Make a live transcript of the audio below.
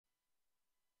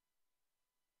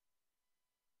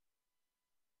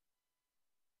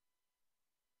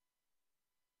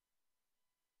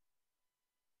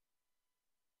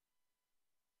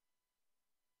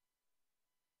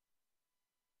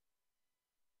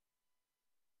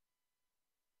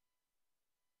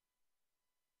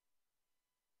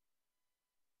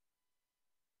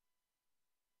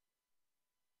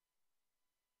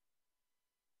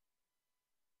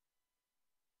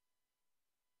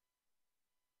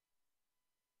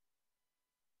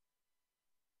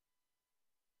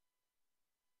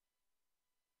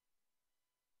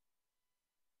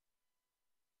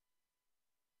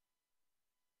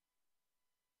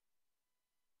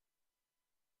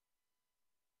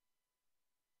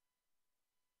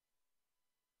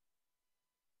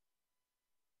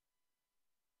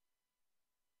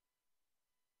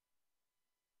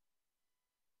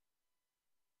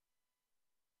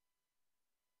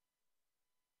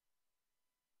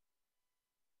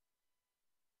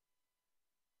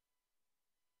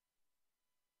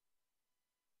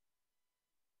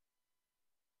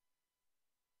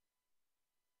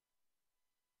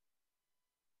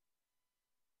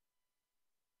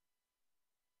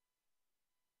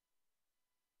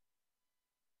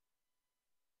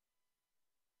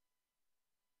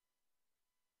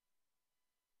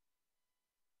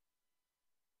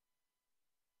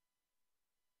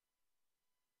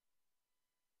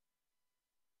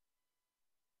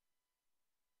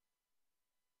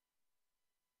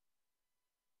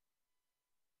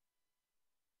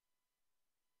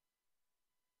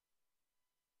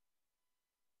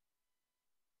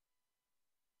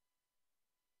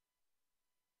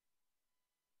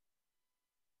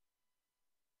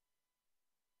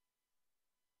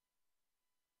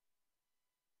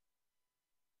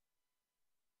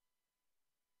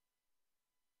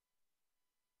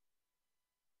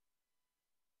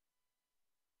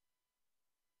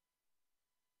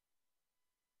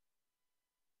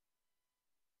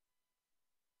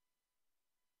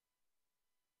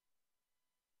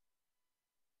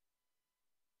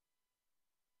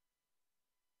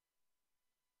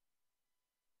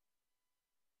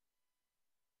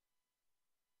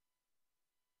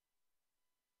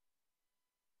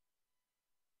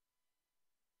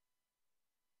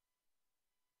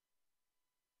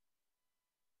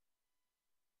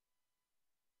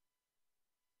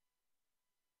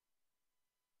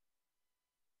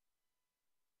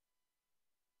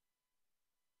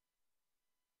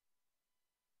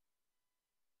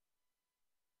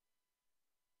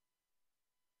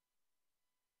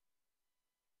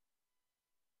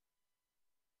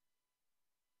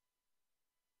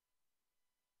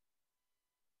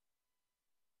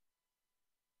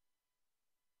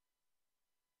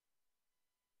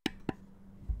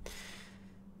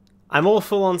I'm all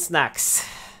full on snacks.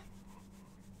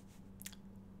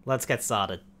 Let's get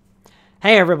started.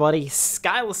 Hey everybody,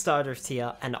 Skyward Stardrift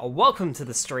here, and welcome to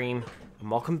the stream, and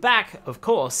welcome back, of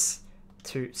course,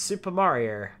 to Super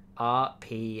Mario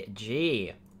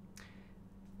RPG.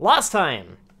 Last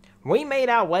time, we made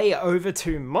our way over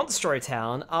to Monstro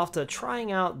Town after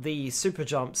trying out the Super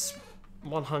Jumps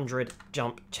 100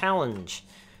 Jump Challenge.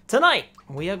 Tonight,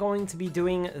 we are going to be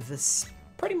doing this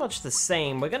pretty much the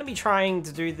same. We're going to be trying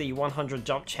to do the 100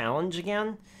 Jump Challenge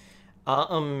again.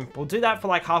 We'll do that for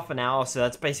like half an hour, so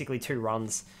that's basically 2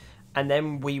 runs. And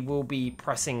then we will be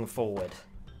pressing forward.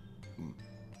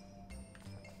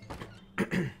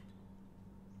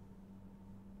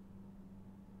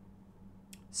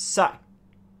 So.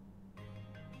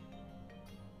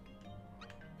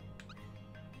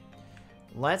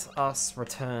 Let us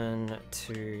return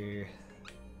to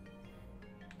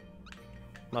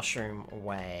Mushroom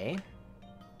Way.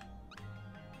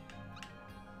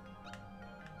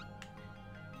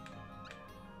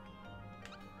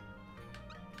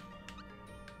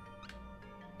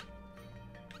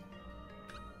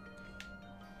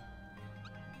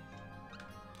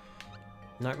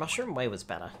 No, Mushroom Way was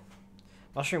better.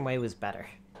 Mushroom Way was better.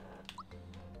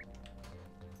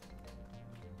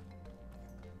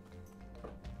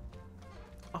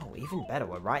 Oh, even better,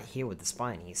 we're right here with the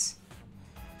Spinies.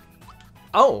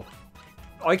 Oh!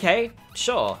 Okay,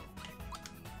 sure.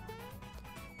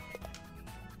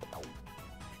 Oh,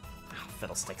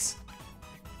 fiddlesticks.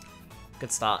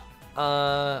 Good start.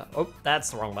 Oh,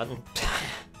 that's the wrong button.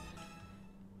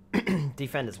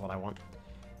 Defend is what I want.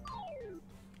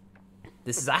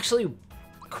 This is actually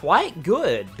quite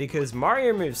good, because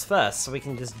Mario moves first, so we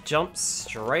can just jump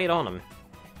straight on him.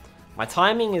 My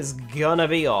timing is gonna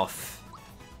be off.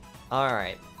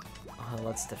 Alright.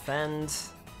 Let's defend.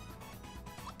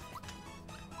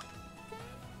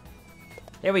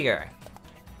 Here we go.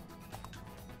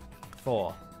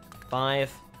 4,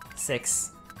 5,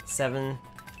 6, 7,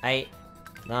 8,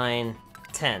 9,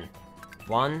 10.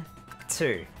 1,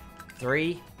 2,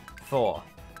 3, 4,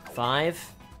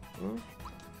 5.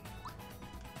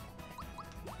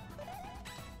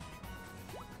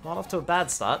 Not off to a bad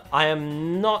start. I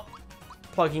am not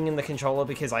plugging in the controller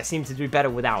because I seem to do better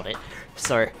without it.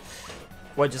 So,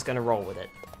 we're just gonna roll with it.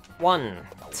 1,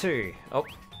 2, oh.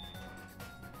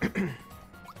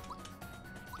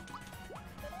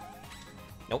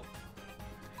 Nope.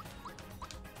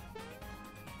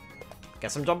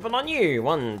 Guess I'm jumping on you.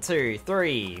 1, 2,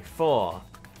 3, 4,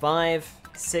 5,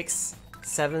 6,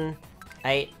 7,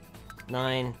 8,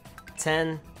 9,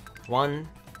 10. 1,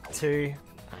 2.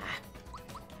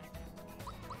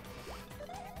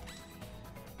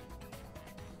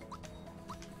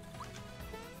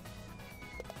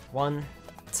 1,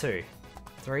 2,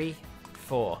 3,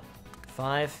 4,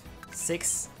 5,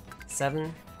 6,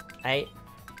 7, 8,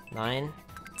 9,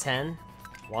 10.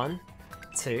 1,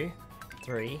 2,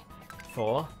 3,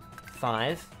 4,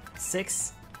 5,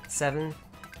 6, 7,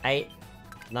 8,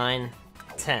 9,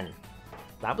 10.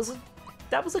 That was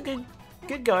a good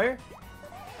go.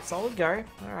 Solid go.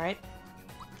 Alright.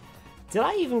 Did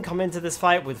I even come into this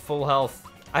fight with full health?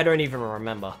 I don't even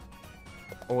remember.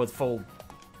 Or with full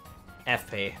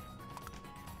FP.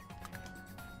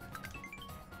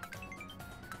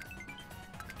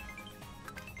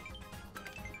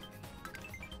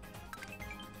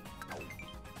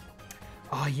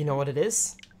 Oh, you know what it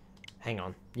is? Hang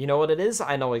on. You know what it is?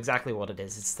 I know exactly what it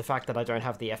is. It's the fact that I don't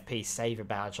have the FP saver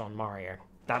badge on Mario.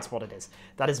 That's what it is.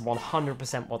 That is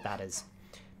 100% what that is.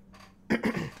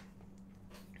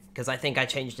 Because I think I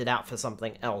changed it out for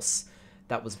something else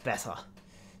that was better.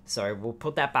 So we'll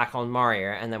put that back on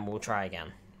Mario and then we'll try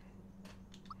again.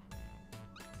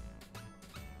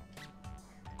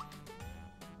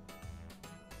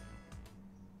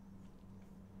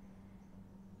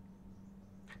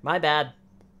 My bad.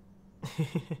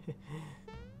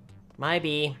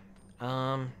 Maybe.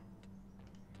 So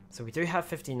we do have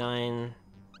 59.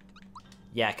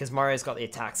 Yeah, because Mario's got the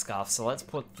attack scarf, so let's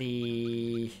put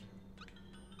the...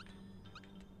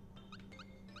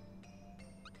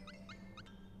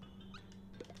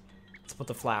 Let's put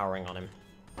the flowering on him.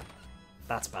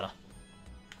 That's better.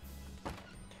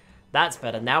 That's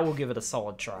better. Now we'll give it a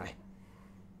solid try.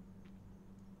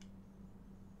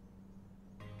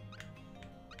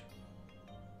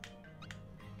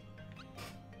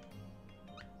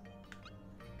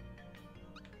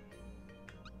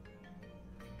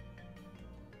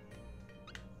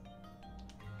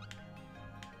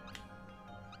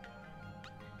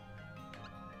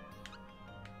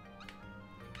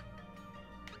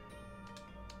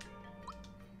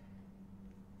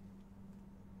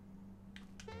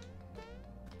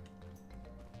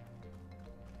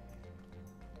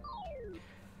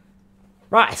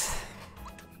 Right.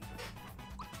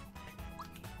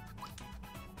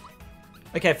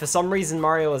 Okay, for some reason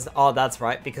Mario was... Oh, that's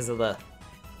right, because of the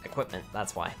equipment.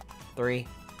 That's why. 3,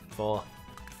 4,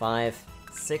 5,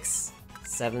 6,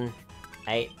 7,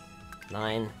 8,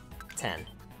 9, 10.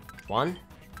 1,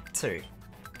 2,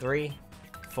 3,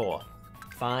 4,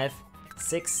 5,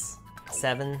 6,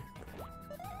 7.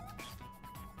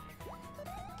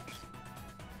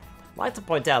 I'd like to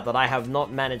point out that I have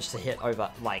not managed to hit over,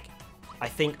 like, I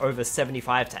think over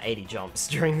 75 to 80 jumps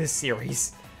during this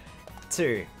series.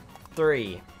 2,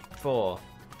 3, 4,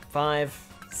 5,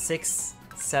 6,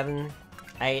 7,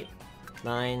 8,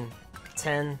 9,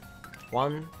 10.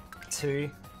 1,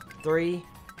 2, 3,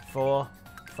 4,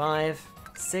 5,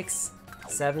 6,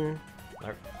 7.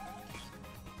 Nope.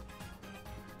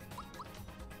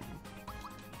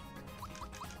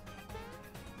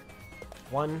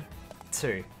 One,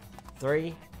 2,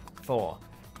 3, 4,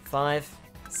 5,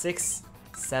 6,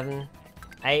 7,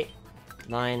 8,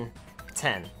 9,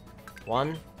 10.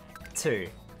 1, 2,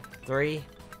 3,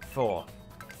 4,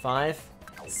 5,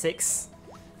 6.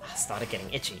 I started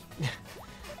getting itchy.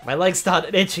 My legs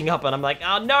started itching up and I'm like,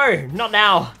 oh no, not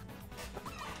now.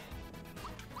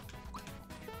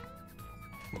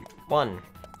 1,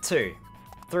 2,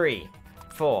 3,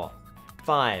 4,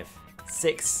 5,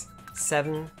 6,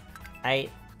 7, 8,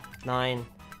 9,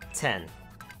 10.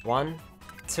 1,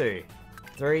 2,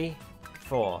 3,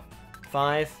 4,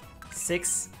 5,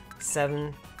 6,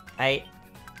 7, 8,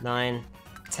 9,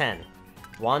 10.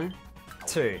 1,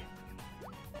 2.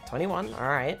 21,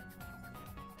 alright.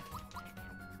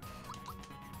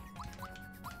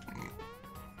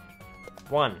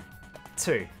 One,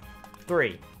 2,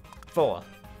 3, 4,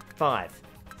 5,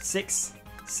 6,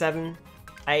 7,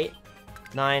 8,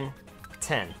 9,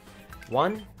 10.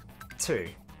 1, 2,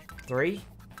 3,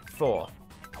 4,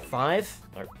 5.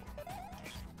 Nope.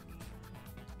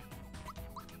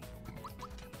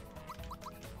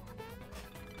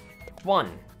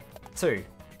 One, 2,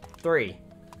 3,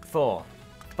 4,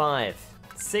 5,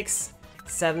 6,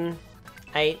 7,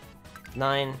 8,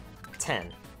 9,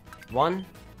 10. 1,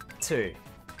 2,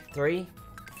 3,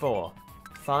 4,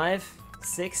 5,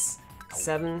 6,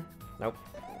 7. Nope.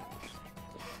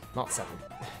 Not 7.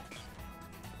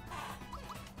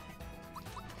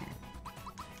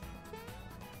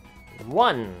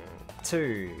 1,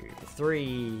 2,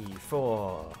 3,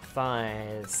 4,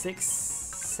 5, 6,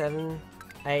 7,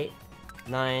 8,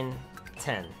 9,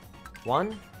 10.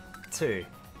 1, 2,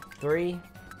 3,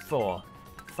 4,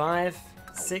 5,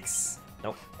 6.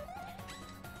 Nope.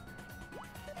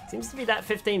 Seems to be that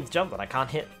 15th jump that I can't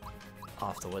hit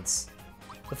afterwards.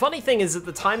 The funny thing is that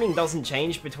the timing doesn't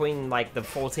change between like the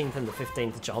 14th and the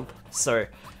 15th jump, so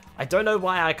I don't know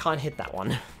why I can't hit that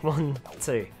one. 1,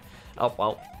 2. Oh,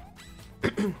 well.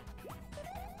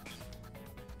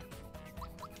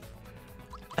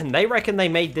 And they reckon they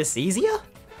made this easier?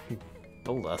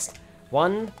 Bulldust.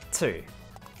 1, 2,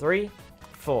 3,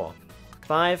 4,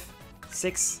 5,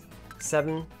 6,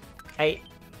 7, 8,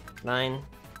 9,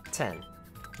 10.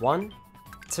 1,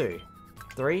 2,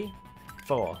 3,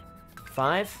 4,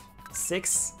 5,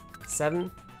 6,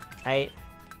 7, 8,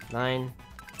 9,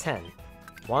 10.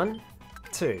 1,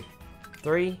 2,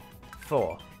 3,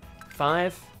 4,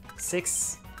 5,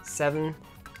 6, 7,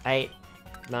 8,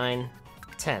 9,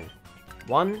 10.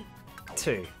 1,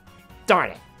 2.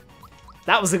 Darn it!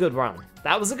 That was a good run.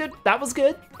 That was good. That was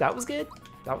good.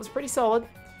 That was pretty solid.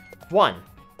 1,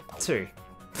 2.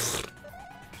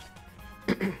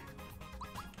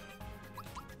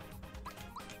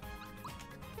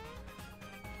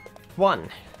 1,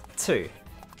 2,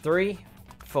 3,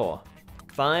 4,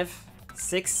 5,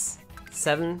 6,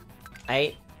 7,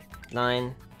 8,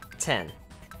 9, 10.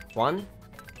 1,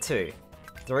 2,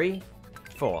 3,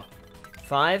 4,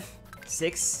 5,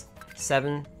 6,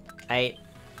 7, 8,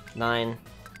 9,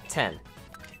 10.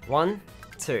 1,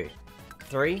 2,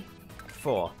 3,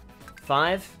 4,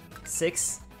 5,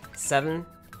 6, 7,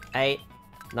 8,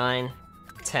 9,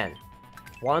 10.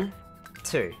 1,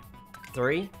 2,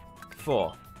 3,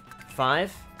 4,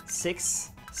 5,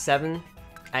 6, 7,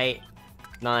 8,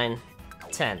 9,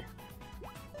 10.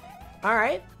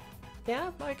 Alright.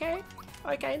 Yeah, okay.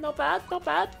 Okay, not bad, not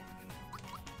bad.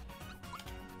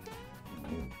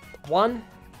 1,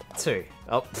 2.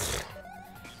 Oh,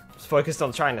 just focused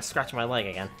on trying to scratch my leg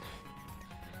again.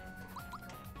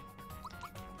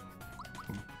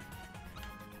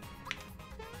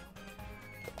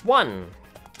 1,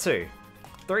 2,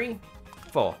 3,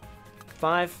 4,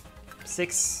 5,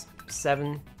 6,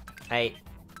 7, 8,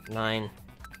 9,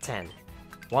 10.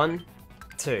 1,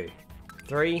 2,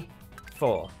 3,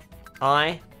 4.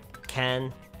 I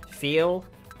can feel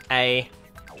a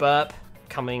burp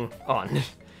coming on.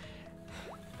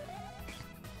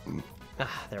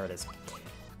 Ah, there it is.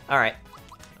 Alright.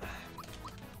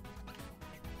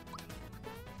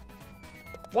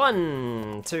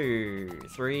 1, 2,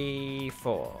 3,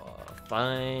 4,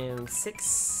 5, 6,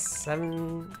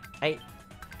 7, 8,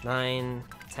 9,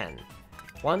 10.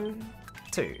 1,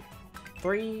 2,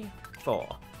 3,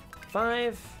 4,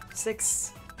 5,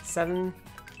 6, 7,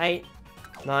 8,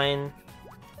 9.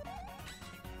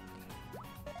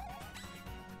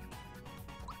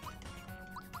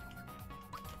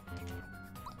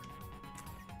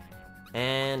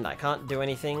 And I can't do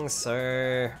anything,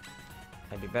 so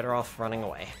I'd be better off running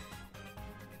away.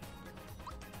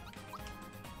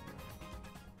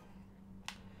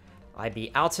 I'd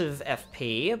be out of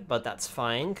FP, but that's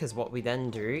fine, because what we then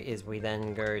do is we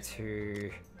then go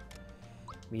to...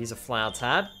 We use a flower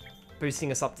tab,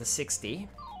 boosting us up to 60.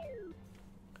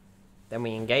 Then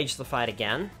we engage the fight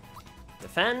again.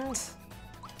 Defend.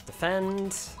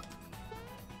 Defend.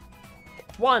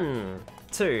 1,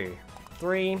 2,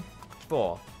 3,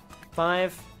 4,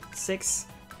 5, 6,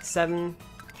 7,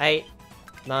 8,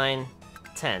 9,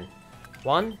 10.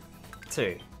 1,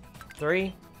 2,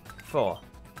 3, 4,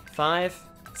 5,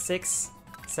 6,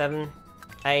 7,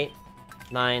 8,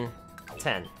 9,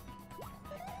 10.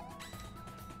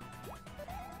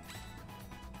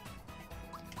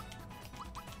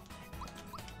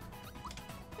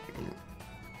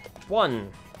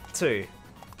 One, 2,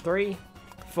 3,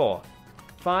 4,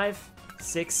 5,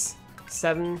 6,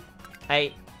 7,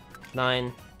 8,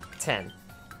 9, 10.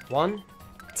 1,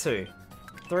 2,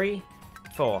 3,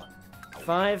 4,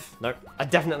 5. Nope, I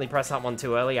definitely pressed that one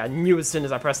too early. I knew as soon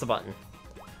as I pressed the button.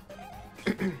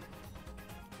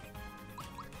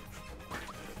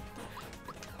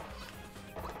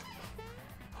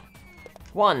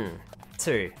 One,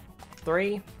 2,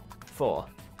 3, 4,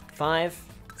 5,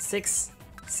 6,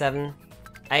 7,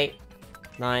 8,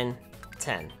 9,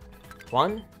 10.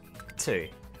 1, 2,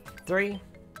 3,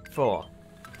 4,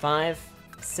 5,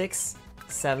 6,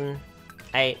 7,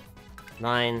 8,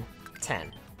 9,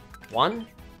 10. 1,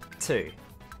 2,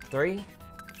 3,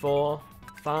 4,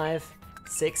 5,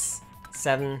 6,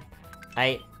 7,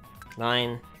 8,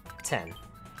 9, 10.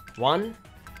 1,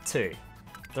 2,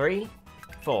 3,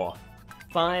 4,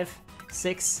 5,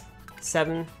 6,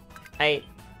 7, 8,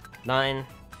 9,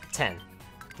 10.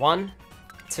 1,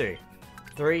 2,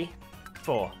 3,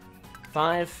 4,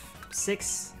 5,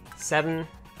 6, 7,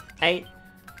 8,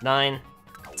 9,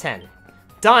 10.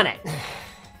 Darn it!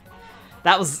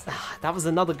 That was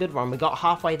another good one. We got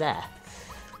halfway there.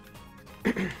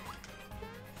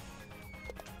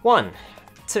 1,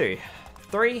 2,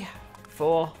 3,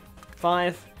 4,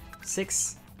 5,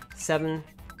 6, 7,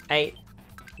 8,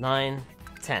 9,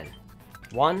 10.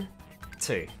 1,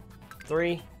 2,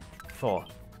 3, 4,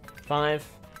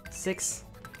 5, 6,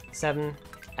 7,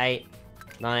 8,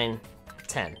 9,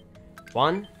 10.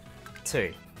 1,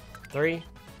 2, 3,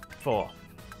 4,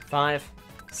 5,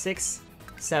 6,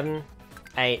 7,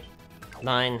 8,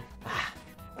 9.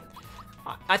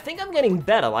 I think I'm getting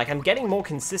better, like I'm getting more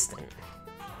consistent.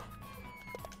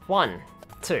 1,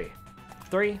 2,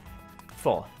 3,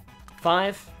 4,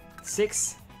 5,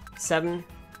 6, 7,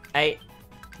 8,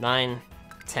 9,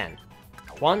 10.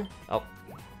 1, oh.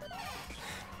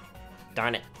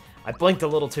 Darn it. I blinked a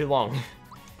little too long.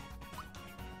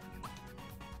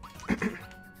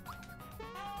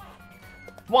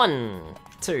 One,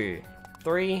 2,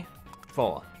 3,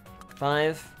 4,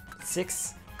 5,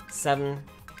 6, 7,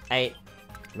 8,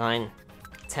 9,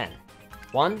 10.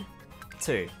 1,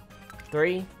 2,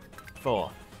 3,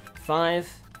 4, 5,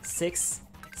 6,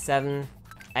 7,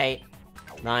 8,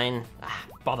 9.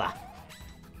 Bother.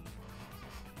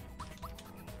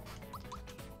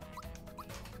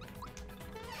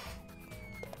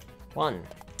 One,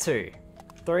 2,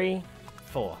 3,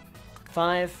 4,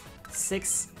 5,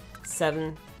 6,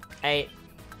 7, 8,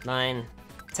 9,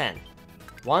 10.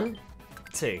 1,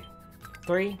 2,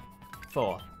 3,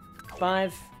 4,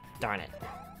 5. Darn it.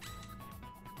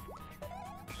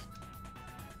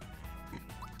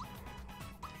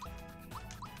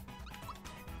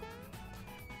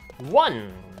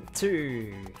 One,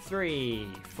 2, 3,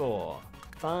 4,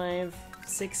 5,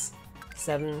 6,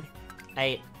 7,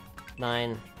 8,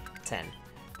 9, 10.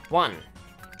 1,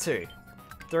 2,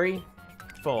 3,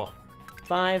 4,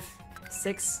 5,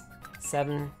 6,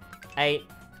 7, 8,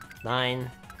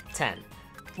 9, 10.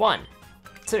 1,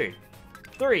 2,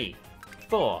 3,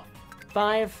 4,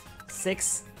 5,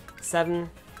 6, 7,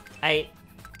 8,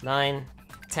 9,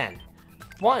 10.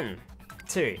 1,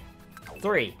 2,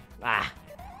 3.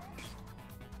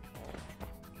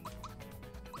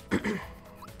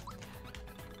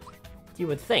 You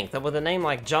would think that with a name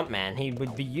like Jumpman, he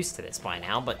would be used to this by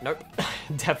now, but nope,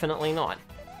 definitely not.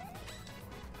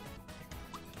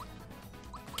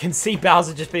 Can see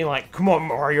Bowser just being like, come on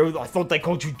Mario, I thought they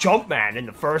called you Jumpman in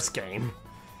the first game.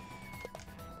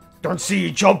 Don't see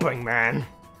you jumping, man.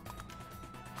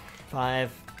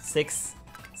 5, 6,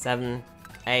 7,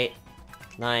 8,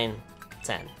 9,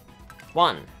 10.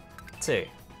 1, 2,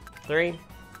 3,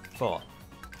 4,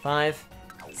 5,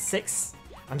 6.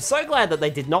 I'm so glad that they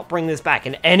did not bring this back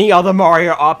in any other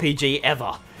Mario RPG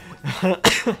ever.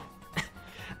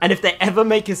 And if they ever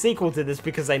make a sequel to this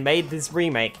because they made this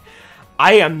remake,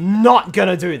 I am not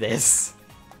gonna do this.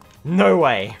 No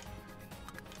way.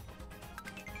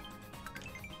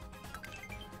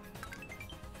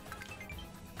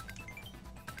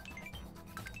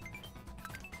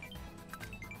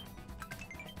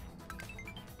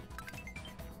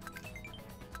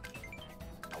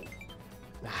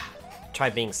 Try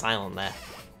being silent there.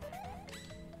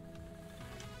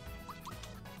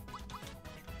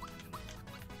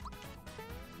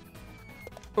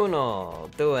 Uno,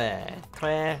 due,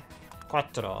 tre,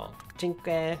 quattro,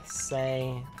 cinque,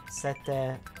 sei,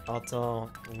 sette,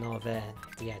 otto, nove,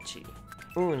 dieci.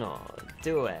 Uno,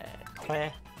 due,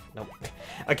 tre. Nope.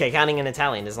 Okay, counting in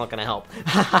Italian is not gonna help.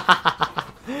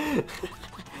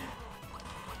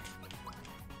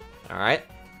 Alright.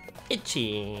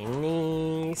 Ichi,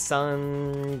 ni,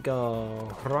 san,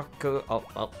 go, roku.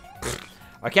 Oh.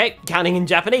 Okay, counting in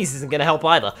Japanese isn't gonna help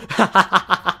either.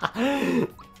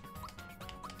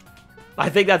 I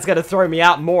think that's gonna throw me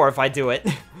out more if I do it.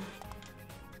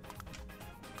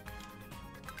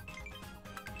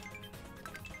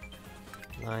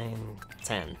 Nine,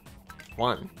 10.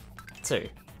 1, 2,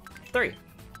 3,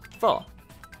 4,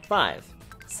 5,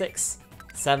 6,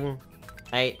 7,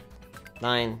 8,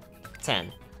 9,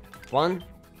 10. 1,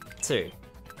 2,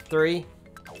 3,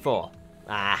 4.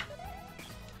 Ah.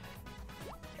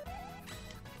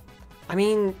 I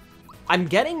mean, I'm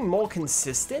getting more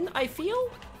consistent, I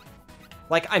feel?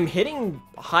 Like, I'm hitting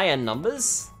higher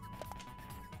numbers.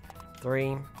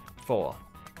 3, 4,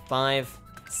 5,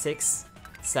 6,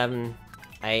 7,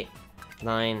 8,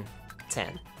 9,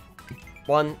 10.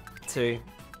 1, 2,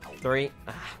 3.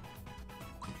 Ah.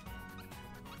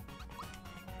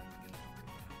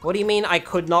 What do you mean I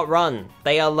could not run?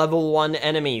 They are level 1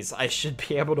 enemies. I should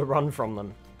be able to run from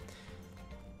them.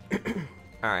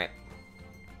 Alright.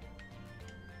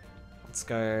 Let's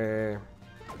go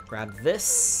grab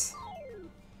this.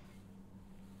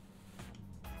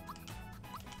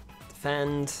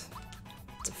 Defend.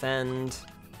 Defend.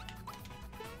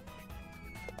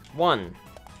 1,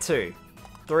 2,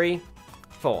 3,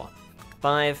 4,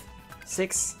 5,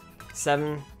 6,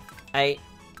 7, 8,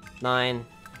 9,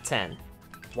 10.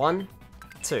 1,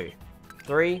 2,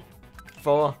 3,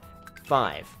 4,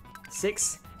 5,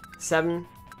 6, 7,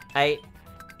 8,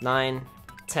 9,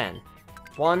 10.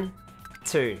 1,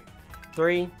 2,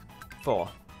 3, 4,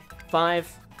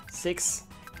 5, 6,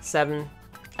 7,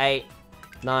 8,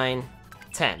 9,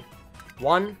 10.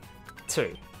 1,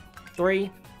 2,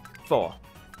 3, 4,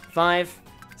 5,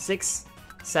 6,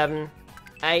 7,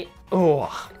 8.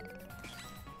 Oh.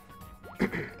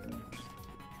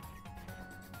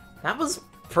 That was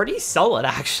pretty solid,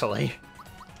 actually.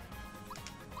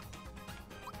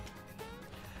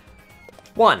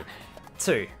 1,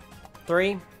 2,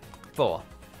 3, 4,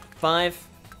 5,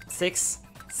 6,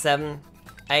 7,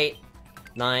 8,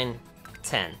 9,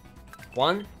 10.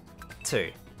 1,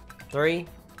 2, 3,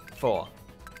 4,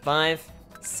 5,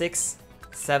 6,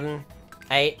 7,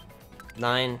 8,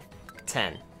 9,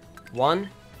 10. 1,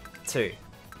 2,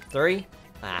 3.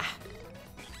 Ah.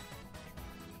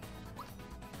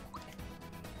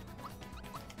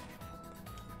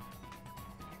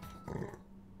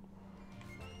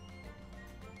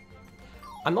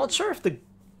 I'm not sure if the,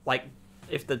 like,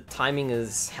 if the timing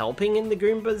is helping in the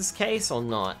Goomba's case or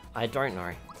not. I don't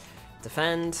know.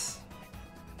 Defend.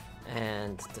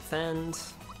 And defend.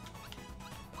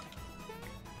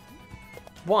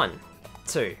 1,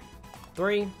 2,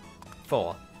 3,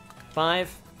 4,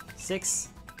 5, 6,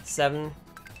 7,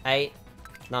 8,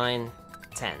 9,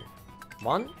 10.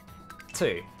 1,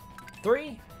 2,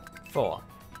 3, 4,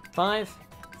 5,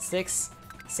 6,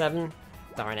 7.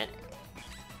 Darn it.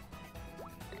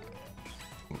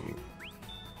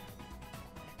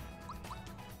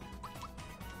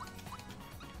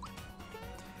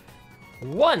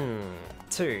 1,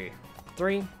 2,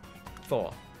 3,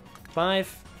 4,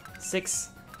 5, 6,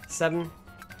 7,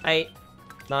 8,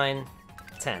 9,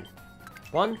 10.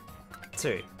 1,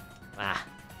 2. Ah.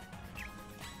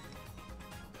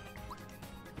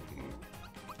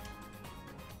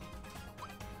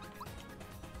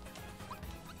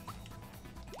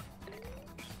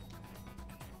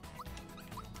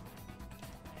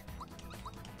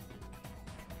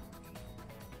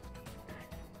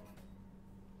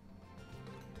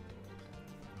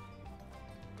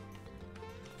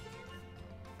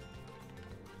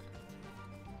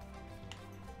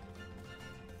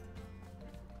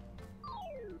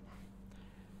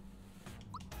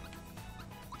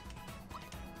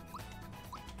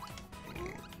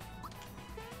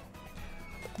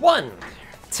 1,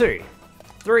 2,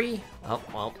 3. Oh,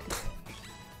 well.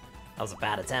 That was a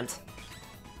bad attempt.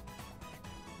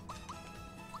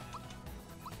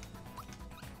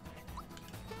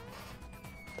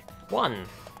 One,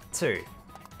 2,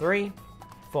 3,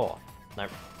 4. Nope,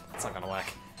 it's not gonna work.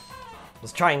 I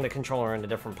was trying the controller in a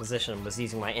different position and was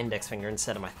using my index finger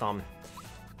instead of my thumb.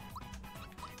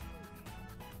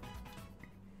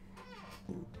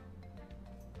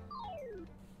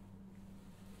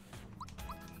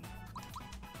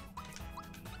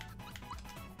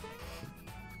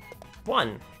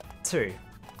 One, 2,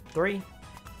 3,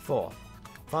 4,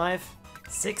 5,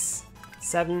 6,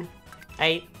 7,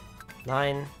 8,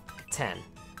 9, 10.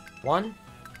 1,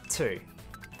 2,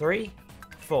 3,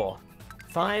 4,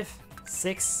 5,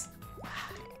 6.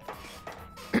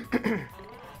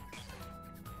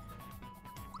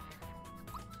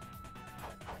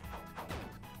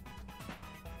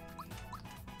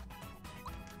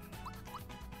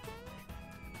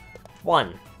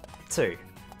 One, 2,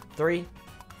 3,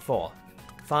 4,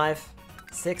 5,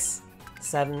 6,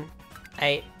 7,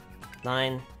 8,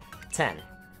 9, 10.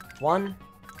 1,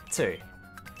 2,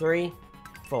 3,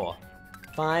 4,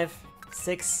 5,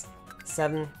 6,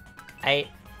 7, 8,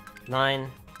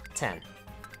 9, 10.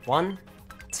 1,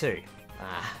 2.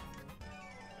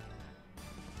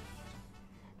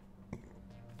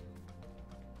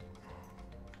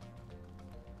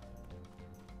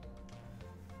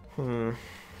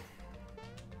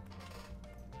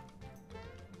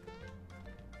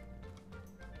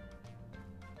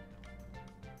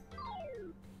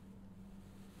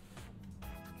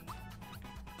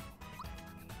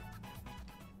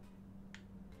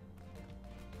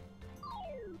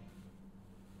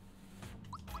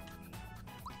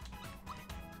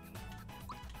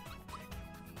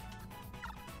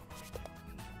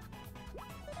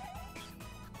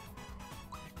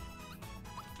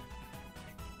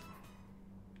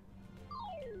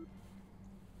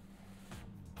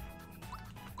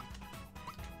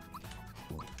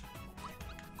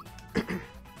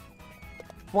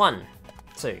 One,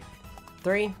 2,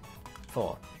 3,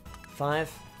 4,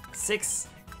 5, 6,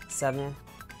 7,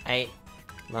 8,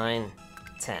 9,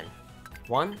 10.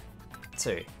 1,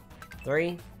 2,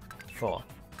 3, 4,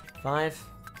 5,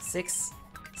 6,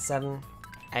 7,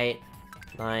 8,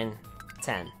 9,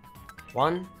 10.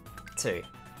 1, 2,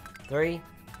 3,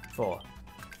 4,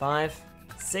 5,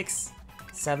 6,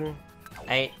 7,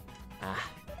 8.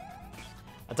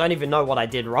 I don't even know what I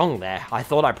did wrong there. I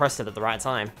thought I pressed it at the right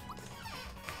time.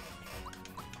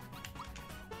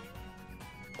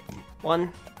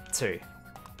 1, 2,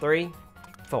 3,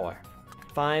 4,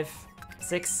 5,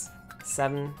 6,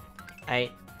 7,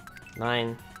 8,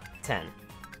 9, 10.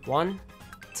 1,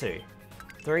 2,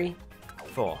 3,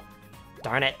 4.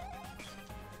 Darn it.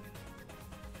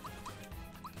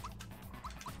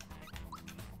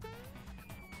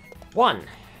 One,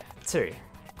 2,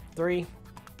 3,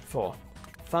 4,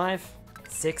 5,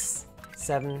 6,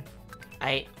 7,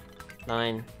 8,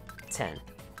 9, 10.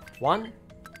 1,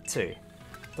 2,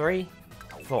 3,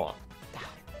 4.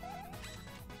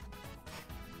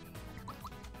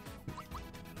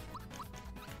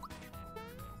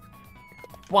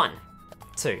 One,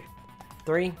 2,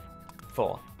 3,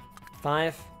 4,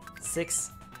 5,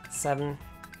 6, 7,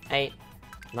 8,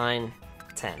 9,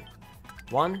 10.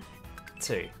 1,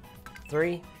 2,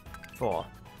 3, 4,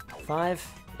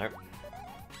 5. Nope.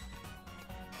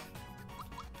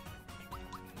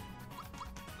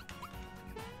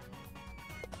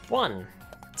 One,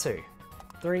 2,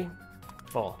 3,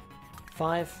 4,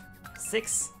 5,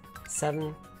 6,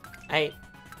 7, 8,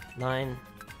 9,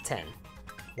 10.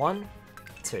 1,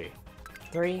 2,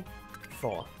 3,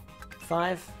 4,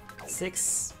 5,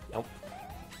 6. Nope.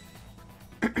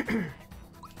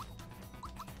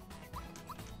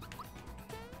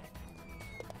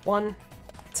 1,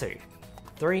 2,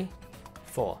 3,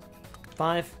 4,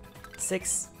 5,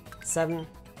 6, 7,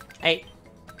 8,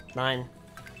 9,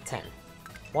 10.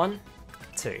 1,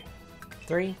 2,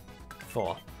 3,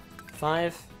 4,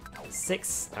 5,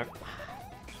 6. Nope.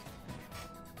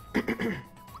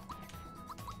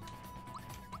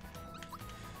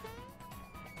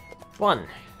 1,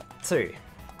 2,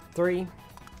 3,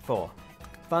 4,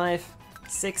 5,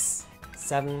 6,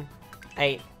 7,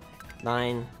 8,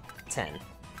 9, 10.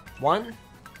 1,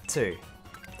 2,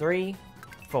 3,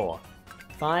 4,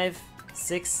 5,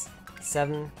 6,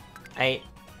 7, 8,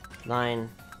 9,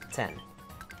 10.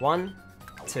 1,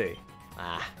 2.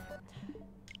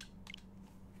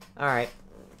 Alright.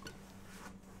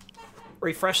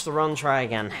 Refresh the run, try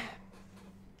again.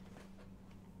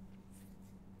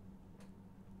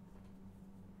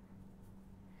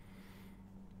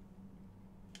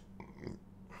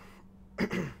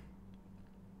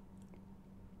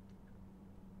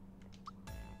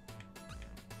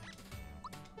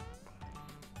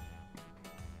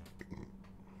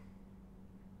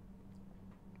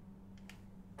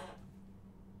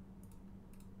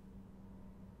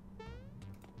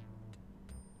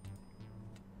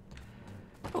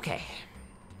 Okay.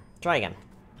 Try again.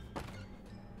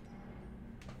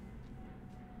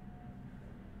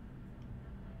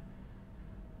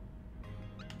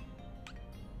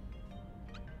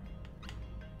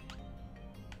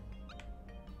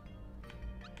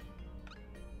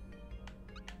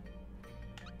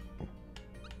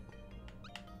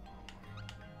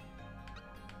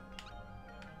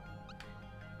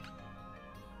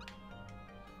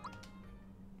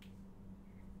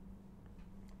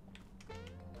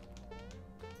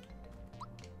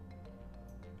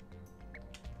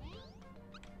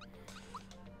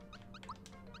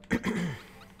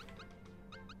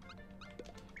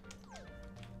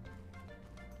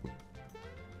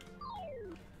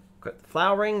 Got the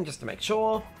flowering just to make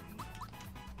sure.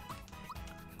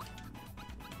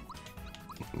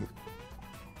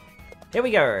 Here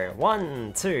we go.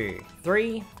 1, 2,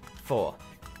 3, 4,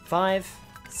 5,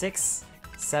 6,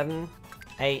 7,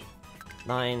 8,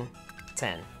 9,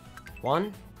 10.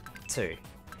 1, 2,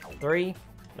 3.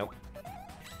 Nope.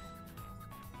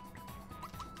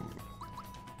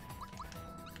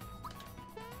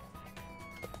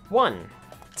 1,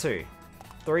 2,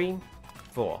 3,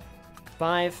 4,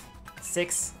 5,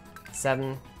 6,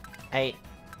 7, 8,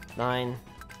 9,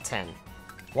 10.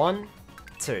 1,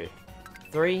 2,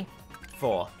 3,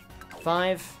 4,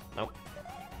 5. Nope.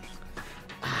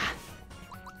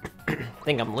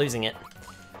 Think I'm losing it.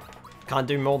 Can't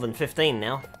do more than 15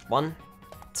 now. 1,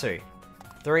 2,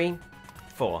 3,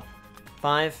 4,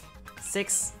 5,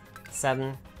 6,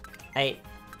 7, 8,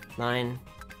 9,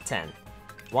 10.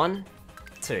 1,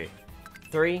 2,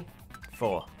 3,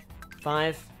 4,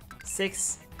 5,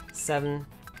 6, 7,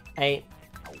 8,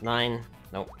 9.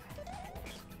 Nope.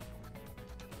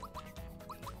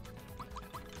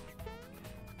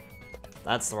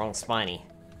 That's the wrong spiny.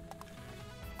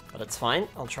 But it's fine.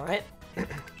 I'll try it.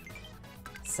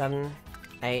 7,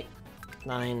 8,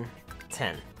 9,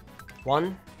 10.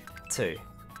 1, 2,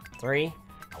 3,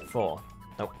 4.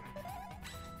 Nope.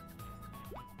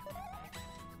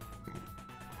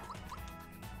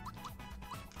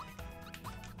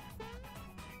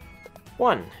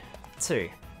 1, 2,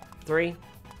 3,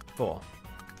 4,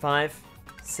 5,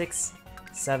 6,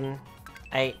 7,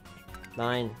 8,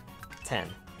 9, 10.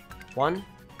 1,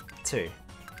 2,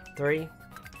 3,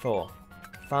 4,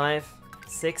 5,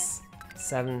 6,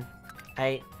 7,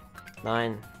 8,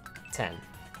 9, 10.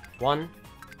 1,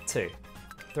 2,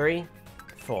 3,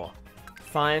 4,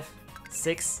 5,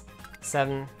 6,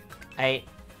 7, 8,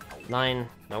 9.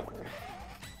 Nope.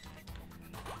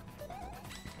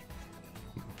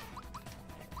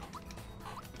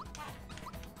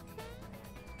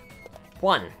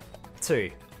 One,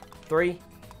 2, 3,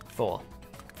 4,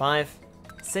 5,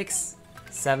 6,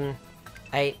 7,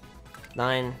 8,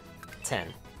 9,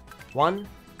 10. 1,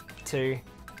 2,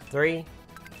 3,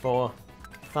 4,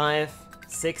 5,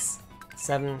 6,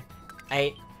 7,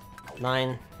 8,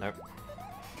 9. Nope.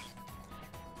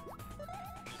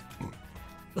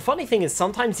 The funny thing is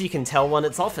sometimes you can tell when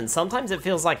it's off, and sometimes it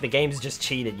feels like the game's just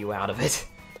cheated you out of it.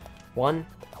 1,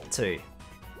 2.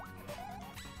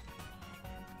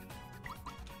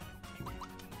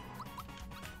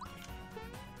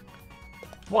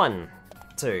 1,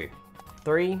 2,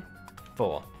 3,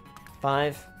 4,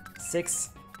 5, 6,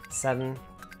 7,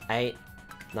 8,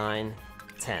 9,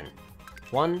 10.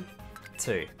 1,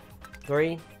 2,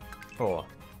 3, 4,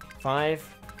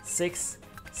 5, 6,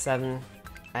 7,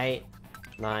 8,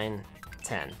 9,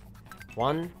 10.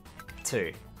 1,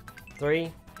 2,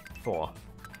 3, 4,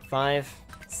 5,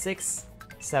 6,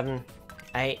 7,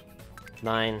 8,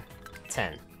 9,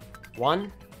 10.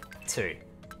 1, 2,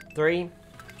 3,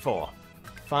 4,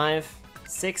 5,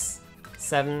 6,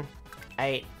 7,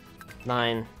 8,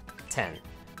 9, 10.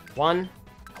 1,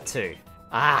 2.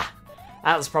 Ah!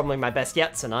 That was probably my best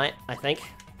yet tonight, I think.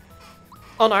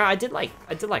 Oh no, I did like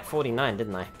 49,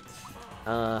 didn't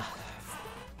I?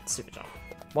 Super jump.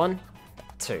 1,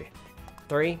 2,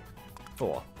 3,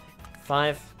 4,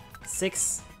 5,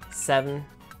 6, 7,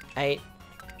 8,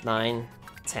 9,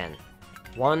 10.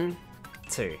 1,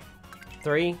 2,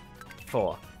 3,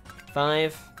 4,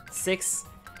 5, 6,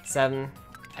 7,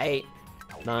 8,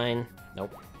 9.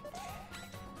 Nope.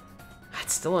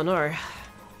 That's still a no.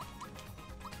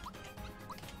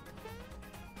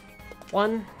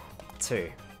 1,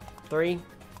 2, 3,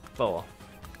 4,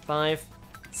 5,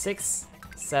 6,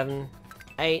 7,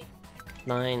 8,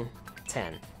 9,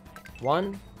 10.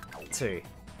 1, 2.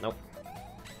 Nope.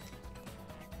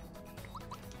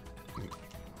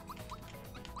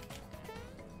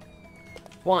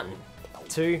 1,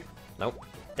 2. Nope.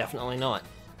 Definitely not.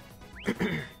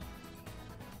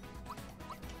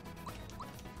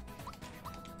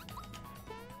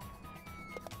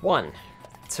 1,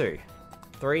 2,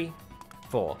 3,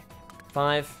 4,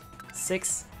 5,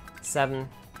 6, 7,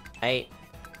 8,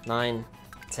 9,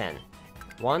 10.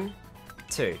 1,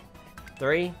 2,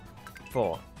 3,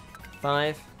 4,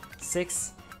 5,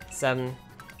 6, 7,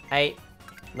 8,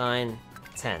 9,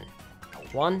 10.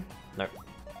 1, no.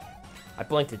 I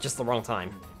blinked at just the wrong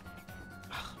time.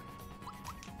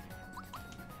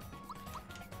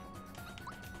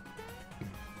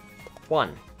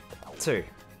 1, 2.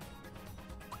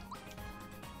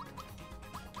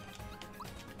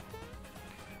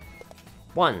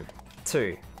 1,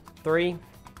 2, 3,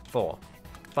 4,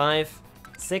 5,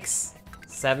 6,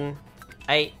 7,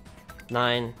 8,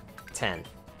 9, 10.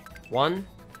 1,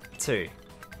 2,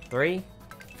 3,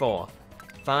 4,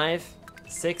 5,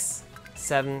 6,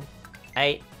 7,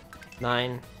 8,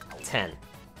 9, 10.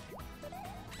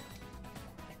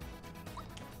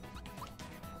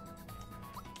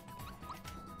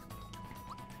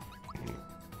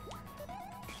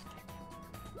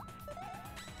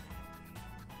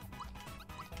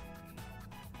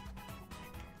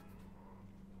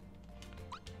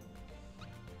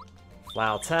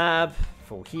 Flower tab,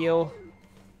 full heal,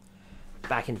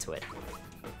 back into it.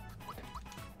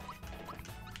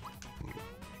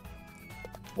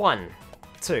 1,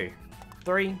 2,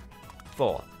 3,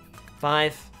 4,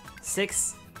 5,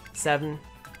 6, 7,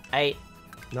 8,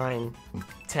 9,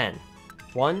 10.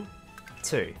 1,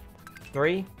 2,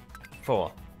 3,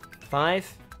 4,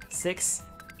 5, 6,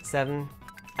 7,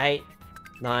 8,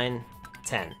 9,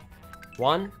 10.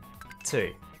 1,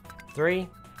 2, 3,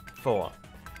 4,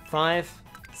 5,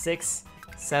 6,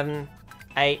 7,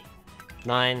 8,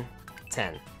 9,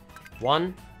 10.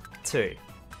 1, 2,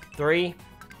 3,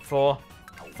 4,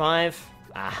 5.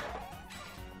 Ah.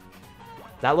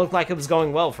 That looked like it was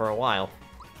going well for a while.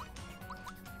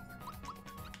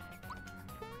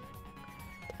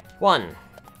 1,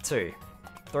 2,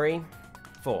 3,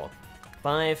 4,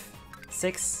 5,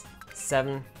 6,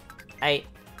 7, 8,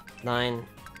 9,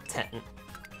 10.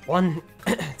 1,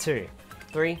 2,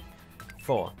 3,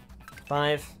 4,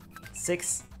 5,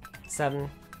 6, 7,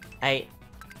 8,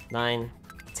 9,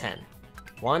 10.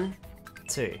 1,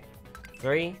 2,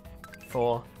 3,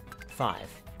 4,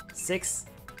 5, 6,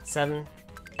 7,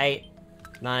 8,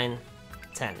 9,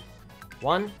 10.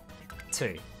 1,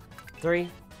 2,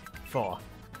 3, 4,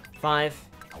 5,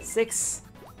 6.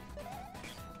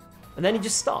 And then he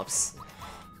just stops.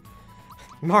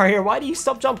 Mario, why do you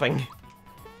stop jumping?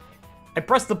 I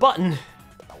pressed the button.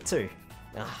 2.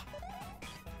 Ah.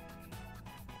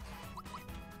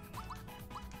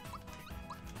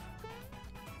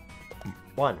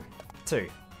 1, 2,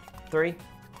 3,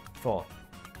 4,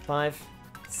 5,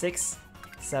 6,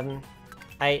 7,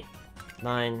 8,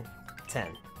 9,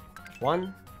 10.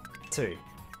 1, 2,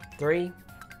 3,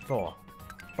 4,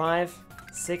 5,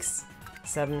 6,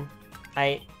 7,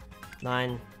 8,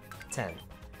 9, 10.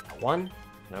 1,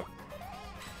 nope.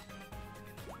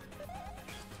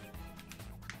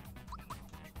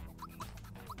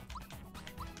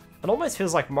 It almost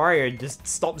feels like Mario just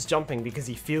stops jumping because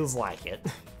he feels like it.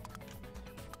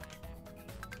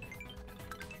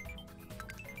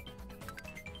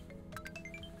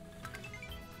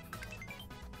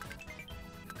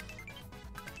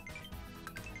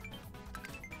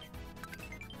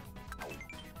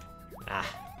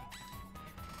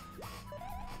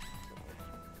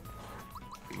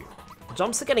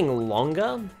 Jumps are getting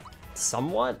longer,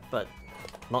 somewhat, but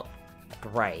not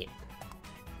great.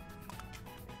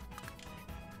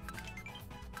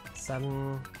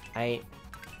 7, 8,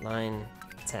 9,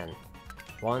 10.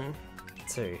 1,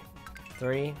 2,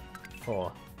 3,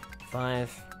 4,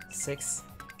 5, 6,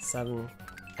 7,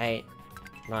 8,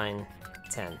 9,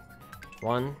 10.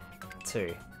 1,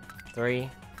 2, 3,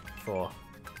 4,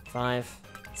 5,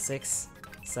 6,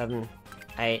 7,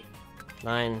 8,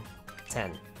 9,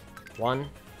 10. 1,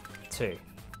 2,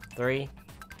 3,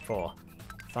 4,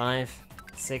 5,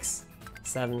 6,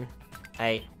 7,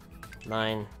 8,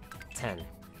 9, 10.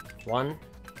 1,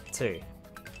 2,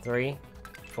 3,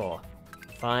 4,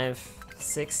 5,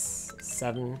 6,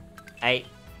 7, 8,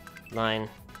 9,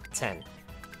 10.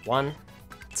 1,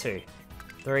 2,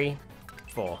 3,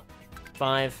 4,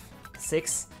 5,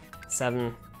 6,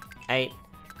 7, 8,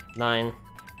 9,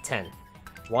 10.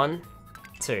 1,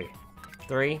 2,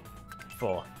 3,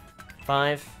 4,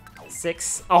 5,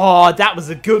 6. Oh, that was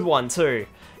a good one too.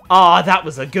 Oh, that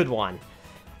was a good one.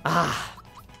 Ah.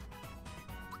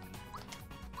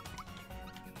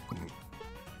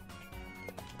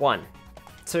 1,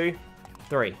 2,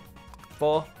 3,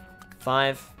 4,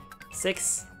 5,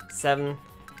 6, 7,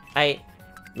 8,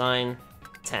 9,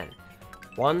 10.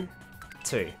 1,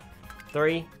 2,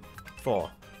 3,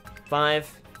 4,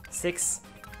 5, 6,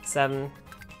 7,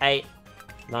 8,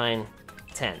 9,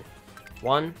 10.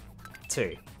 1,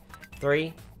 2,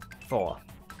 3, 4,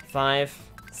 5,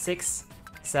 6,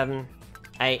 7,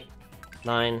 8,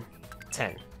 9,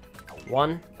 10.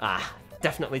 1. Ah,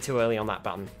 definitely too early on that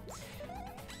button.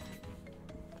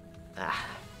 Ah.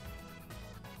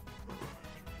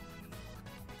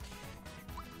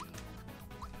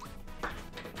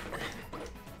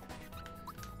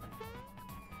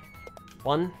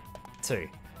 One, 2,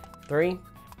 3,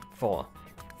 4,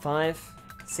 5,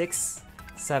 6,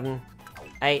 7,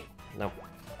 8. No.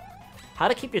 How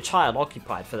to keep your child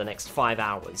occupied for the next 5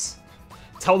 hours.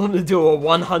 Tell them to do a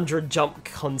 100 jump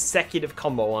consecutive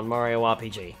combo on Mario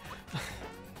RPG.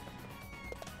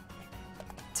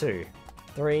 2,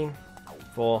 3,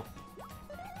 4.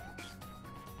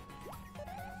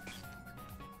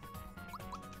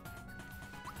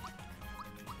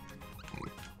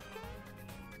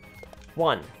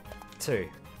 One, 2,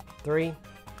 3,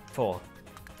 4,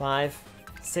 5,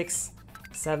 6,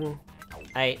 7,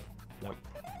 8. Nope.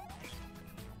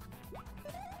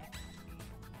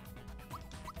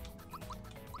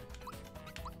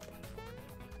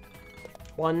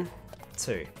 1,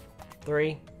 2,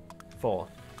 3, 4,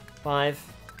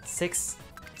 5, 6,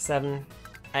 7,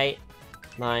 8,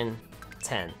 9,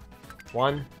 10.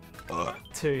 1,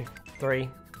 2, 3,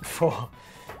 4.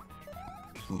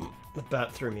 The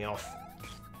burp threw me off.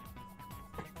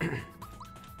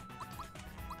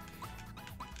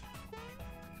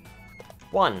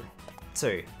 1,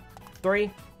 2,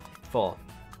 3, 4,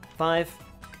 5,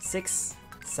 6,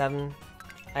 7,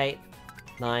 8,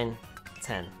 9,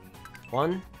 10.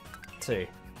 1, 2,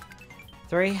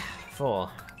 3, 4,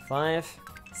 5,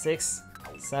 6,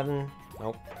 7.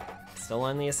 Nope. Still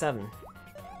only a 7.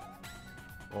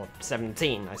 Or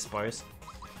 17, I suppose.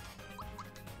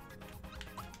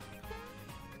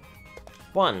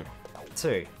 1,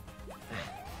 2.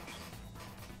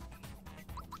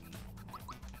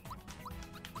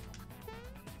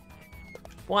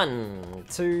 1,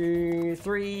 2,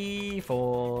 3,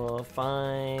 4,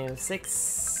 5, 6,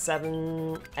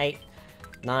 7, 8,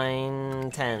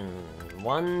 9, 10.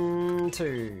 1,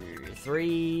 2,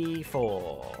 3,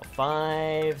 4,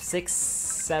 5, 6,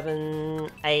 7,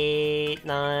 8,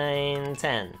 9,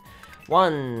 10.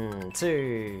 1,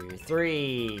 2,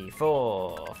 3,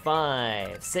 4,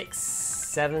 5, 6,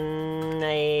 7,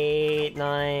 8,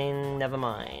 9, never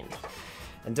mind.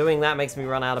 And doing that makes me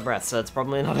run out of breath, so it's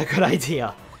probably not a good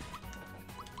idea.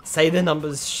 Say the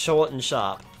numbers short and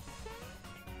sharp.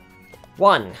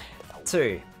 1,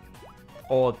 2,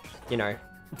 or, you know,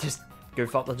 just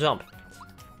goof up the jump.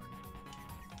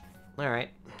 Alright.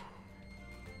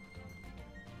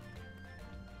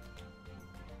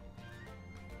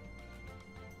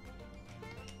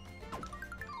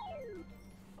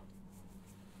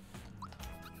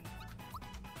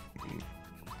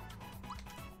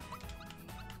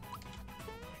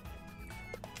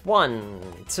 One,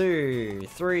 2,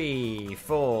 3,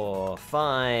 4,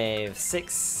 5,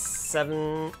 6,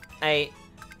 7, 8,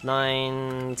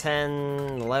 9, 10,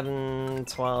 11,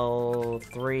 12,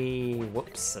 3,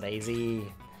 whoops, daisy.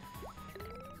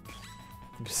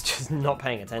 I'm just not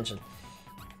paying attention.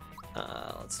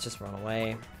 Let's just run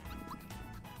away.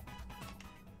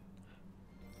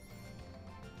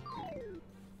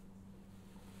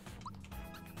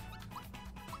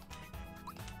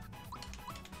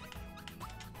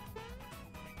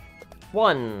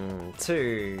 One,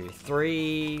 2,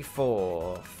 3,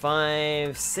 4,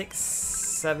 5, 6,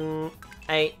 7,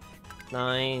 8,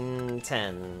 9,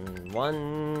 10.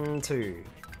 1, 2,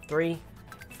 3,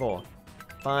 4,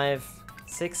 5,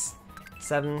 6,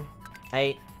 7,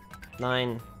 8,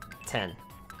 9, 10.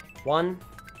 1,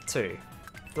 2,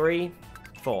 3,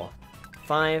 4,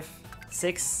 5,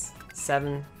 6,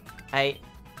 7, 8,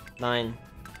 9,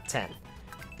 10.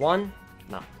 1,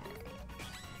 no.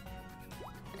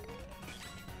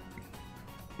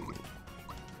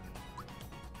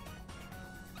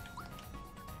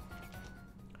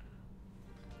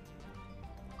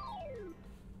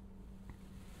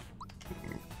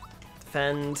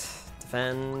 Defend,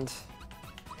 defend.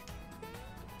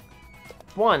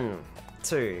 1,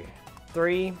 2,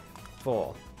 3,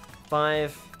 4,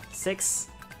 5, 6,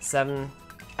 7,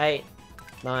 8,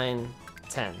 9,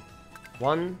 10.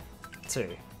 1,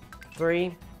 2,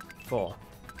 3, 4,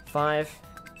 5,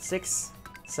 6,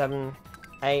 7,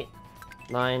 8,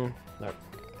 9. Nope.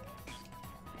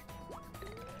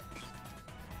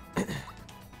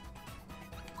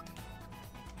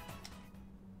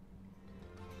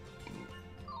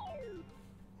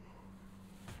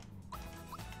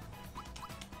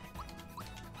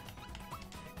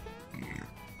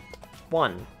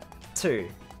 One, 2,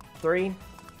 3,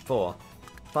 4,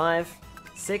 5,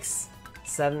 6,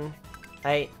 7,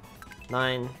 8,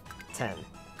 9, 10.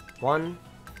 1,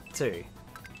 2,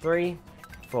 3,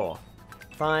 4,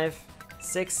 5,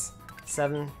 6,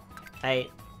 7, 8,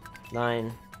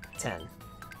 9, 10.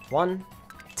 1,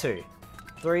 2,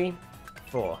 3,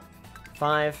 4,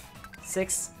 5,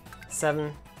 6,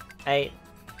 7, 8,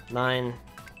 9,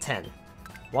 10.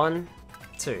 1,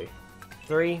 2,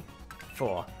 3,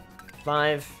 4,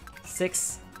 5,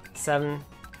 6, 7,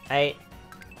 8,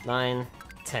 9,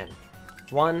 10.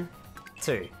 1,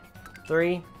 2,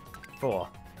 3, 4,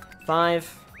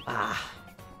 5.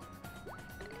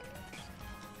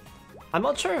 I'm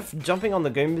not sure if jumping on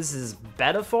the Goombas is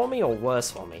better for me or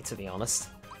worse for me, to be honest.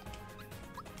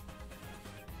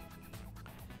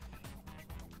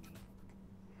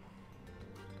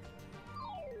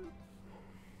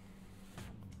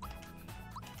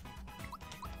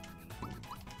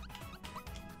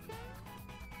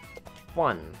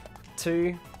 One,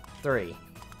 2, 3,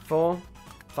 4,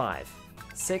 5,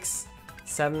 6,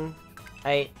 7,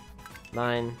 8,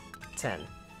 9, 10.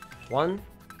 1,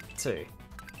 2,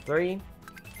 3,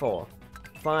 4,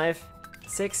 5,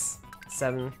 6,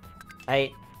 7,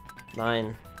 8,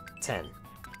 9, 10.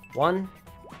 1.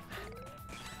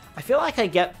 I feel like I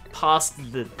get past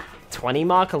the 20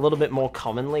 mark a little bit more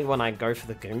commonly when I go for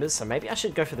the Goombas, so maybe I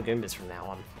should go for the Goombas from now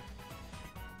on.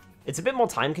 It's a bit more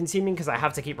time consuming because I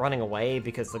have to keep running away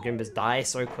because the Goombas die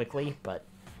so quickly, but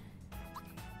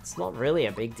it's not really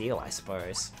a big deal, I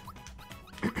suppose.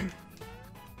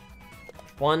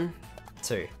 1,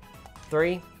 2,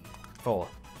 3, 4,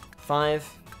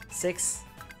 5, 6,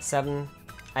 7,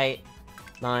 8,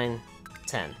 9,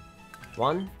 10.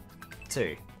 1,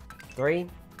 2, 3,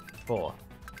 4,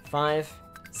 5,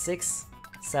 6,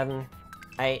 7,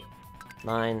 8,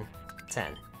 9,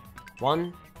 10.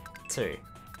 1, 2,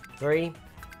 3,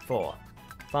 4,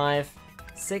 5,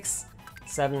 6,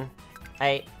 7,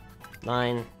 8,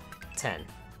 9, 10.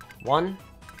 1,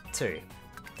 2,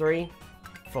 3,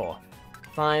 4,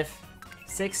 5,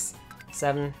 6,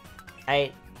 7,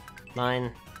 8,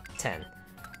 9, 10.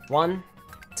 1,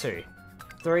 2,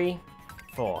 3,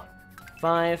 4,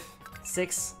 5,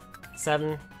 6,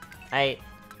 7, 8,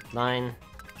 9,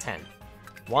 10.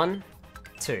 1,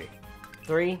 2,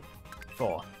 3,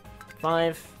 4,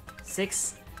 5,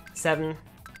 6, 7,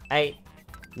 8,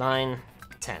 9,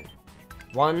 10.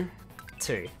 1,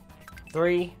 2,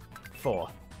 3, 4,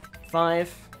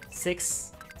 5,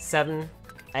 6, 7,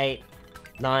 8,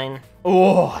 9.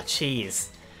 Oh, jeez.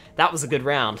 That was a good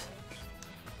round.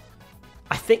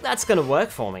 I think that's gonna work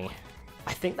for me.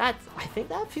 I think that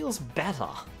feels better.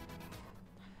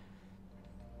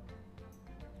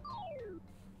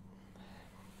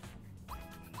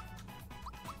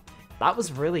 That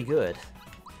was really good.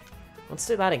 Let's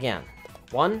do that again.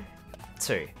 1,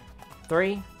 2,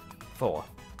 3, 4,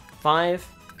 5,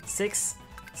 6,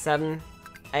 7,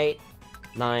 8,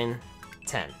 9,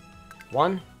 10.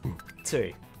 1,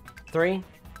 2, 3,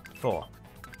 4,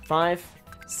 5,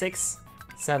 6,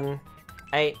 7,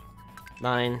 8,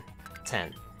 9,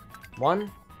 10.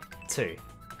 1, 2,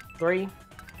 3,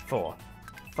 4,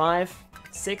 5,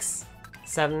 6,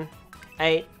 7,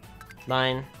 8,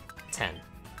 9, 10.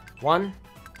 1,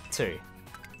 2,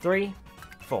 3,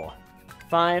 4,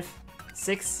 5,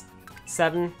 6,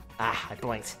 7. I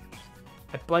blinked.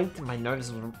 I blinked and my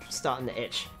nose was starting to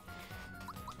itch.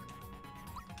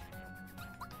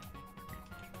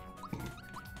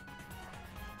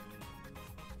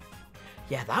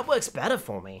 Yeah, that works better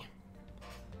for me.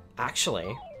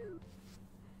 Actually.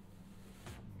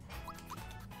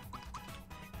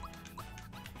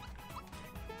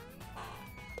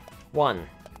 One,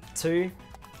 2,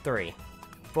 3,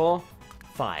 4,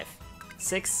 5,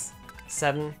 6,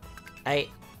 7, 8,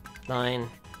 9,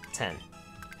 10.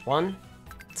 1,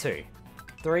 2,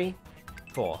 3,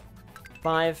 4,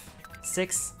 5,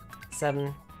 6,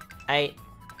 7, 8,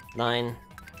 9,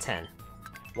 10.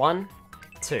 1,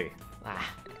 2.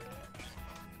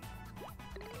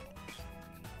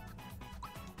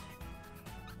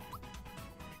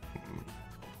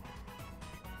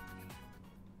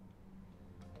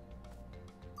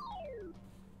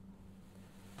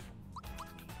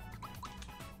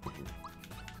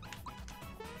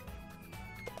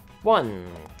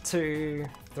 One, 2,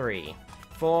 3,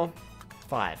 4,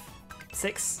 5,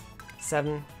 6,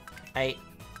 7, 8,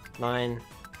 9,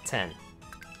 10.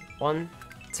 1,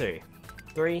 2,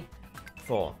 3,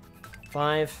 4,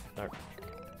 5. No.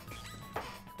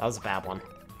 That was a bad one.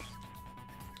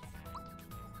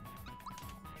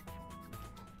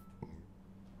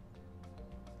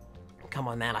 Come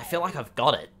on, man. I feel like I've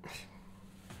got it.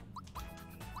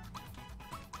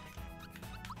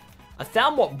 I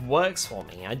found what works for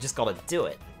me. I just gotta do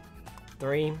it.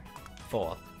 3,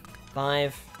 4,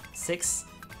 5, 6,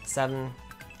 7,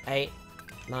 8,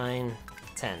 9,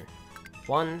 10.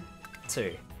 1,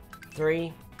 2,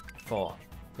 3, 4.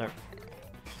 No.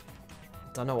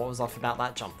 Don't know what was off about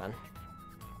that jump then.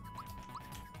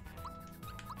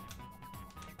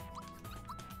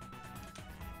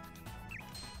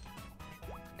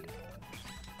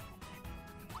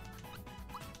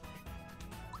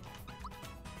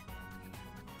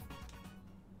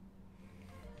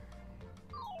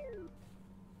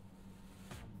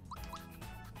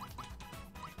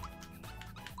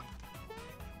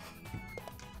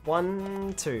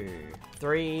 One, 2,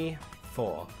 3,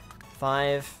 4,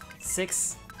 5,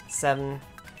 6, 7,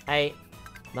 8,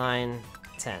 9,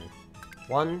 10.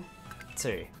 1,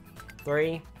 2,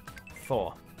 3,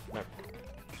 4. Nope.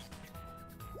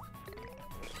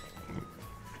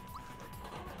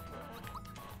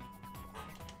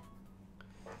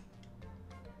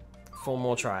 Four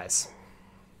more tries.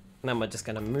 And then we're just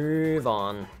gonna move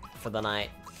on for the night.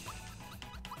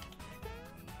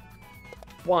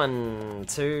 1,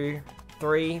 2,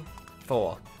 3,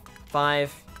 4,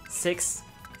 5, 6,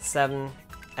 7,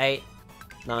 8,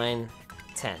 9,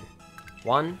 10.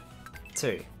 1,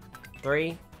 2,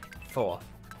 3, 4,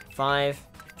 5,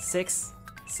 6,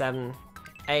 7,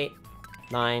 8,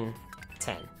 9,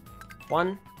 10.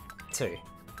 1, 2,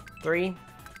 3,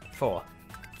 4,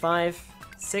 5,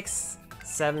 6,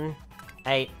 7,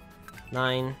 8,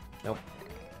 9. Nope.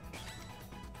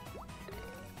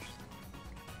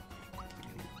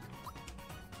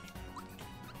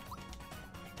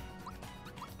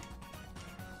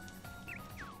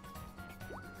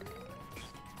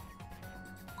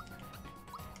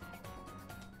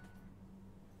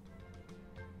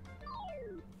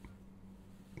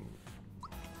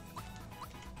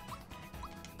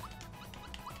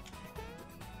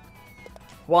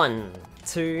 One,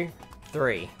 2,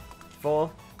 3,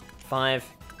 4, 5,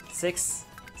 6,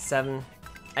 7,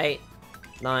 8,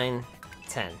 9,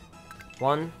 10.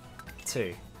 1,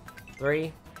 2,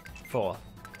 3, 4,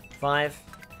 5,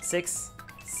 6,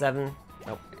 7.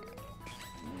 Nope.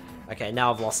 Okay,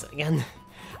 now I've lost it again.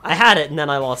 I had it and then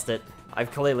I lost it.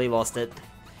 I've clearly lost it.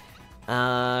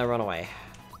 Run away.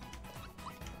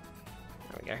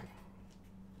 There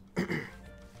we go.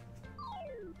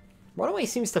 Runaway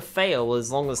seems to fail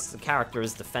as long as the character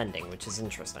is defending, which is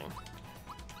interesting.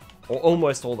 Or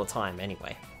almost all the time,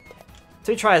 anyway.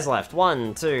 2 tries left.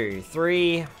 1, 2,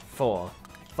 3, 4,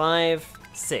 5,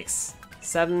 6,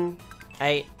 7,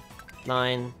 8,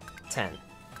 9, 10.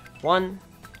 1,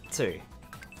 2,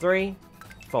 3,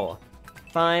 4,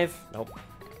 5. Nope.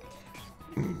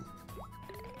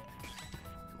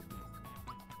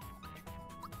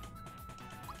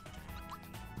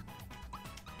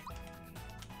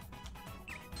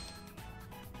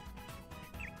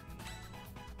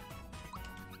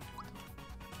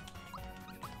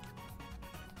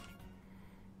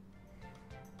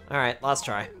 Alright, last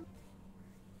try.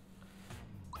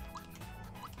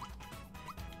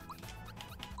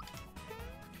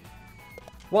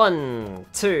 One,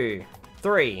 2,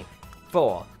 3,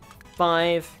 4,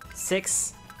 5,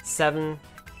 6, 7,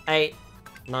 8,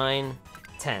 9,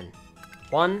 10.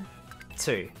 1,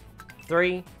 2,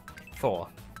 3, 4,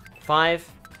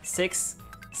 5, 6,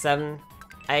 7,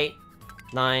 8,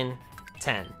 9,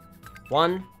 10.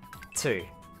 1, 2.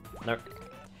 Nope.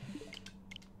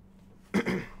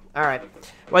 Alright,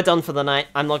 we're done for the night.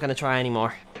 I'm not gonna try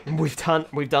anymore. We've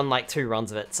done like 2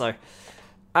 runs of it, so...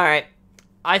 Alright,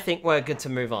 I think we're good to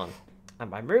move on. And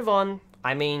by move on,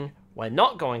 I mean we're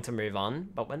not going to move on,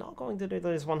 but we're not going to do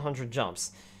those 100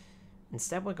 jumps.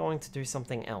 Instead, we're going to do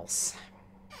something else.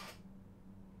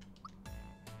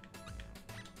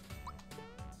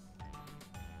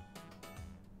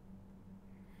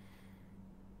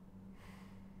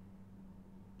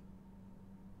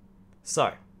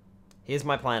 So, here's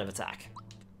my plan of attack.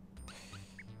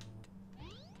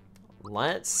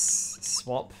 Let's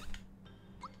swap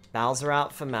Bowser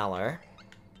out for Mallow.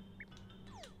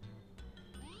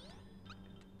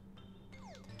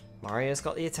 Mario's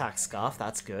got the attack scarf,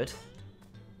 that's good.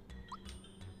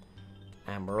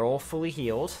 And we're all fully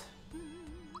healed.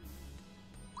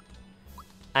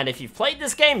 And if you've played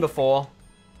this game before,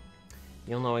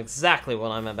 you'll know exactly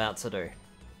what I'm about to do.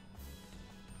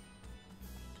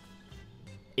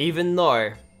 Even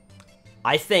though,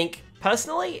 I think,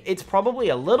 personally, it's probably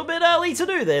a little bit early to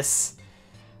do this,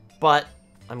 but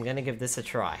I'm gonna give this a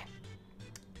try.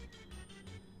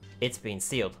 It's been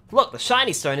sealed. Look, the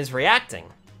shiny stone is reacting.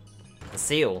 The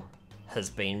seal has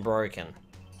been broken.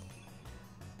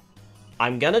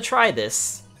 I'm gonna try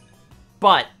this,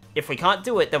 but if we can't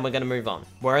do it, then we're gonna move on.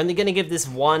 We're only gonna give this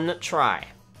one try.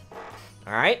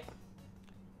 Alright?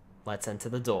 Let's enter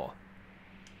the door.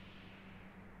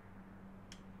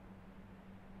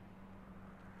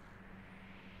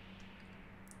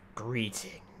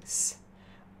 Greetings.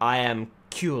 I am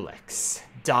Culex,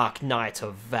 Dark Knight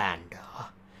of Vanda.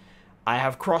 I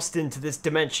have crossed into this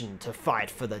dimension to fight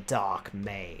for the Dark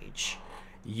Mage.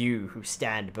 You who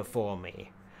stand before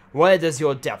me, where does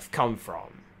your depth come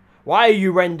from? Why are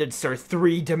you rendered so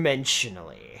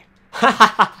three-dimensionally? Ha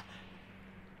ha ha!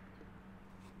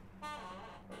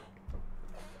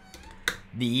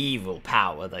 The evil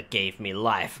power that gave me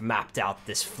life mapped out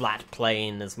this flat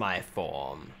plane as my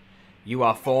form. You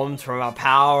are formed from a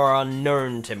power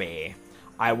unknown to me.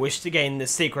 I wish to gain the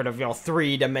secret of your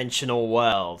three-dimensional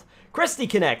world. Christy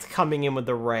Connect coming in with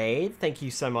the raid. Thank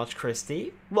you so much,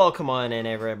 Christy. Welcome on in,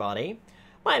 everybody.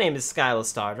 My name is Skylar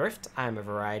Stardrift. I'm a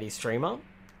variety streamer.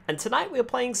 And tonight we're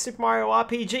playing Super Mario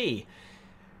RPG.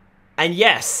 And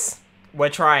yes, we're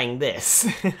trying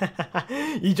this.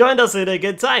 You joined us at a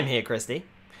good time here, Christy.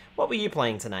 What were you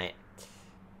playing tonight?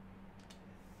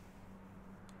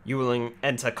 You will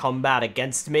enter combat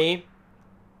against me?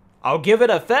 I'll give it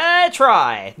a fair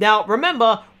try. Now,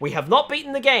 remember, we have not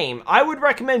beaten the game. I would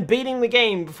recommend beating the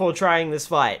game before trying this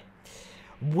fight.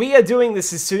 We are doing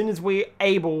this as soon as we are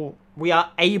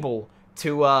able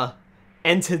to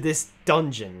enter this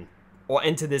dungeon or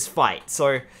enter this fight.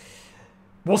 So,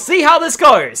 we'll see how this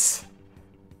goes.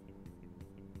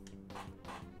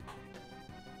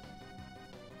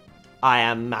 I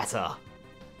am matter.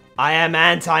 I am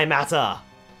antimatter.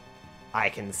 I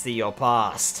can see your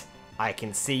past. I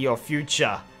can see your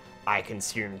future. I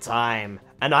consume time.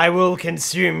 And I will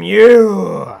consume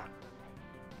you!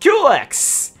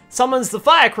 Culex summons the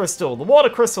Fire Crystal, the Water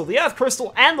Crystal, the Earth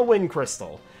Crystal, and the Wind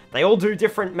Crystal. They all do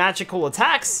different magical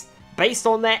attacks based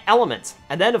on their element.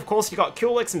 And then, of course, you got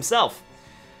Culex himself.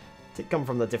 Did come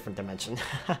from a different dimension.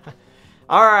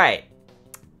 Alright.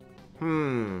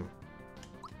 Bonk!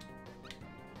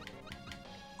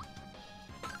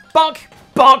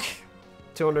 Bonk!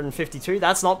 252,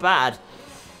 that's not bad.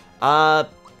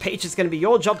 Peach, it's gonna be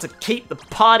your job to keep the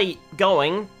party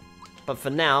going. But for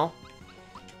now...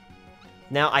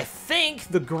 Now, I think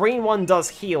the green one does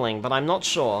healing, but I'm not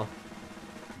sure.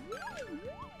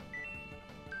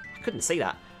 I couldn't see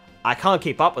that. I can't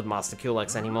keep up with Master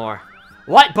Culex anymore.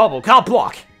 Light Bubble, can't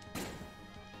block!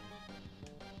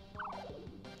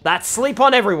 That's sleep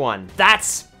on everyone.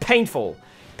 That's painful.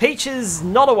 Peach is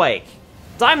not awake.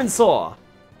 Diamond Saw.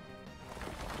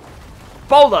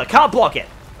 Boulder, can't block it.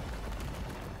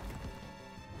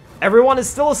 Everyone is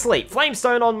still asleep.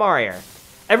 Flamestone on Mario.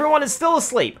 Everyone is still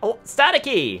asleep. Oh,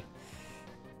 Staticky.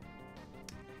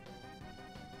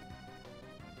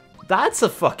 That's a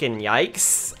fucking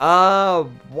yikes.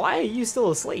 Why are you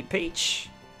still asleep, Peach?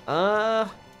 Alright.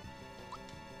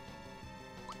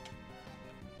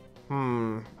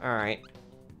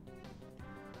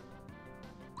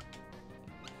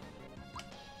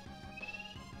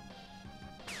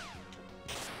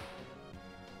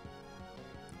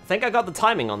 I think I got the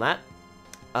timing on that.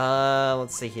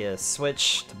 Let's see here.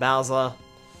 Switch to Bowser.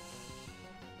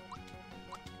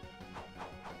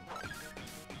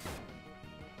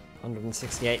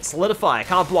 $168. Solidify.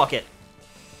 Can't block it.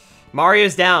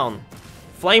 Mario's down.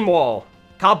 Flame Wall.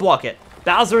 Can't block it.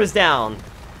 Bowser is down.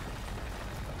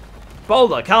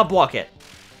 Boulder. Can't block it.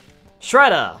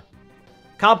 Shredder.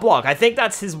 Can't block. I think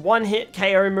that's his one-hit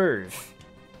KO move.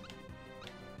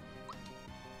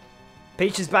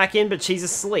 Peach is back in, but she's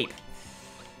asleep.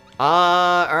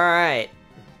 Alright.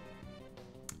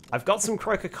 I've got some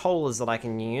Coca-Colas that I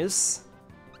can use.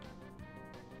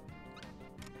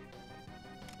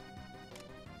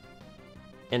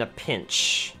 In a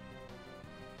pinch.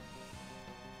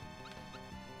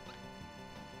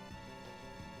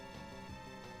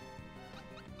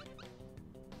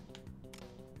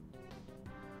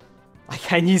 I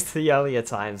can use the earlier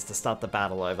times to start the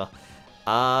battle over.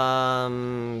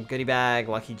 Goodie Bag,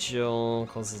 Lucky Jewel,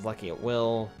 causes Lucky at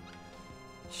will.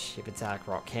 Ship Attack,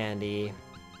 Rock Candy.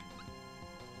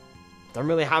 Don't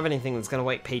really have anything that's gonna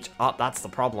wake Peach up, that's the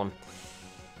problem.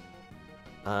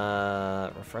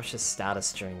 Refresh his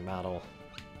status during battle.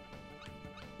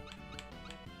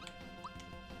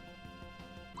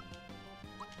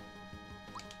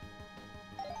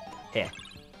 Here,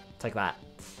 take that.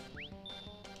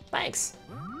 Thanks.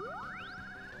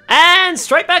 And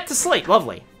straight back to sleep.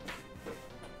 Lovely.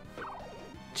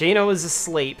 Gino is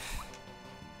asleep.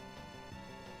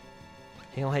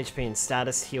 Heal HP and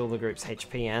status. Heal the group's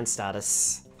HP and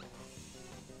status.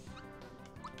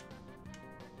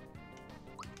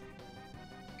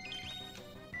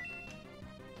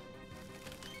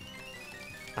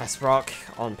 Ice Rock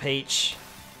on Peach.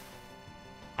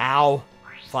 Ow.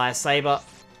 Fire Saber.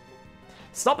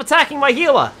 Stop attacking my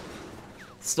healer!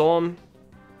 Storm.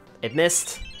 It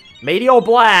missed. Meteor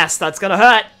Blast! That's gonna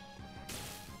hurt!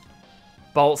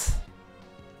 Bolt.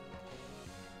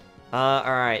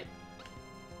 Alright.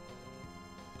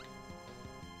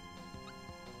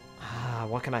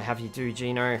 What can I have you do,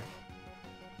 Gino?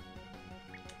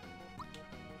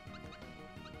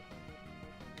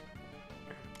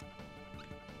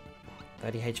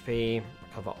 $30 HP,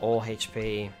 recover all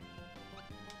HP.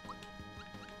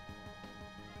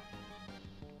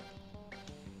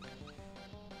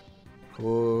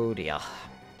 Oh dear.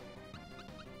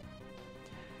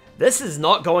 This is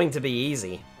not going to be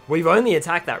easy. We've only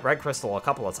attacked that red crystal a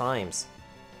couple of times.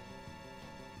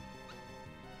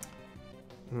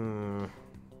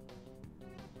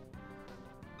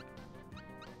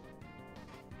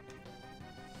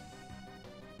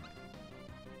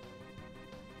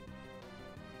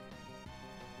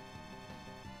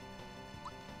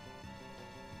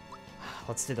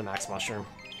 Let's do the max mushroom.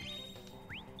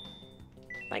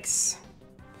 Thanks.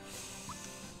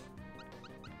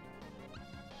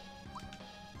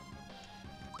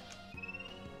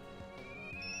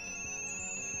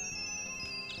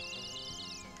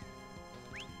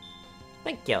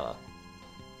 Thank you.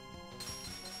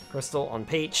 Crystal on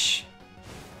Peach.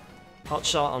 Hot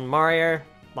shot on Mario.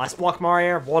 Nice block,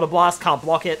 Mario. Water blast, can't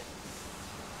block it.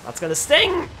 That's gonna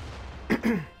sting!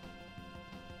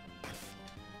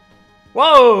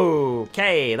 Whoa!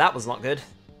 Okay, that was not good.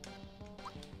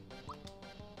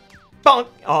 Bonk!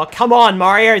 Oh, come on,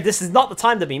 Mario! This is not the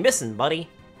time to be missing, buddy.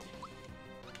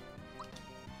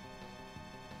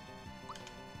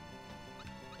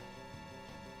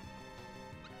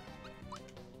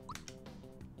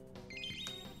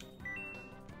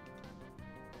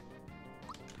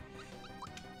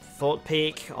 Thought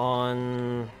Peak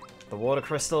on the water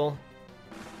crystal.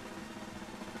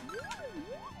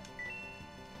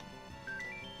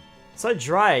 So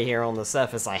dry here on the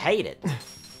surface, I hate it.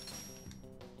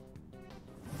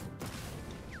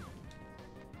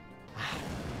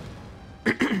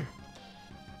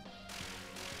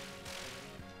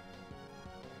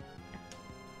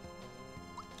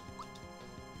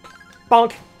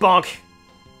 Bonk! Bonk!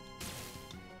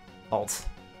 Alt.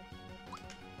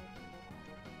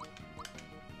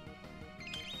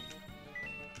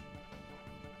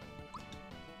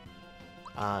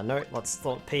 No, let's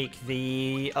Thought Peak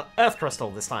the Earth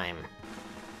Crystal this time.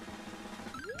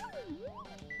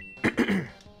 Of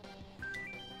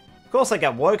course I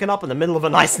get woken up in the middle of a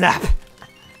nice nap.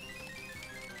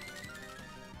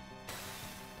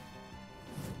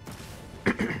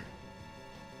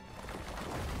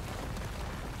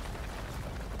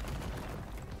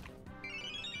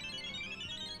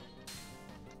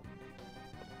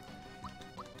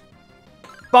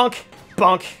 Bonk!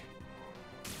 Bonk!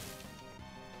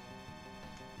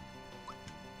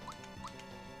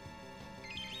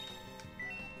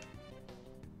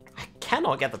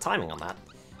 Cannot get the timing on that.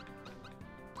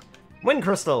 Wind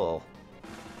Crystal!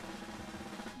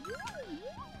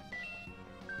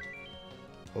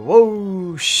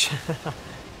 Whoosh!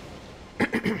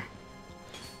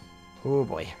 Oh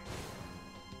boy.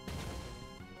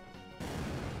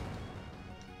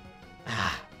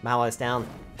 Ah, Mallow's down.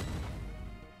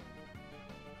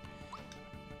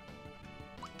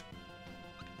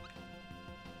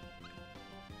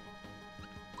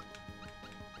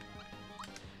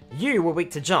 You were weak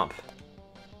to jump.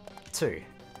 2,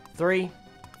 3,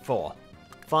 4,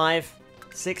 5,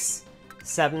 6,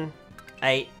 7,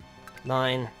 8,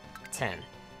 9, 10.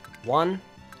 1,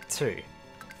 2,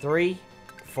 3,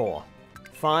 4,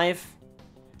 5.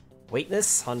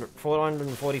 Weakness,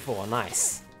 444.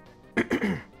 Nice.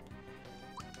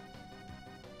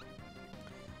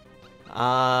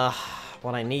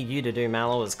 What I need you to do,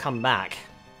 Mallow, is come back.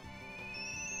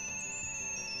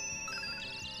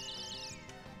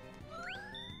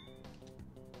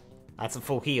 That's a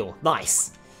full heal.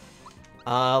 Nice.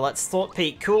 Let's Thought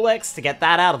Peak Cool X to get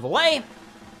that out of the way.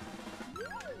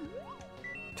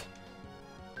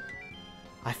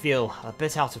 I feel a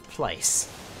bit out of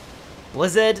place.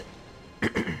 Blizzard.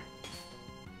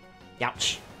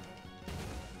 Ouch.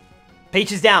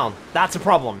 Peach is down. That's a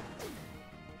problem.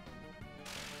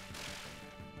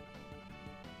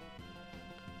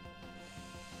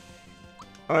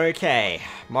 Okay,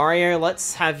 Mario,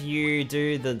 let's have you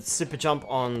do the super jump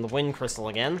on the Wind Crystal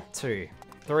again. 2,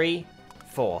 3,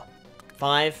 4,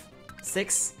 5,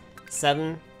 6,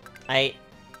 7, 8,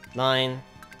 9,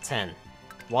 10.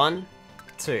 1,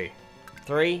 2,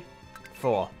 3,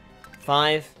 4,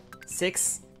 5,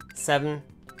 6, 7,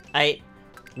 8,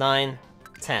 9,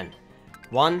 10.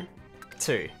 1,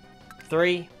 2,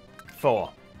 3, 4,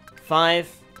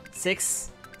 5,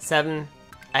 6, 7,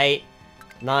 8,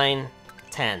 9,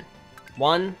 10.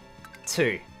 1,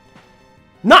 2.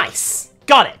 Nice!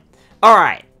 Got it!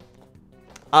 Alright.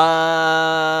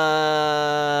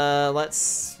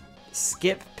 Let's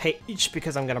skip Peach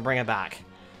because I'm gonna bring her back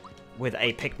with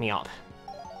a pick-me-up.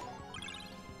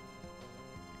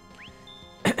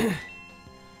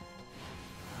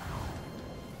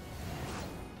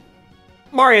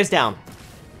 Mario's down.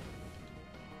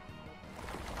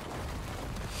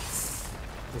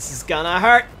 This is gonna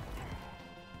hurt.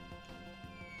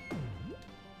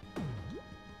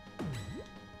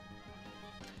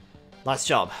 Nice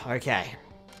job. Okay.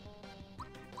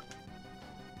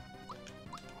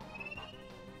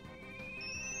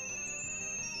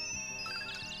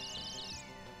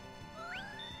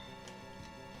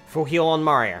 Full heal on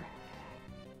Mario.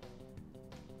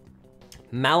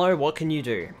 Mallow, what can you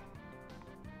do?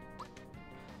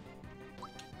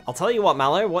 I'll tell you what,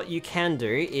 Mallow, what you can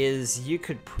do is you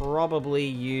could probably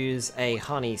use a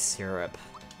honey syrup.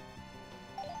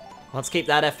 Let's keep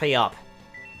that FP up.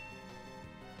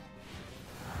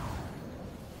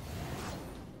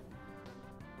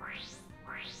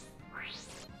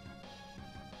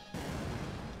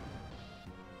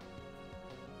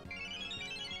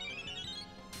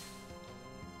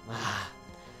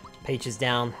 Peach is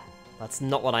down. That's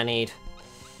not what I need.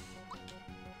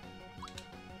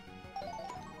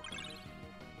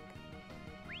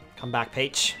 Come back,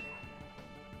 Peach.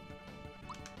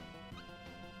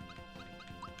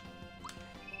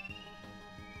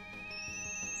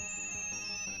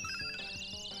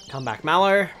 Come back,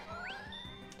 Mallow.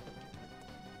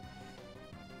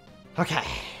 Okay.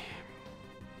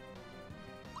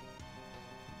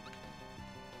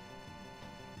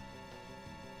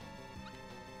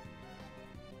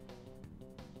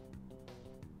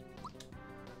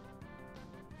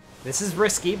 This is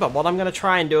risky, but what I'm going to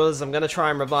try and do is I'm going to try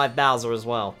and revive Bowser as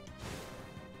well.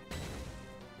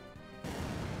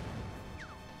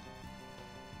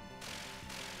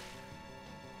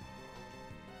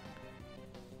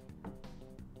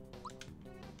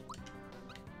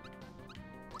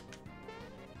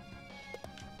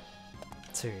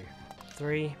 Two,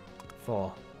 3,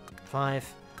 4,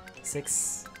 5,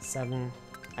 6, 7,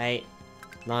 8,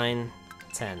 9,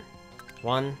 10.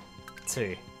 1,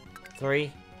 2,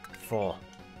 3, 4.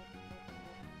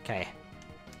 Okay.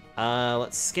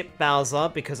 Let's skip Bowser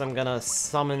because I'm gonna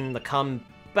summon the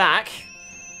comeback.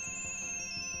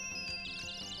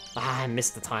 Ah, I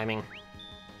missed the timing.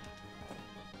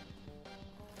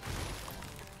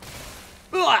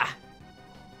 Ugh!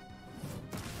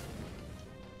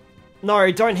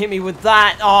 No, don't hit me with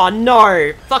that. Oh,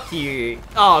 no. Fuck you.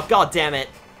 Oh, god damn it.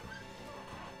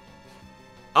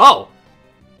 Oh.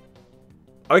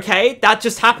 Okay, that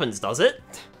just happens, does it?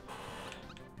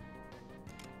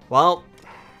 Well.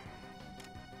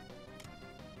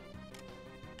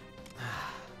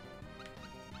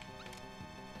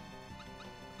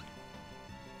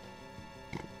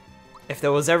 If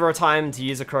there was ever a time to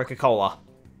use a Coca-Cola,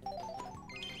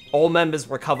 all members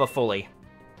recover fully.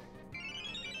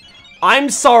 I'm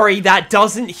sorry, that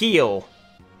doesn't heal.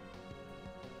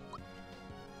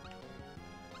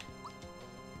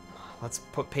 Let's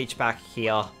put Peach back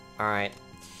here. Alright.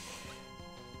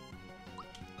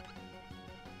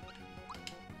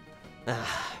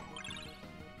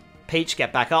 Peach,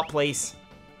 get back up, please.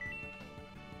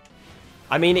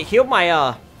 I mean, it healed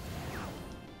my,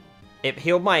 it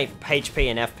healed my HP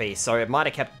and FP, so it might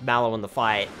have kept Mallow in the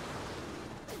fight.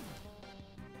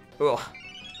 Ugh.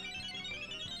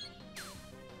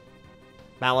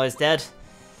 Mallow's dead.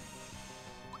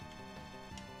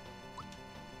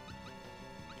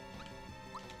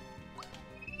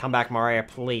 Come back, Mario,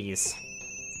 please.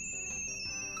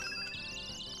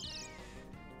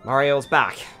 Mario's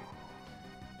back.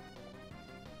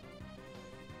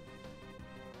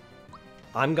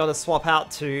 I'm gonna swap out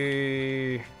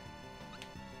to...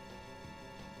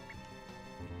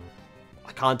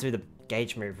 I can't do the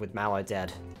gauge move with Mallow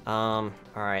dead.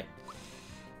 Alright.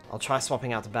 I'll try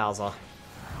swapping out to Bowser.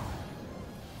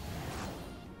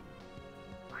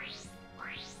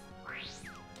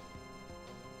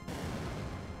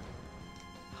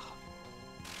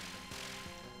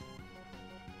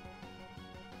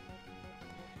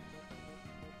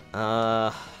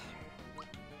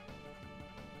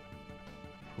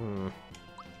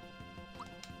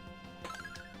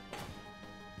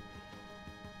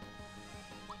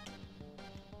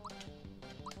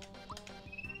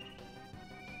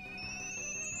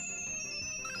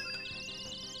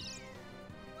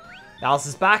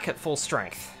 Bowser's back at full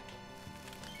strength.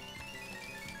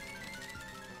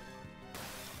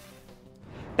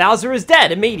 Bowser is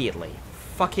dead immediately.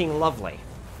 Fucking lovely.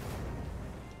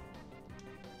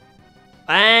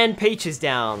 And Peach is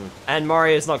down. And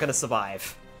Mario's not going to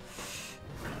survive.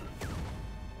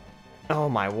 Oh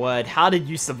my word. How did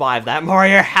you survive that,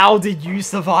 Mario? How did you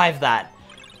survive that?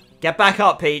 Get back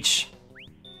up, Peach.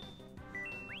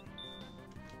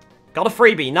 Got a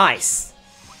freebie. Nice.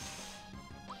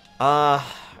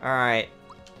 Alright.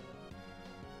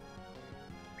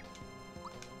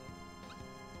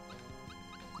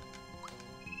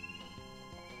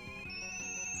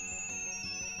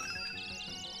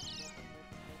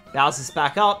 Bowser's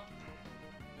back up.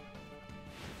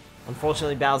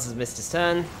 Unfortunately, Bowser's missed his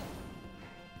turn.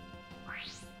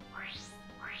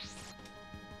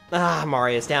 Ah,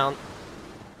 Mario's down.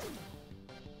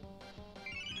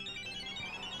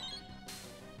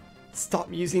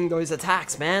 Stop using those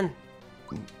attacks, man.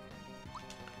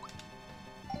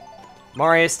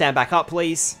 Mario, stand back up,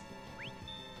 please.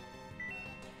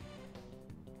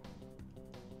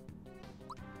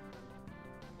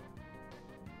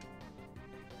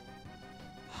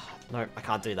 No, I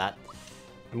can't do that.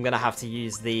 I'm gonna have to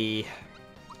use the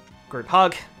group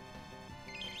hug.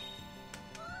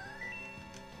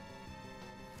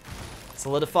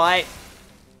 Solidify.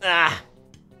 Ah!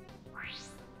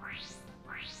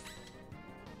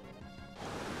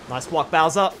 Nice block,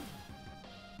 Bowser.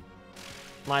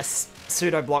 Nice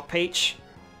pseudo block, Peach.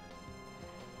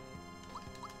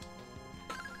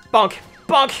 Bonk!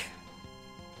 Bonk!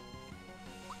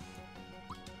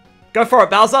 Go for it,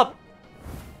 Bowser!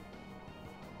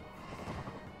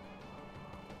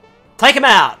 Take him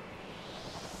out!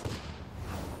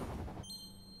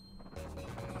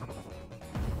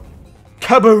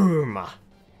 Kaboom!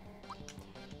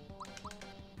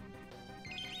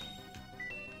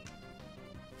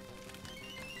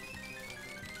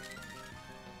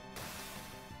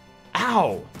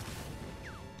 Ow!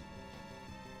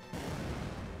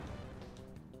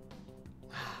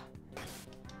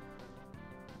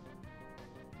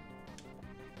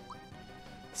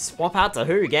 Swap out to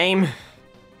who, game?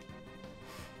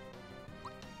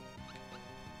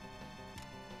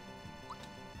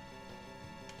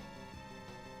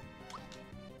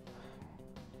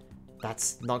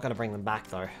 That's not gonna bring them back,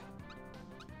 though.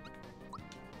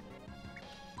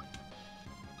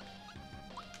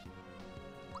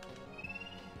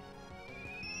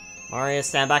 Mario,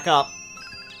 stand back up.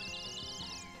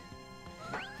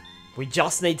 We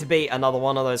just need to beat another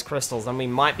one of those crystals, and we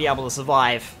might be able to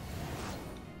survive.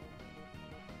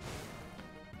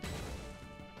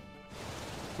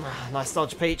 Nice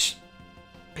dodge, Peach.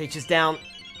 Peach is down.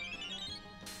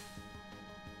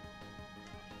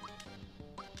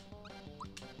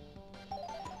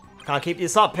 Can't keep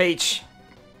this up, Peach.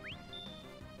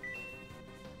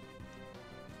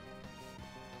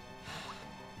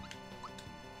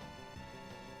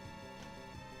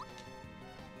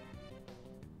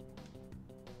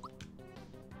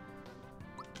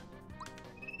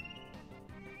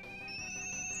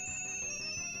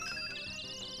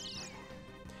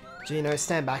 Gino,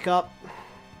 stand back up.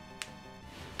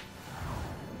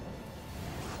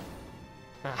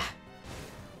 Ah.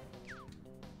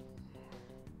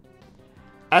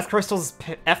 Earth Crystal's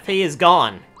FP is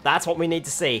gone. That's what we need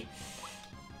to see.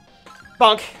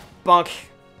 Bonk! Bonk!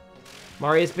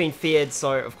 Mario's been feared,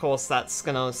 so of course that's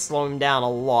gonna slow him down a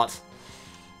lot.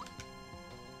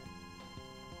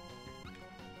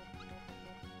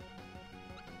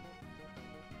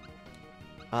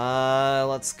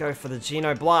 Let's go for the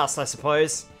Geno Blast, I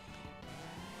suppose.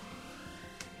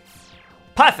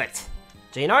 Perfect!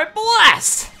 Geno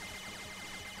Blast!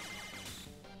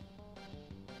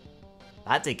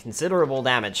 That did considerable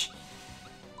damage.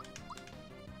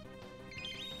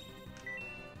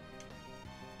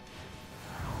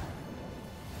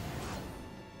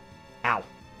 Ow.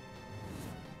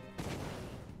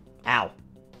 Ow.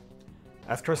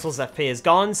 Earth Crystal's FP is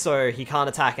gone, so he can't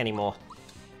attack anymore.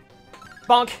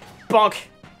 Bonk! Bonk!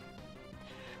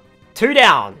 2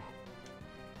 down.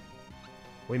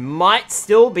 We might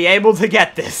still be able to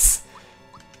get this.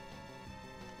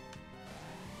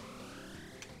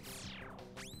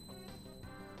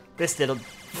 This did a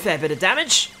fair bit of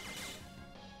damage.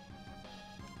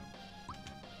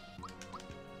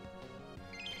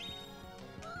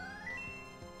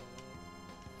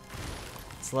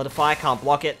 Solidify, can't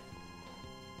block it.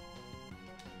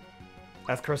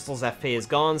 Earth Crystal's FP is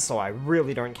gone, so I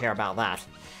really don't care about that.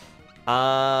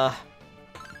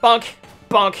 Bonk!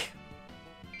 Bonk!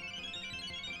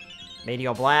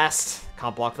 Meteor Blast,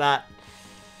 can't block that.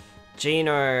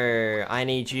 Geno, I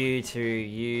need you to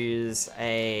use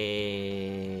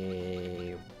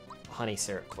a honey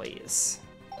syrup, please.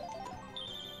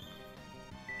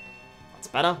 That's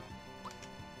better.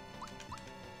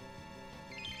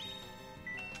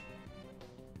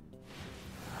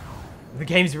 The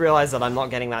game's realized that I'm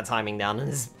not getting that timing down and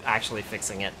is actually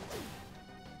fixing it.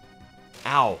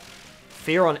 Ow.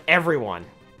 Fear on everyone.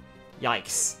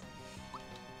 Yikes.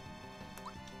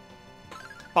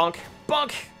 Bonk.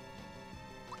 Bonk!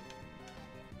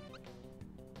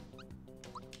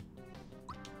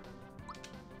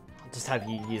 I'll just have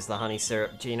you use the honey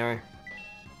syrup, Gino.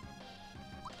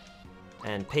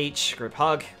 And Peach, group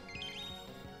hug.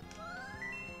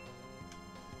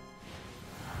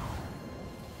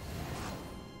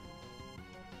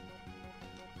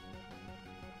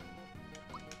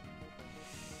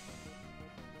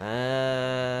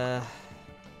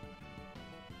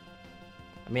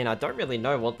 I mean, I don't really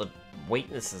know what the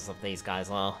weaknesses of these guys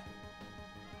are.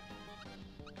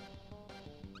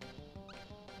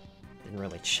 Didn't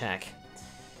really check.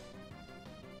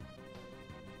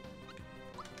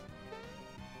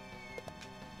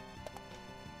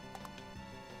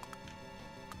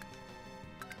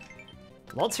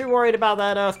 Not too worried about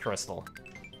that Earth Crystal.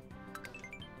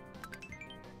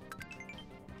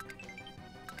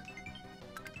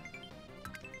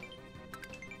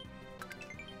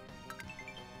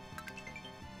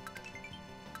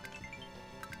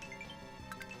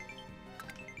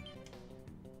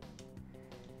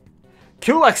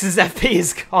 Kulex's FP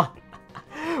is gone.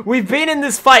 We've been in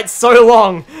this fight so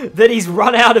long that he's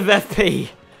run out of FP.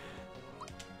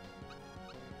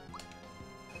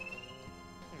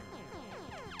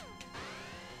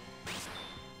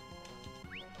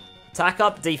 Attack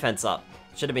up, defense up.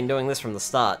 Should have been doing this from the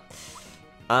start.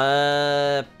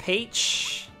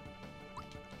 Peach.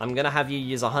 I'm gonna have you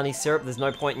use a honey syrup. There's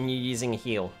no point in you using a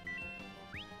heal.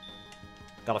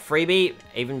 Got a freebie,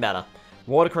 even better.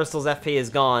 Water Crystal's FP is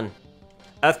gone.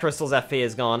 Earth Crystal's FP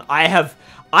is gone. I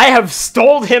have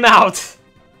stalled him out!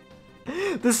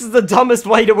 This is the dumbest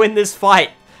way to win this fight.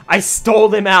 I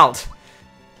stalled him out.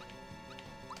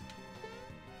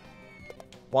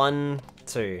 1,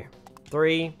 2,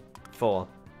 3, 4,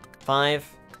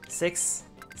 5, 6,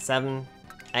 7,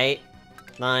 8,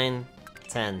 9,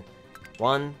 10.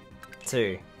 1,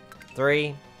 2,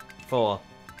 3, 4,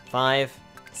 5,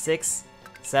 6,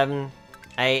 7,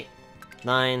 8,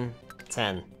 9,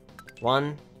 10.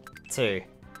 1, 2,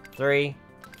 3,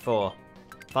 4,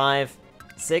 5,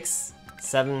 6,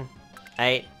 7,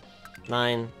 8,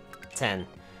 9, 10.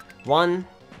 1.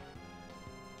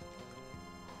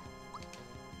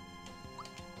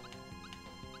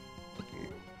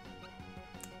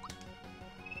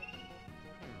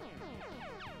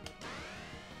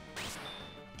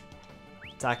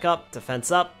 Attack up, defense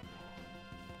up.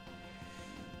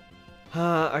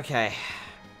 Okay.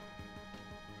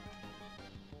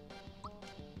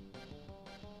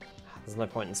 There's no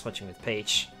point in switching with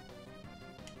Peach.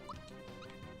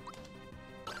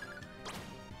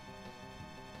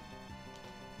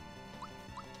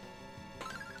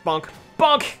 Bonk!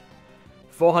 Bonk!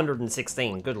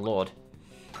 416, good lord.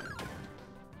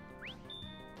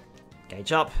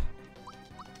 Gauge up.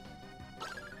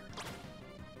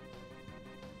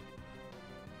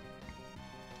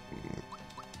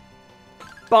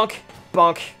 Bonk!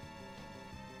 Bonk!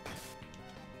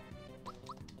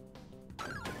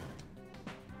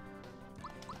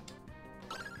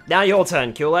 Now your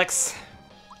turn, Kulex.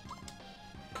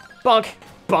 Bonk!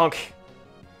 Bonk!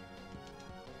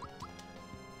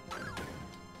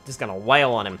 Just gonna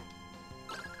wail on him.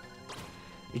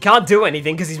 You can't do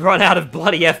anything because he's run out of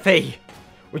bloody FP,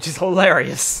 which is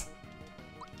hilarious.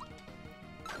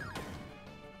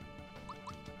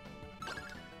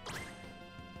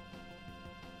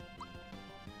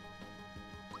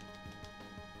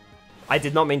 I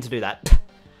did not mean to do that,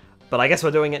 but I guess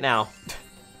we're doing it now.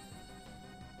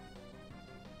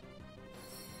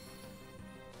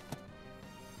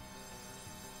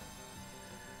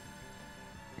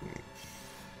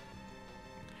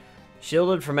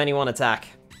 Shielded from any one attack.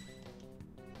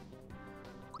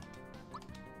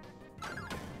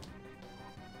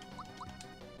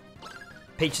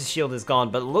 Peach's shield is gone,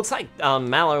 but it looks like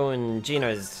Mario and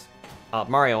Gino's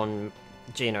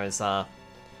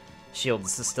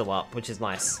shields are still up, which is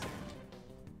nice.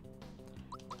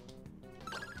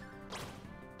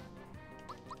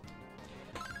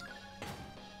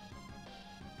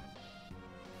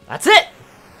 That's it!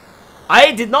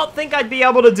 I did not think I'd be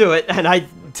able to do it, and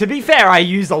to be fair, I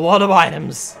used a lot of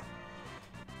items.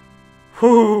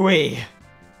 Whoo-wee.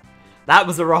 That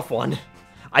was a rough one.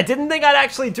 I didn't think I'd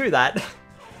actually do that.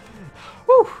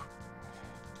 Whew.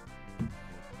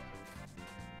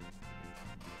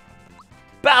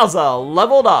 Bowser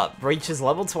leveled up, reaches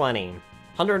level 20.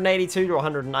 182 to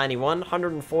 191,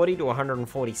 140 to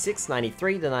 146,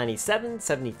 93 to 97,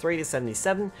 73 to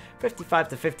 77, 55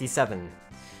 to 57.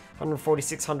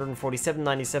 146, 147,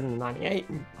 97 to 98,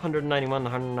 191,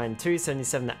 192,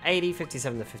 77 to 80,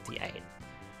 57 to 58.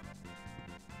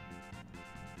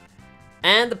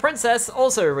 And the princess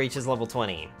also reaches level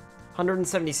 20.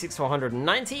 176 to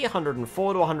 190,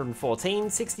 104 to 114,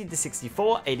 60 to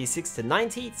 64, 86 to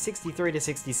 90, 63 to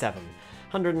 67,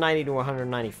 190 to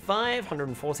 195,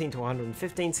 114 to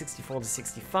 115, 64 to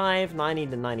 65, 90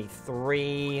 to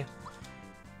 93.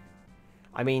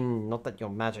 I mean, not that your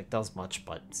magic does much,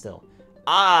 but still.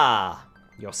 Ah!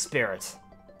 Your spirit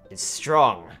is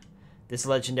strong. This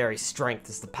legendary strength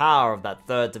is the power of that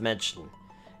third dimension.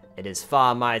 It is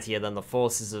far mightier than the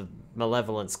forces of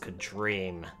malevolence could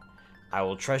dream. I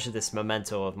will treasure this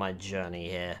memento of my journey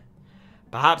here.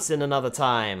 Perhaps in another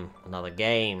time, another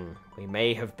game, we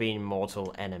may have been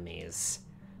mortal enemies.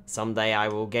 Someday I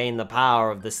will gain the power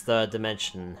of this third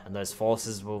dimension, and those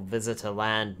forces will visit a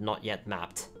land not yet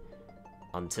mapped.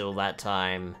 Until that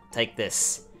time, take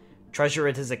this. Treasure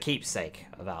it as a keepsake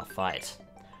of our fight.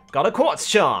 Got a quartz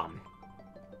charm!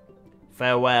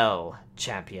 Farewell,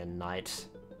 champion knight.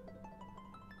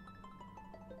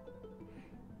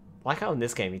 Like how in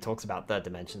this game he talks about third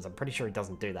dimensions, I'm pretty sure he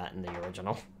doesn't do that in the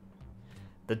original.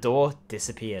 The door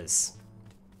disappears.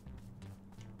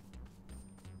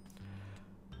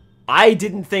 I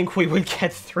didn't think we would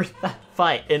get through that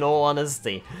fight, in all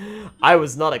honesty. I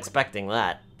was not expecting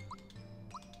that.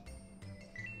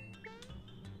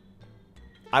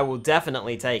 I will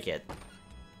definitely take it.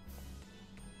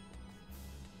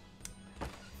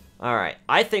 Alright,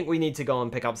 I think we need to go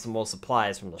and pick up some more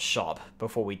supplies from the shop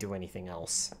before we do anything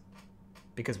else.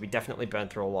 Because we definitely burned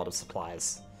through a lot of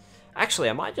supplies. Actually,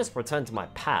 I might just return to my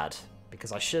pad,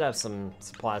 because I should have some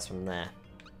supplies from there.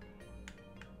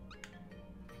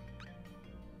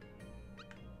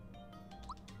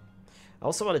 I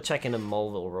also want to check in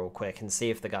Moleville real quick and see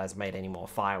if the guy's made any more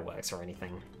fireworks or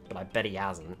anything, but I bet he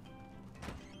hasn't.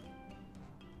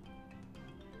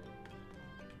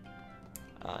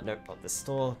 Nope, not this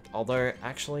store. Although,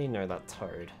 actually, no, that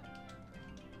Toad.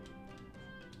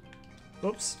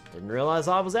 Oops, didn't realize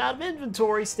I was out of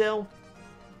inventory still.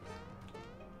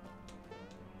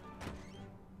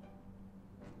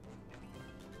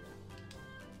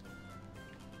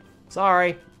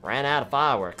 Sorry, ran out of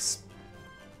fireworks.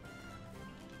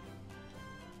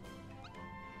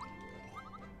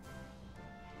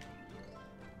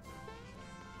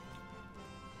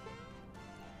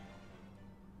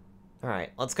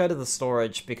 Alright, let's go to the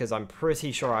storage, because I'm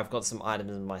pretty sure I've got some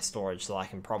items in my storage that I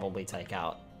can probably take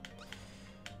out.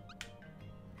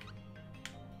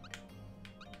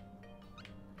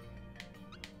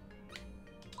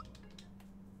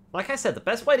 Like I said, the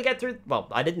best way to get through... Well,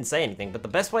 I didn't say anything, but the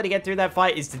best way to get through that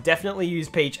fight is to definitely use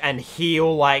Peach and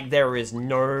heal like there is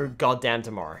no goddamn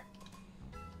tomorrow.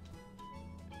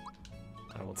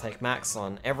 I will take max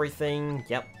on everything.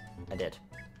 Yep, I did.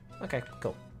 Okay,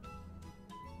 cool.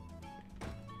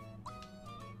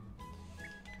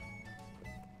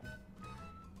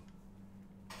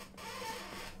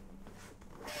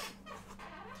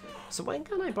 So when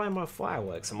can I buy more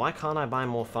fireworks, and why can't I buy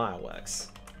more fireworks?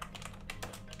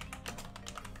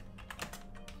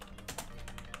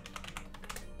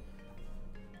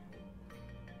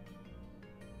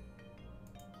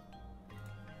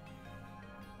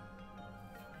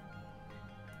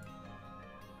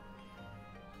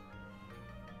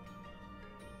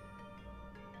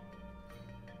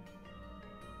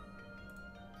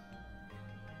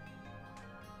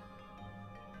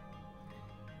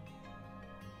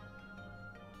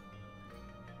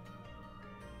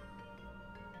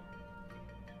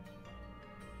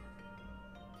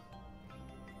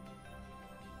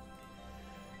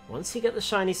 Once you get the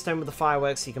shiny stone with the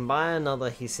fireworks, you can buy another.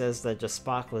 He says they're just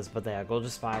sparklers, but they are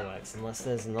gorgeous fireworks. Unless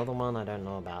there's another one I don't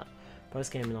know about.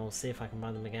 Post game, and I'll see if I can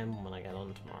buy them again when I get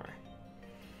on tomorrow.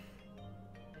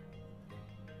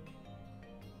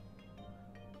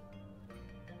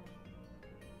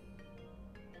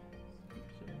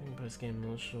 Post game,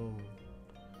 not sure.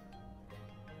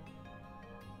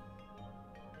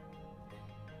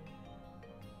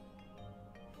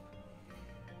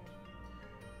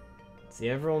 It's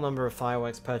the overall number of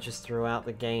fireworks purchased throughout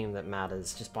the game that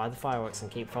matters. Just buy the fireworks and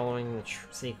keep following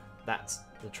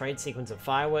the trade sequence of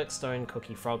fireworks, stone,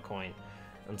 cookie, frog coin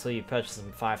until you purchase them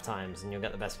 5 times and you'll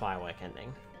get the best firework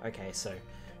ending. Okay, so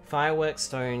fireworks,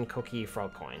 stone, cookie,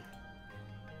 frog coin.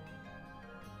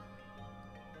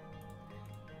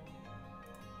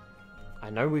 I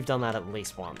know we've done that at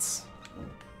least once.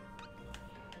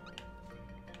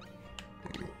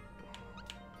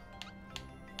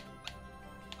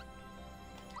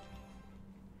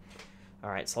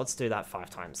 Alright, so let's do that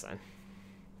 5 times then.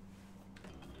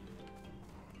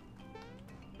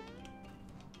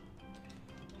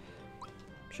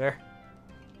 Sure.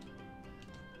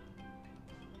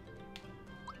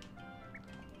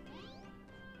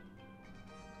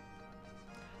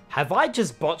 Have I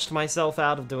just botched myself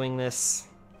out of doing this?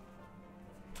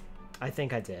 I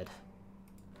think I did.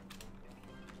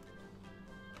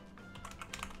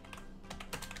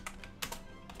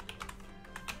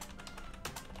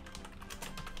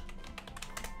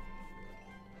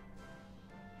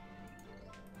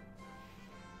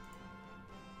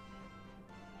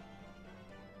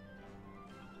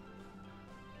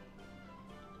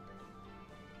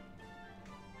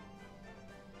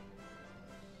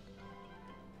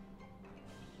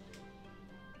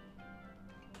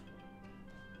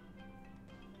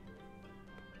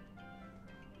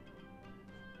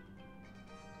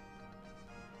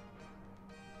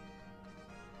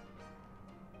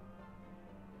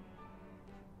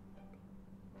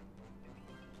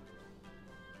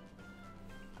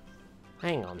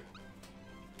 Hang on.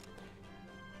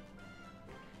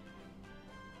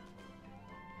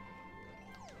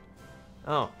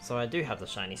 Oh, so I do have the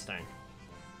shiny stone.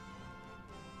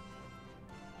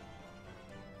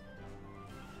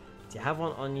 Do you have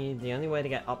one on you? The only way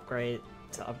to upgrade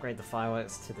the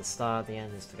fireworks to the star at the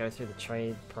end is to go through the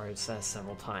trade process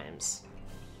several times.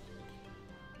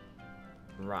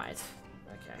 Right.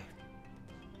 Okay.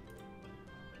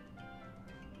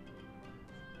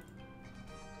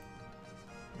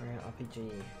 Rare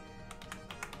RPG.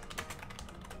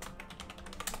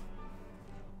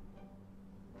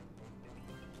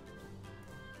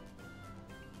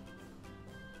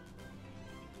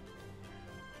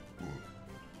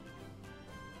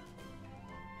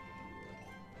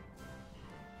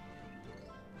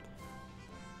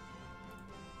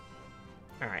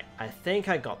 Alright, I think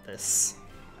I got this.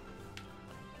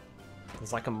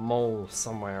 There's like a mole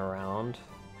somewhere around.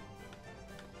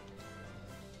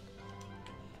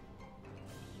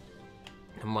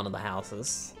 In one of the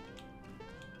houses.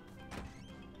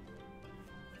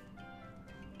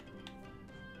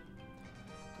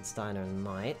 It's Dino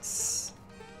Knights.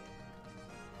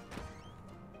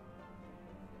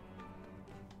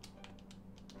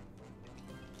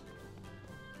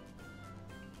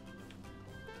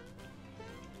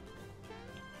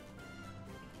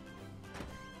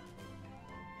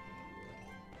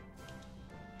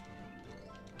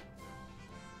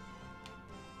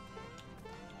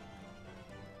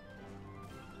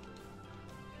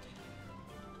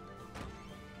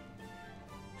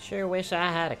 Sure wish I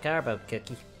had a carbo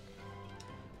cookie.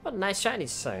 What a nice shiny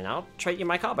stone. I'll trade you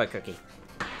my carbo cookie.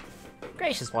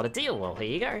 Gracious, what a deal. Well, here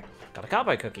you go. Got a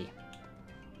carbo cookie.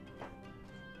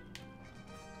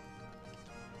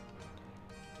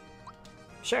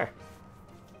 Sure.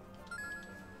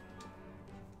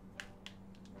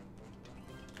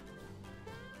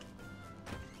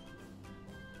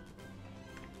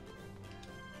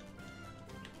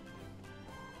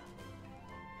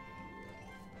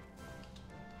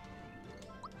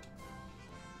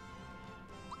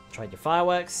 Tried your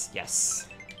fireworks? Yes.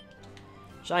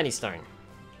 Shiny stone.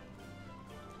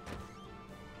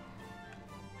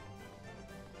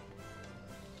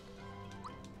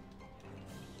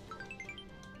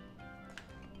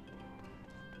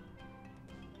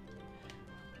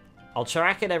 I'll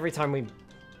track it every time we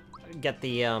get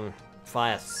the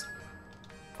fireworks.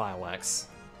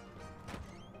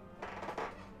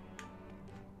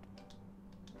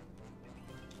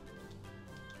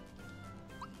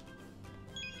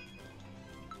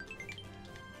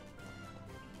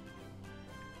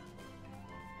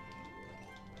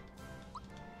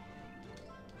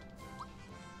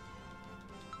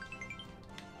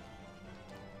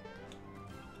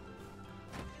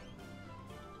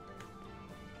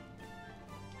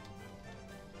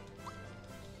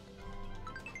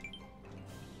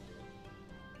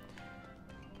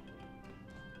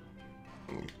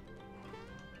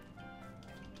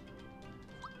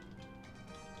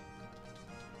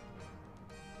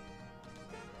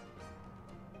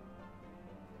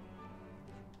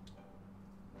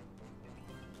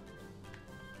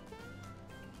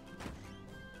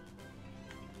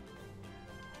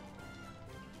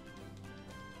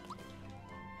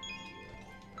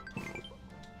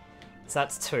 So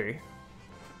that's 2.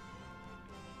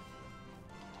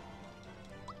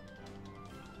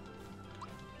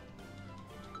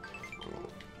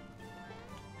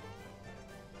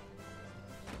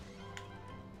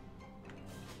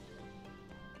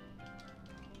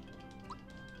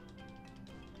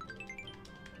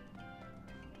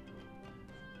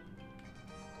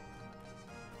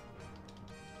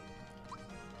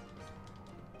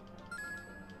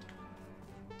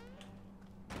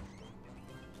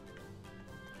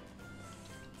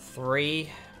 Three.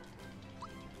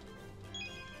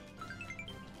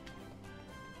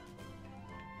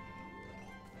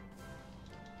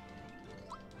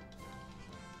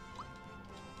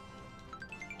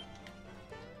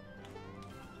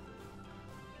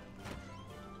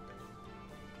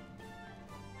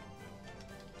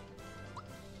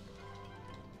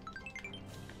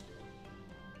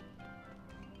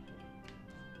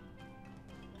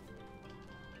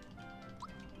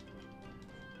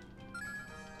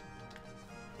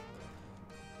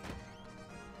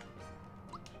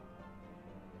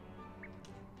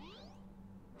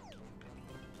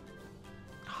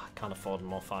 can't afford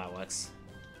more fireworks.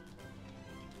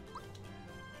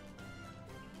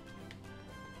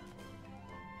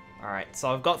 Alright,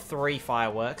 so I've got 3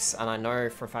 fireworks, and I know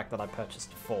for a fact that I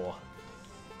purchased 4.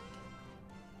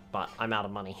 But I'm out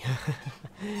of money.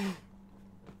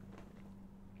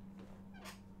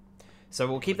 So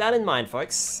we'll keep that in mind,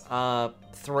 folks.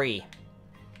 3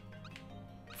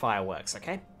 fireworks,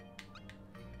 okay?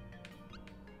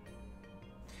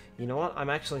 You know what? I'm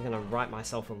actually going to write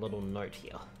myself a little note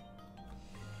here.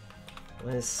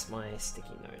 Where's my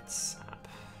sticky notes app?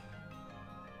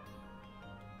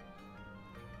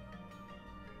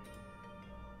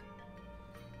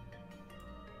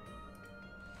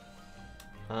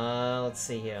 Let's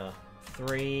see here.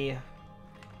 3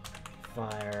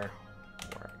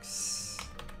 fireworks.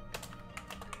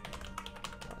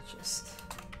 Purchased.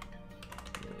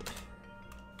 Need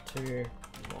 2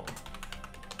 more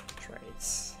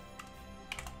trades.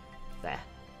 There.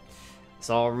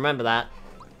 So I'll remember that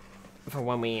for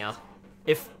when we,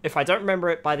 if I don't remember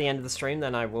it by the end of the stream,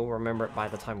 then I will remember it by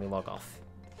the time we log off.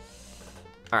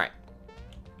 Alright.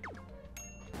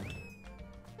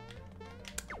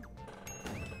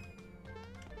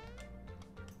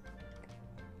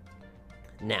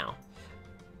 Now,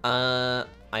 I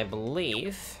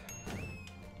believe...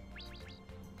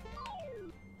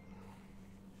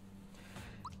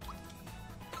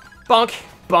 Bonk!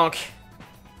 Bonk!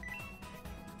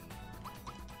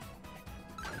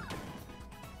 I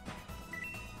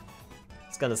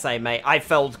was gonna say, mate, I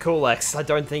felled Coolx. I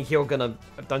don't think you're gonna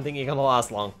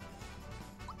last long.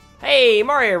 Hey,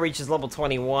 Mario reaches level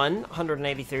 21,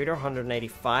 183 to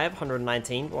 185,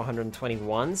 119 to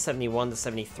 121, 71 to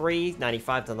 73,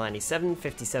 95 to 97,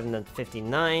 57 to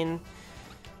 59.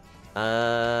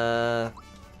 That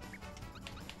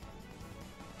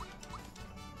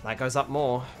goes up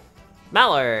more.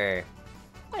 Mallow!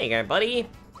 There you go, buddy.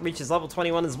 Reaches level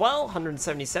 21 as well,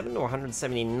 177 to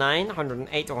 179,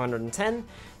 108 to 110,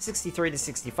 63 to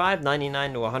 65,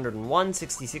 99 to 101,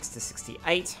 66 to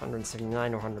 68,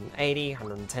 179 to 180,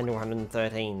 110 to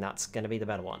 113. That's going to be the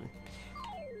better one.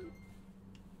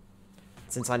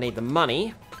 Since I need the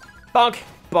money. Bonk!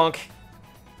 Bonk!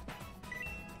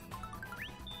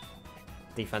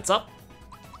 Defense up.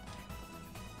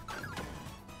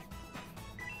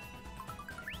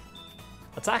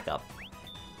 Attack up.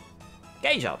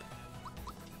 Gauge up.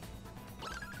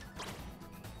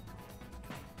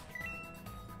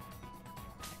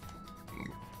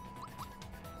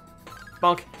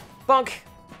 Bonk. Bonk.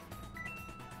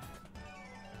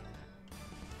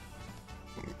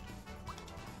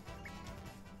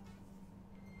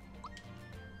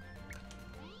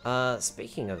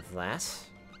 Speaking of that,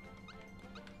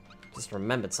 just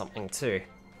remembered something too.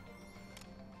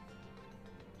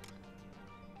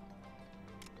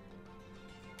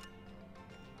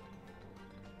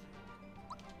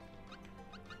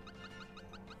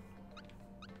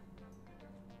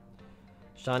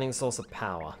 Shining source of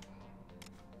power.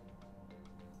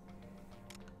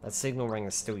 That signal ring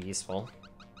is still useful.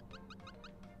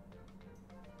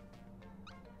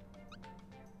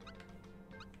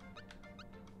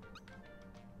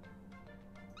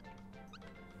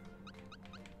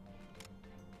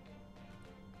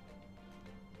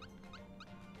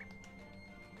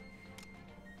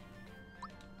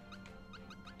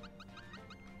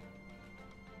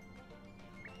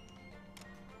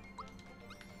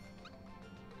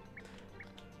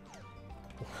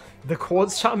 The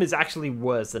Quartz Charm is actually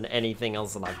worse than anything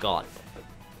else that I've got.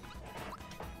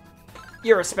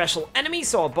 You're a special enemy,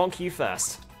 so I'll bonk you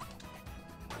first.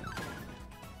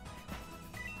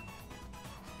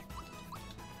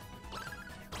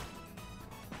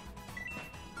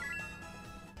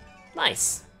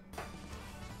 Nice.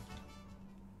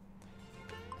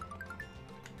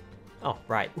 Oh,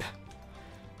 right.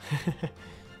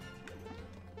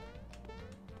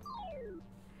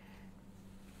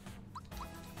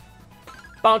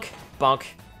 Bonk! Bonk!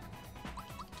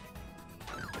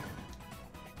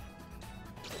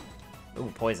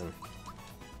 Ooh, poison.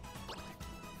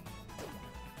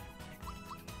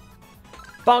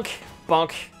 Bonk!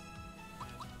 Bonk!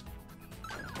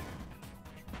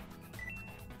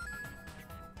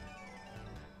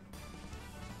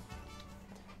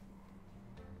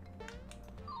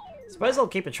 Suppose I'll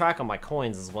keep a track on my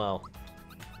coins as well.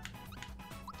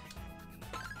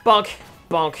 Bonk!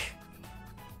 Bonk!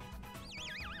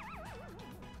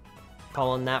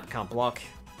 Pollen Nap, can't block.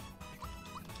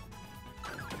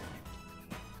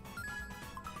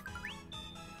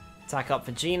 Attack up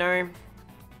for Geno.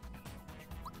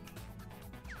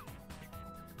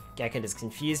 Gekka is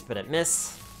confused, but it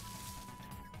missed.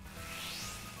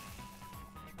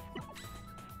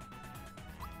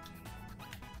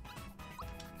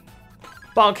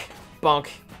 Bonk! Bonk!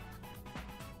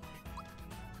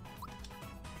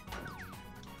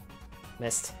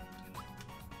 Missed.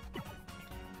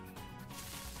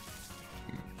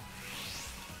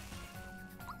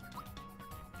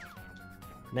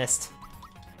 Missed.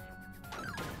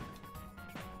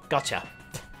 Gotcha.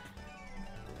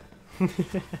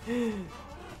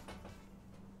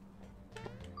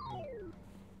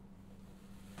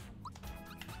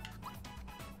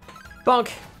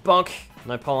 Bonk! Bonk!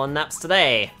 No pollen naps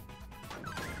today.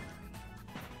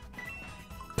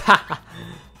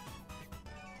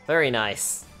 Very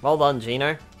nice. Well done,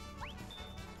 Gino.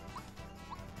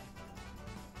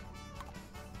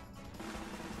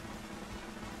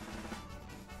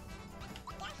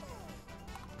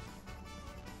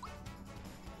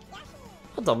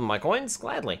 I'll double my coins,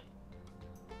 gladly.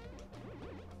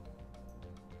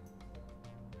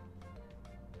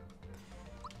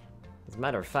 As a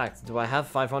matter of fact, do I have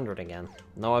 500 again?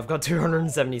 No, I've got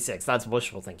 276. That's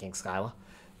wishful thinking, Skylar.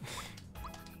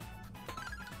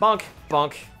 Bonk!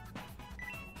 Bonk!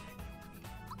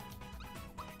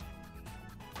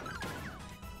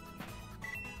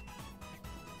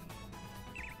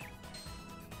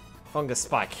 Fungus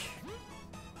spike.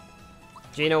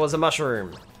 Gino was a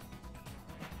mushroom.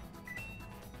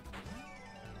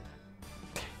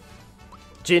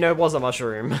 Gino was a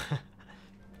mushroom.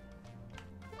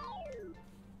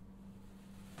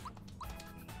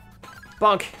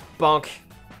 Bonk! Bonk!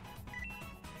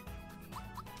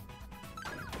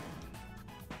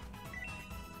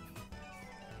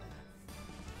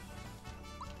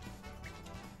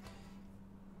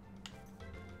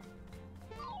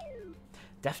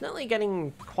 Definitely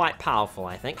getting quite powerful,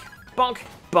 I think. Bonk!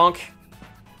 Bonk!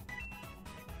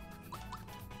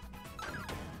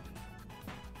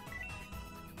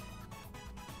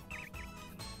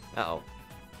 Uh-oh.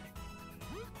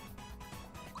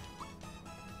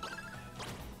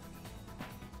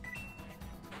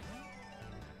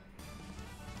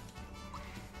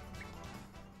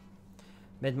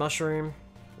 Mid mushroom.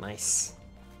 Nice.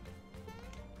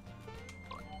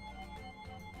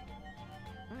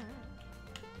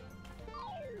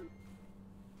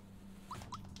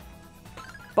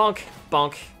 Bonk,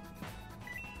 bonk.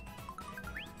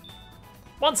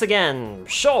 Once again,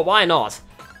 sure, why not?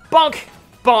 Bonk,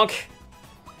 bonk.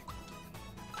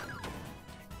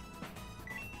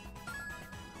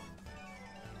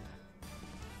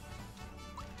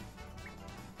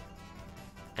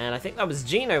 And I think that was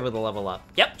Gino with a level up.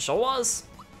 Yep, sure was.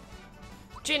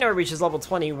 Gino reaches level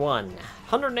 21.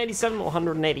 187 to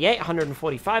 188,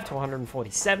 145 to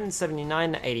 147,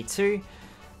 79 to 82,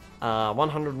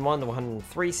 101 to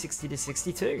 103, 60 to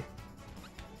 62.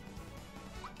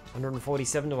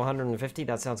 147 to 150,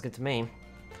 that sounds good to me.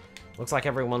 Looks like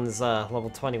everyone's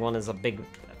level 21 is a big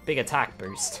attack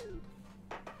boost.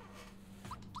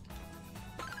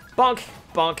 Bonk!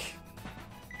 Bonk!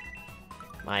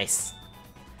 Nice.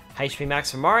 HP max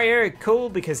for Mario, cool,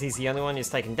 because he's the only one who's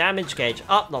taking damage. Gauge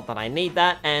up, not that I need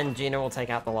that, and Gino will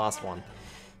take out the last one.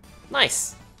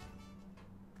 Nice.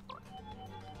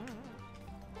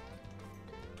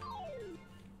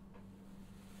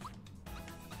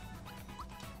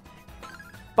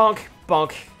 Bonk,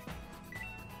 bonk.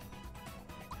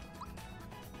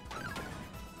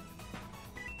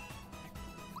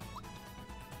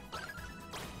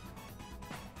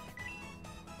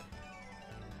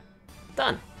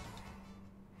 Done.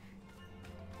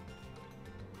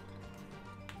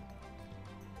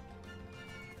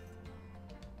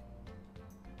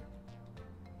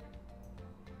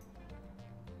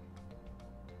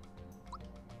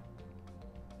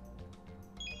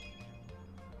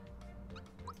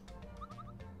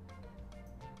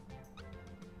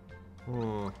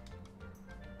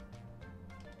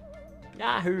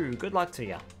 Yahoo! Good luck to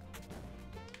ya.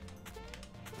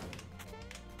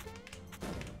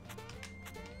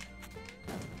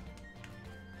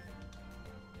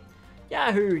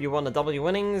 Yahoo! You want to double your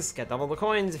winnings, get double the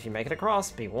coins. If you make it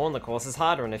across, be warned the course is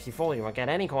harder, and if you fall, you won't get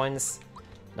any coins.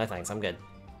 No thanks, I'm good.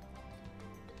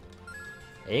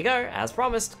 There you go, as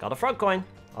promised. Got a frog coin.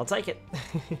 I'll take it.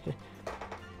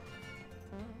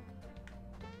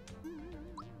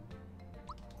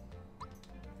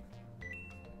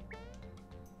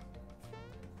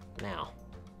 Now.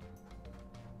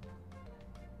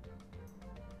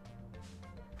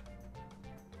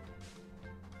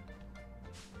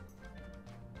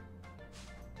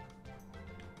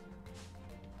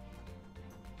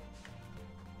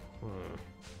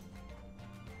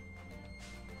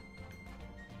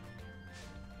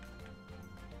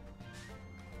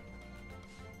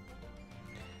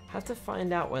 Have to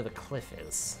find out where the cliff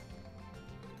is.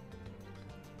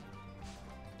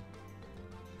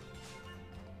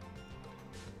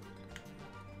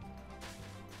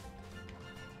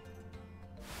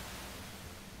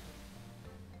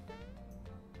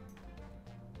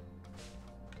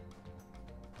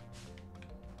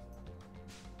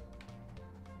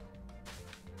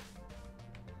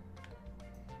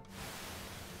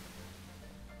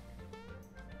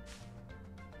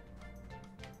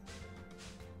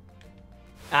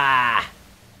 Ah!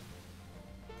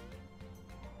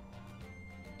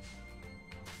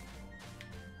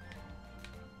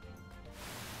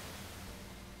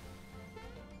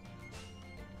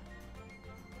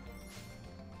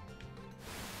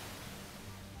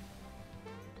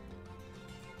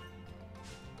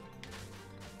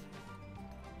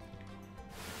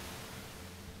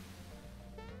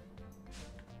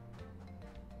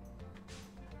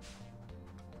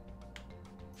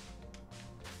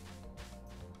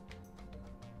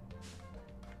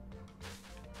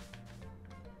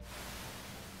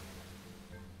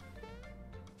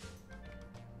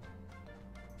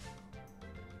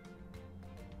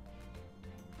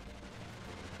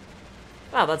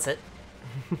 Oh, that's it.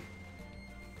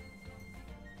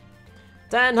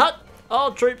 10 hut!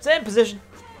 All troops in position.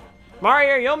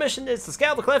 Mario, your mission is to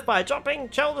scale the cliff by jumping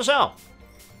shell to shell.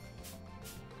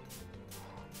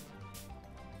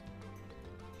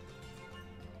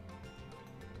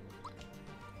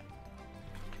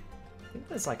 I think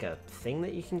there's like a thing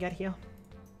that you can get here.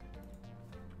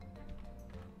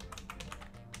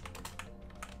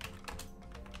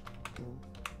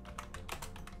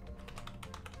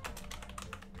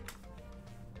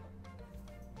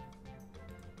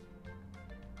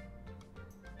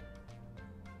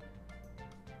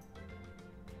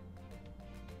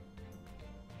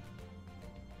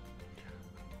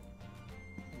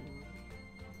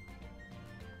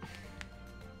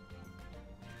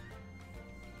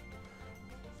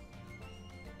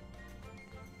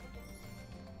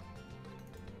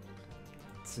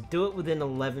 So do it within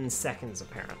 11 seconds,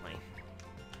 apparently.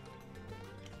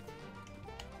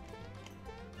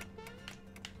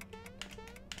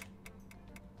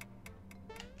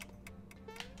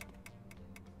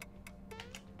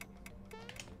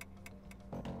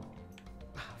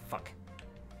 Fuck.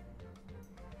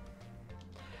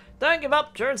 Don't give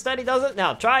up. Sure and steady does it.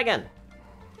 Now, try again.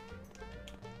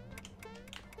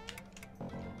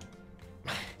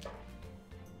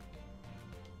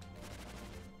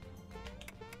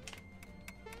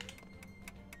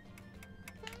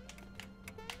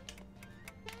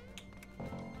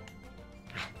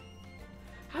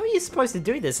 How are you supposed to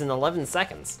do this in 11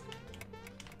 seconds?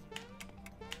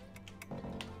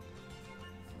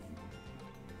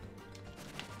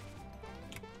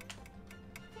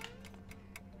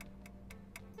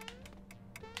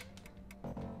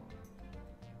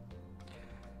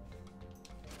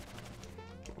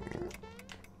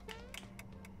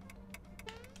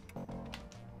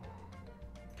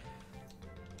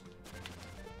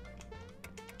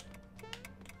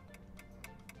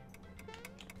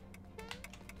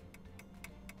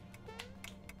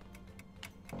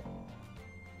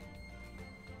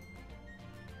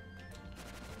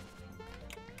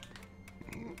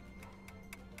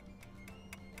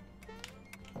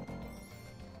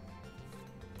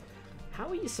 How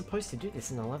are you supposed to do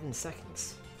this in 11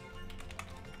 seconds?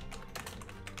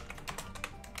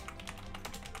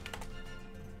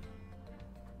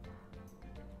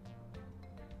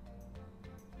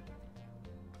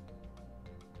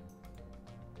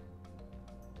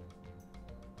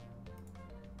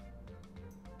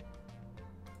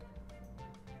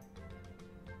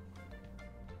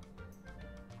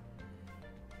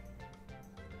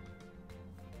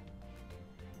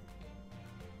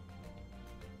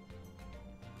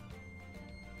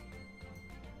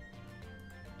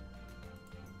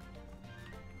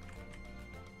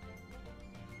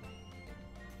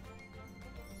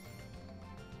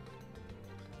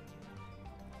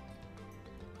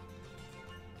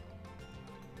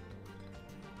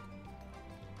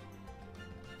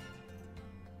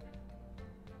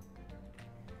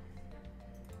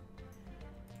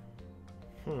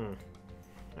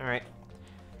 Alright.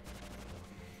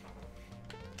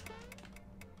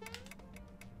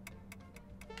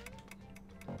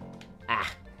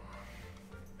 Ah.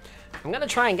 I'm gonna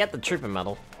try and get the trooper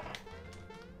medal.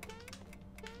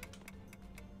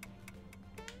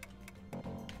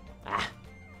 Ah.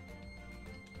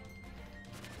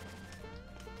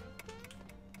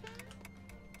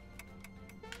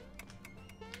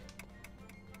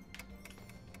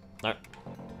 Nope.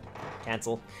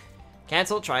 Cancel.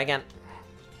 Cancel, try again.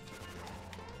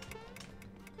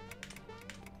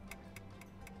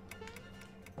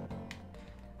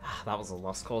 Ah, that was a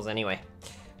lost cause anyway.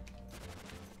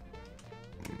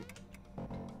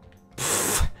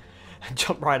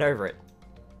 Jump right over it.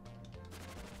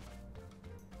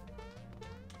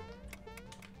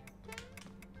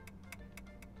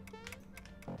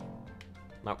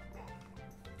 Nope.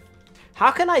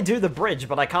 How can I do the bridge,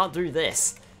 but I can't do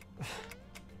this?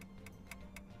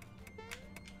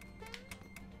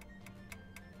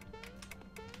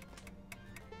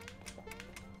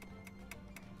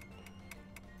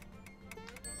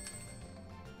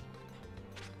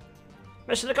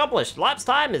 Mission accomplished. Lapse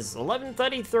time is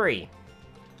 11:33.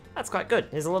 That's quite good.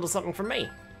 Here's a little something from me.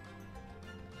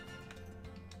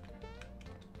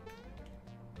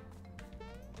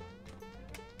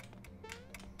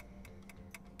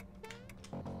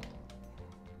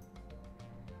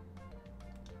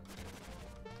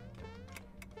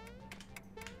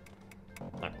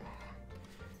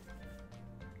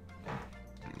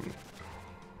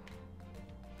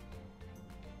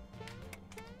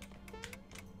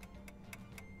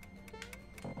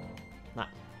 No.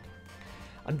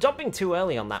 I'm jumping too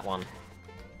early on that one.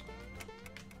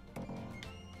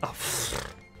 Oh.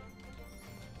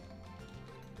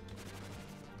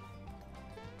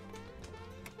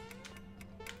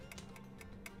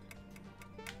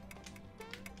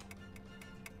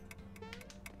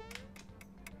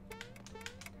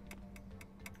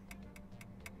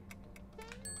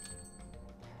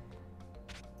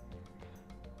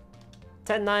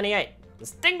 1098.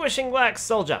 Distinguishing Wax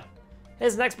Soldier.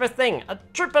 Here's the next best thing. A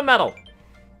Trooper Medal.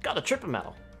 Got a Trooper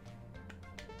Medal.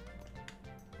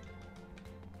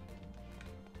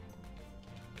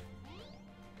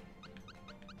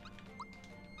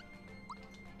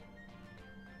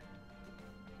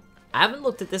 I haven't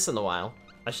looked at this in a while.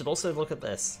 I should also look at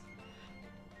this.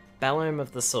 Bellome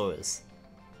of the Sewers.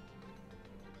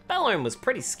 Bellome was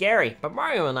pretty scary, but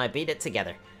Mario and I beat it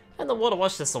together. And the water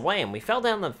washed us away and we fell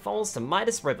down the falls to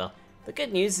Midas River. The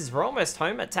good news is we're almost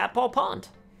home at Tadpole Pond.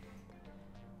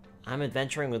 I'm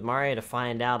adventuring with Mario to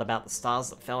find out about the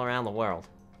stars that fell around the world.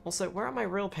 Also, where are my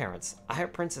real parents? I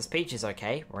hope Princess Peach is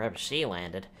okay, wherever she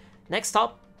landed. Next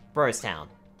stop, Monstro Town.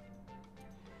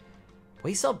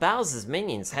 We saw Bowser's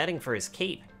minions heading for his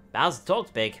keep. Bowser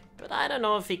talked big, but I don't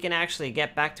know if he can actually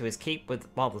get back to his keep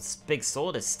while the big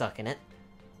sword is stuck in it.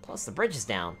 Plus, the bridge is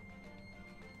down.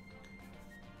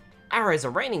 Arrows are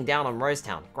raining down on Monstro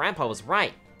Town. Grandpa was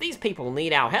right. These people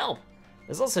need our help.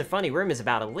 There's also funny rumors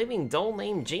about a living doll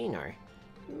named Gino.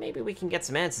 Maybe we can get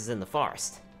some answers in the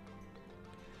forest.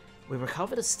 We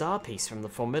recovered a star piece from the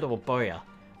formidable Boya.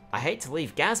 I hate to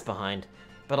leave Gaz behind,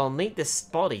 but I'll need this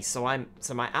body so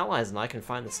my allies and I can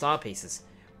find the star pieces.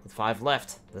 With 5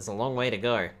 left, there's a long way to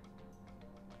go.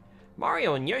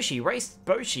 Mario and Yoshi raced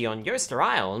Boshi on Yoaster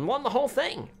Isle and won the whole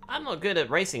thing. I'm not good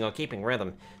at racing or keeping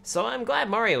rhythm, so I'm glad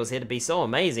Mario was here to be so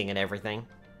amazing and everything.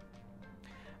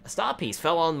 A star piece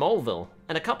fell on Moleville,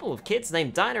 and a couple of kids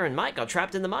named Dinah and Mike got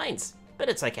trapped in the mines. But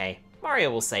it's okay, Mario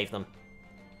will save them.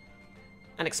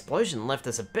 An explosion left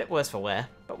us a bit worse for wear,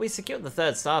 but we secured the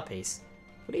 3rd star piece.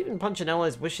 Would even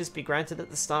Punchinello's wishes be granted at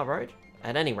the Star Road?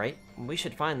 At any rate, we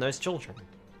should find those children.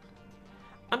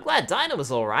 I'm glad Dinah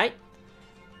was alright.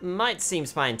 Mite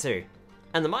seems fine too.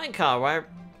 And the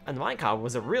minecar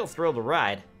was a real thrill to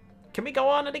ride. Can we go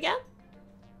on it again?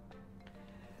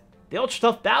 The ultra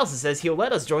tough Bowser says he'll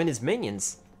let us join his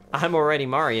minions. I'm already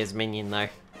Mario's minion though.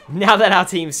 Now that our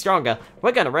team's stronger,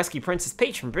 we're gonna rescue Princess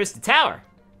Peach from Booster Tower.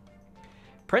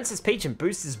 Princess Peach and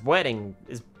Booster's wedding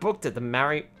is booked at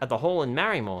the hall in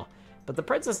Marrymore, but the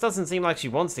princess doesn't seem like she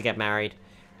wants to get married.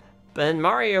 But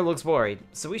Mario looks worried,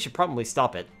 so we should probably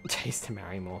stop it. Chase to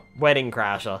Marrymore. Wedding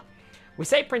crasher. We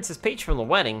saved Princess Peach from the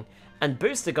wedding, and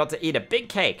Booster got to eat a big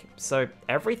cake, so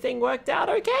everything worked out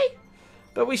okay?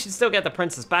 But we should still get the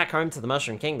princess back home to the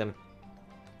Mushroom Kingdom.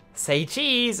 Say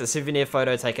cheese! A souvenir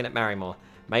photo taken at Marrymore.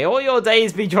 May all your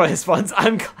days be joyous ones.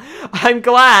 I'm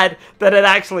glad that it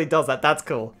actually does that. That's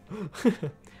cool.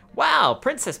 Wow,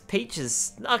 Princess Peach has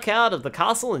snuck out of the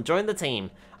castle and joined the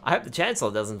team. I hope the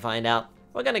Chancellor doesn't find out.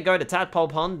 We're gonna go to Tadpole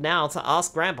Pond now to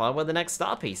ask Grandpa where the next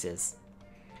star piece is.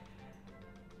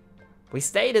 We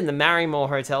stayed in the Marrymore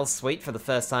Hotel suite for the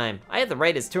first time. I had the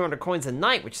rate as 200 coins a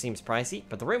night, which seems pricey,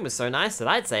 but the room was so nice that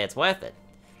I'd say it's worth it.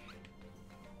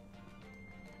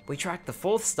 We tracked the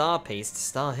 4th star piece to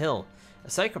Star Hill, a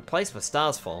sacred place where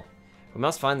stars fall. We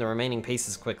must find the remaining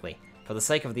pieces quickly, for the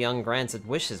sake of the ungranted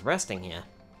wishes resting here.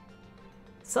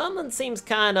 Something seems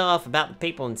kinda off about the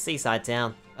people in Seaside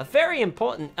Town. A very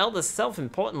important elder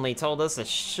self-importantly told us a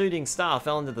shooting star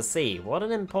fell into the sea. What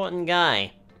an important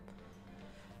guy.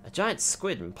 A giant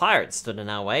squid and pirate stood in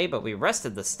our way, but we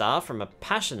wrested the star from a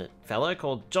passionate fellow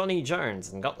called Johnny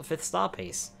Jones and got the 5th star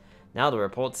piece. Now to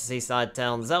report to Seaside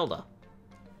Town's elder.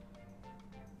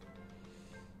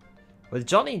 With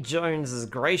Johnny Jones's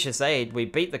gracious aid, we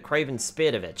beat the Craven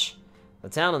Spiridovich. The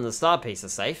town and the star piece are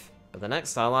safe, but the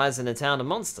next star lies in a town of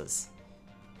monsters.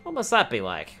 What must that be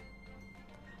like?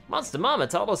 Monster Mama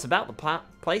told us about the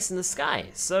place in the sky,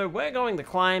 so we're going to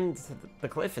climb the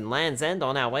cliff in Land's End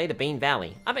on our way to Bean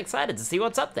Valley. I'm excited to see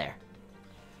what's up there.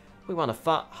 We won a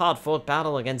hard-fought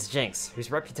battle against Jinx,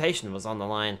 whose reputation was on the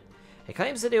line. He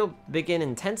claims that he'll begin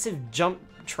intensive jump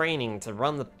training to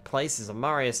run the place as a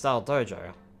Mario-style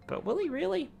dojo. But will he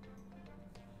really?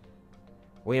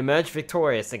 We emerged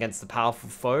victorious against the powerful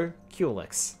foe,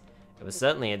 Culex. It was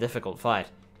certainly a difficult fight.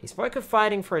 He spoke of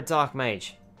fighting for a dark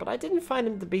mage, but I didn't find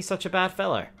him to be such a bad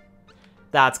fellow.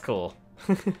 That's cool.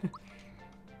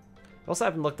 Also, I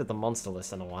haven't looked at the monster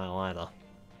list in a while either.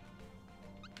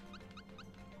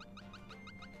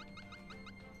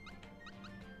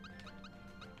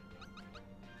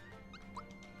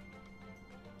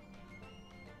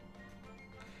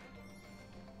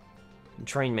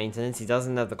 Train maintenance. He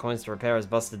doesn't have the coins to repair his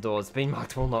busted doors. Being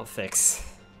marked will not fix.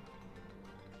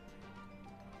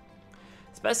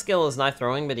 His best skill is knife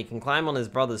throwing, but he can climb on his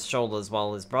brother's shoulders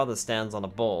while his brother stands on a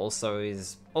ball, so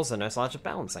he's also no slouch at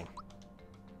balancing.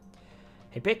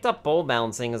 He picked up ball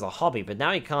balancing as a hobby, but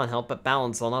now he can't help but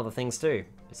balance on other things too.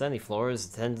 His only flaw is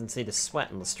the tendency to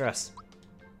sweat under stress.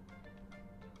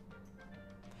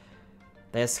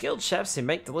 They are skilled chefs who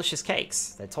make delicious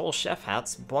cakes. Their tall chef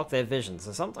hats block their vision,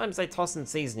 so sometimes they toss in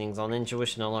seasonings on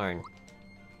intuition alone.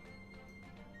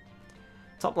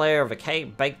 Top layer of a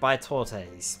cake baked by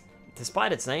Tortes.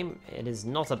 Despite its name, it is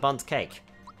not a burnt cake.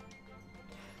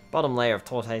 Bottom layer of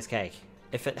Tortes cake.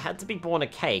 If it had to be born a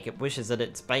cake, it wishes that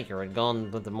its baker had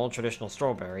gone with the more traditional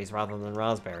strawberries rather than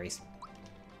raspberries.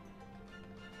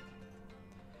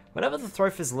 Whenever the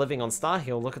Throf is living on Star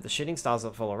Hill, look at the shooting stars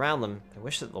that fall around them. They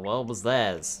wish that the world was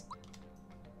theirs.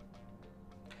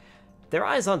 Their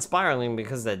eyes aren't spiraling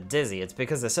because they're dizzy, it's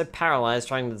because they're so paralyzed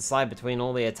trying to decide between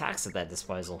all the attacks at their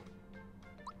disposal.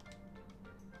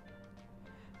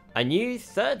 A new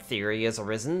third theory has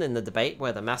arisen in the debate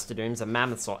whether Mastodons are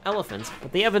mammoths or elephants,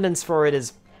 but the evidence for it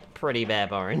is pretty bare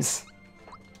bones.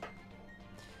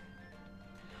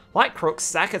 Like crooks,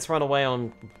 sackets run away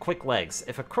on quick legs.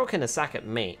 If a crook and a sacket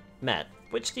met,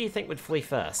 which do you think would flee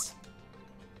first?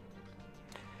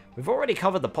 We've already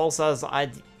covered the pulsar's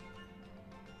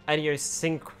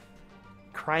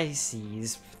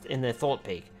idiosyncrasies in their thought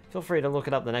peak. Feel free to look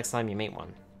it up the next time you meet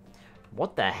one.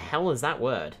 What the hell is that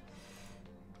word?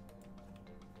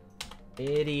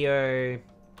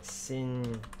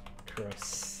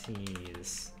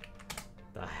 Idiosyncrasies.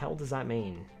 The hell does that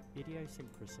mean?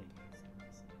 Idiosyncrasy.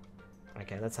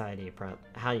 Okay, that's how you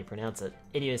pronounce it.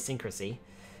 Idiosyncrasy.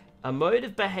 A mode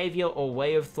of behavior or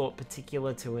way of thought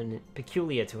peculiar to an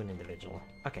individual.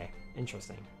 Okay,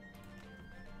 interesting.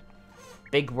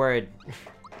 Big word.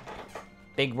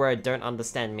 Big word, don't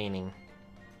understand meaning.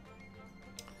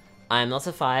 I am not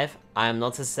a 5. I am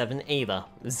not a 7 either.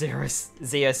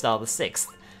 Zeostar the 6th.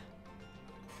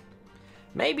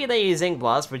 Maybe they use Ink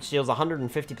Blast, which deals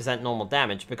 150% normal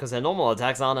damage, because their normal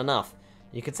attacks aren't enough.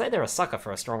 You could say they're a sucker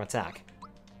for a strong attack.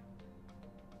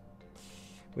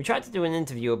 We tried to do an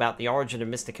interview about the origin of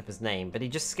Mr. Kipper's name, but he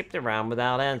just skipped around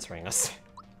without answering us.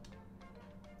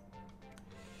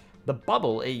 The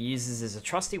bubble it uses is a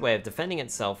trusty way of defending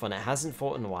itself when it hasn't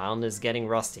fought in a while and is getting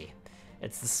rusty.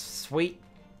 It's the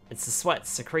sweat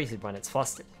secreted when it's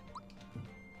flustered.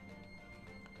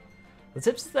 The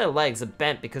tips of their legs are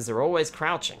bent because they're always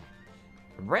crouching.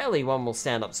 Rarely one will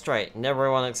stand up straight, and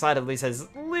everyone excitedly says,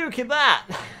 "Look at that!"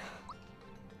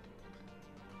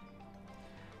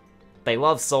 They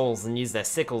love souls and use their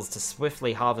sickles to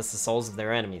swiftly harvest the souls of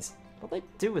their enemies. What they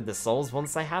do with the souls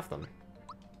once they have them?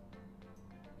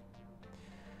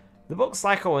 The book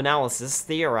Psychoanalysis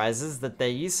theorizes that their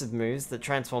use of moves that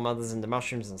transform others into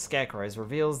mushrooms and scarecrows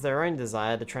reveals their own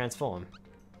desire to transform.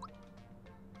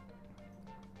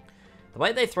 The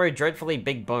way they throw dreadfully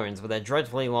big bones with their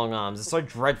dreadfully long arms is so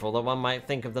dreadful that one might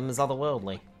think of them as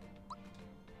otherworldly.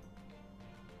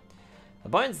 The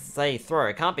bones they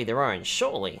throw can't be their own,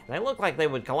 surely. They look like they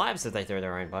would collapse if they threw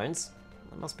their own bones.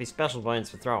 There must be special bones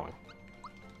for throwing.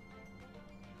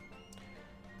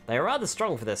 They are rather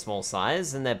strong for their small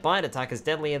size, and their bite attack is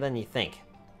deadlier than you think.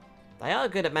 They are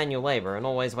good at manual labor and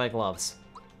always wear gloves.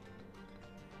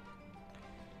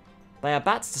 They are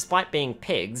bats despite being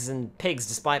pigs, and pigs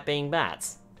despite being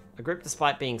bats. A group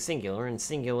despite being singular, and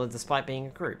singular despite being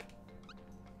a group.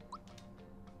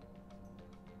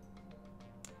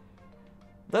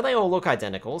 Though they all look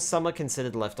identical, some are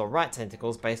considered left or right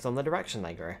tentacles based on the direction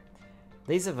they grow.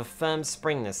 These have a firm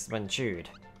springness when chewed.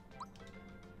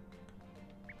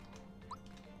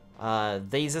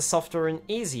 These are softer and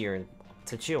easier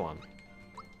to chew on.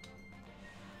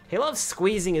 He loves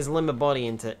squeezing his limber body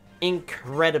into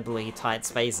incredibly tight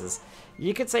spaces.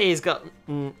 You could say he's got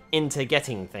into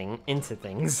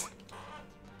things.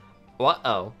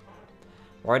 What-oh.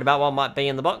 Worried about what might be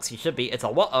in the box? You should be. It's a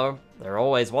what-oh. They're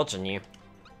always watching you.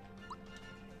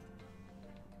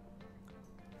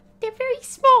 They're very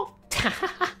small.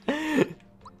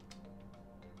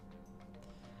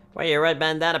 Wear your red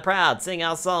bandana proud, sing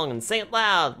our song and sing it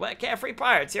loud. We're carefree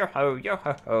pirates, yo ho, yo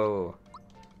ho ho.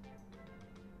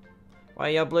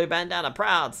 Wear your blue bandana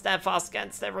proud, stand fast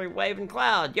against every wave and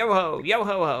cloud, yo ho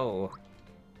ho.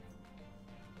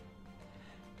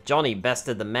 Johnny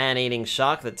bested the man-eating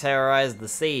shark that terrorized the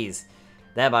seas,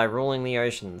 thereby ruling the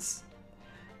oceans.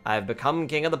 I have become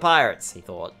king of the pirates, he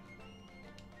thought.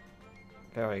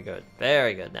 Very good,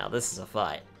 very good. Now this is a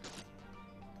fight.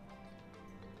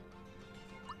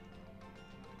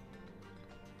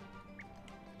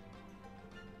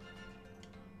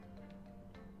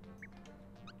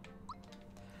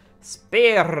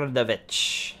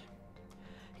 Spirdovich.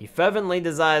 He fervently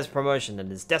desires promotion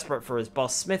and is desperate for his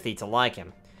boss Smithy to like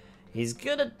him. He's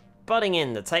good at butting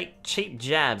in to take cheap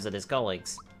jabs at his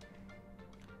colleagues.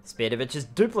 Spirdovich's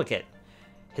duplicate.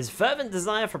 His fervent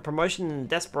desire for promotion and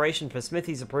desperation for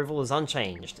Smithy's approval is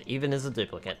unchanged, even as a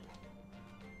duplicate.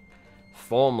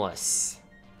 Formless.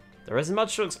 There isn't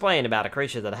much to explain about a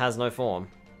creature that has no form.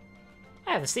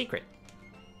 I have a secret.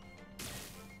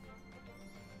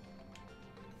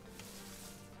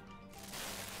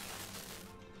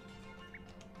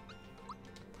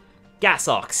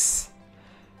 Gasox.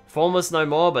 Formless no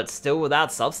more, but still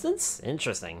without substance?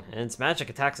 Interesting. And its magic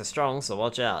attacks are strong, so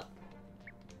watch out.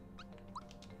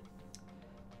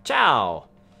 Chow.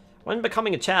 When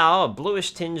becoming a Chow, a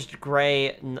bluish-tinged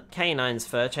grey canine's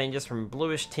fur changes from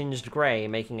bluish-tinged grey,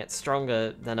 making it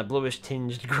stronger than a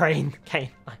bluish-tinged grey canine.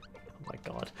 Oh my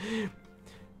god.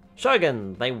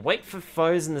 Shogun. They wait for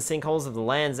foes in the sinkholes of the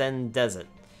Land's End Desert.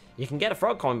 You can get a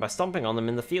frog coin by stomping on them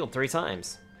in the field 3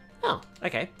 times. Oh,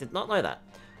 okay. Did not know that.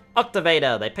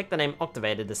 Octavator. They picked the name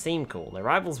Octavator to seem cool. They're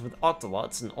rivals with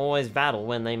Octolots and always battle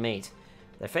when they meet.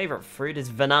 Their favorite fruit is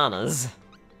bananas.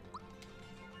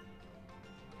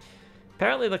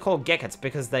 Apparently they're called Geckets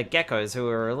because they're geckos who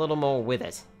are a little more with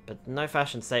it. But no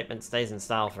fashion statement stays in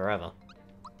style forever.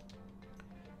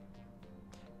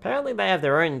 Apparently they have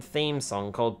their own theme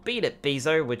song called Beat It,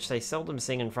 Bezo, which they seldom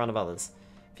sing in front of others.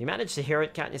 If you manage to hear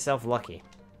it, count yourself lucky.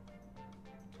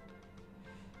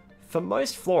 For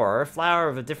most flora, a flower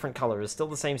of a different color is still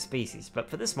the same species, but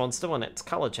for this monster, when its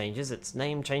color changes, its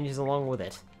name changes along with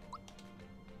it.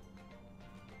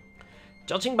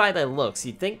 Judging by their looks,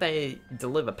 you'd think they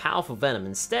deliver powerful venom.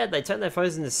 Instead, they turn their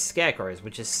foes into scarecrows,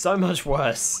 which is so much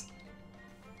worse.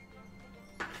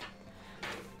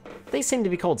 These seem to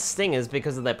be called stingers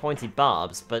because of their pointy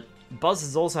barbs, but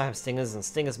buzzers also have stingers, and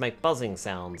stingers make buzzing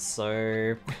sounds,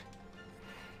 so...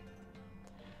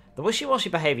 The wishy-washy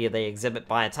behavior they exhibit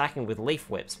by attacking with leaf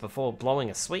whips before blowing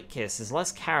a sweet kiss is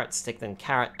less carrot stick than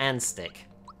carrot and stick.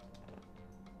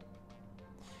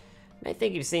 You may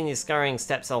think you've seen these scurrying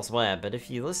steps elsewhere, but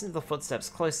if you listen to the footsteps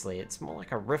closely, it's more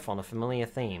like a riff on a familiar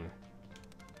theme.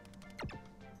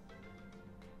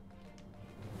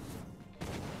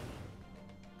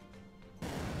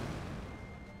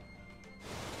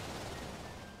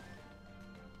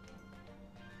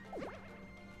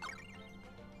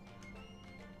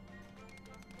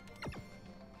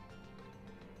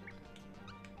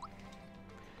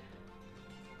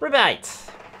 Rebate!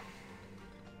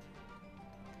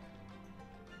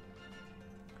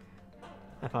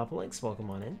 Hi Purple X,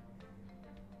 welcome on in.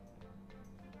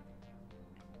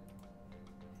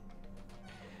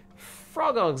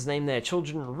 Frogogs name their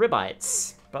children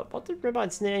Ribbites. But what did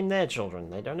Ribbites name their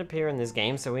children? They don't appear in this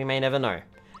game, so we may never know.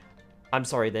 I'm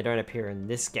sorry, they don't appear in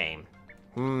this game.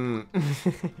 Who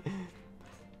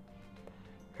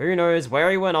knows where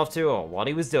he went off to or what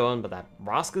he was doing, but that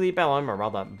rascally Bellome, or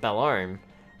rather Bellome,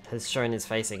 has shown his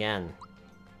face again.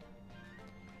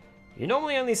 You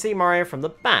normally only see Mario from the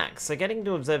back, so getting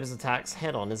to observe his attacks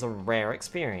head-on is a rare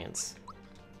experience.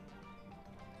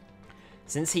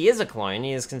 Since he is a clone,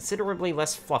 he is considerably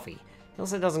less fluffy. He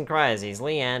also doesn't cry as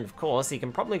easily, and of course, he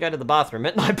can probably go to the bathroom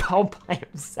at night all by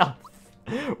himself.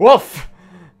 Woof!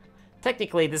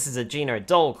 Technically, this is a Geno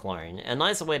Doll clone. A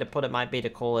nicer way to put it might be to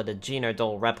call it a Geno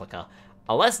Doll replica.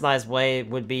 A less nice way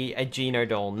would be a Geno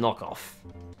Doll knockoff.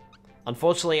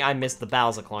 Unfortunately, I missed the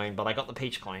Bowser clone, but I got the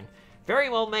Peach clone. Very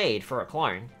well made for a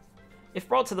clone. If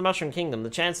brought to the Mushroom Kingdom, the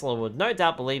Chancellor would no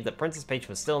doubt believe that Princess Peach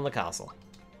was still in the castle.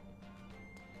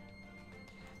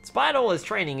 Despite all his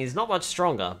training, he's not much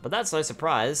stronger, but that's no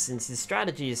surprise, since his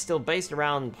strategy is still based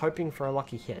around hoping for a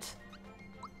lucky hit.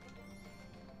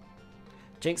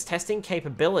 Jinx testing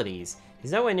capabilities.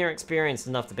 He's nowhere near experienced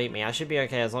enough to beat me. I should be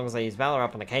okay as long as I use Valor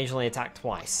Up and occasionally attack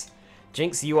twice.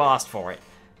 Jinx, you asked for it.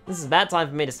 This is a bad time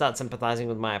for me to start sympathizing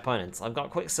with my opponents. I've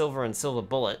got Quicksilver and Silver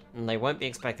Bullet, and they won't be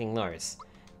expecting those.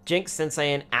 Jinx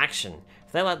Sensei in action.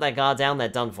 If they let their guard down, they're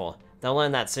done for. They'll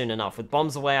learn that soon enough. With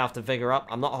bombs away after Vigor up,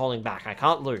 I'm not holding back. I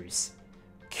can't lose.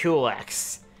 Cool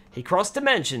X. He crossed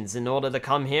dimensions in order to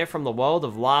come here from the world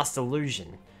of Last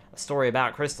Illusion. A story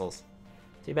about crystals.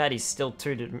 Too bad he's still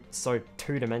so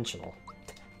two-dimensional.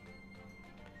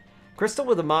 Crystal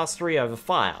with a mastery over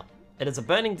fire. It is a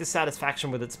burning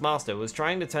dissatisfaction with its master who is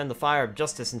trying to turn the fire of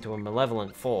justice into a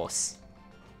malevolent force.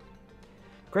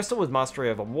 Crystal with mastery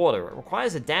over water. It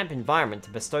requires a damp environment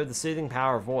to bestow the soothing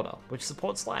power of water, which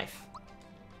supports life.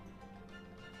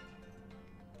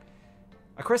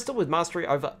 A crystal with mastery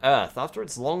over earth. After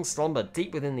its long slumber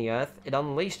deep within the earth, it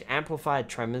unleashed amplified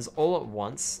tremors all at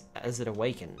once as it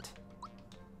awakened.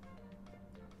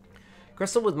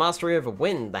 Crystal with mastery over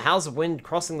wind. The howls of wind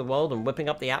crossing the world and whipping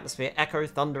up the atmosphere echo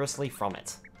thunderously from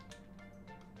it.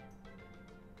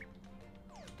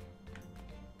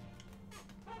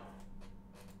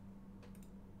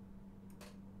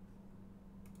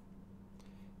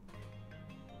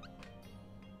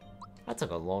 That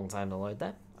took a long time to load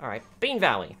that. Alright, Bean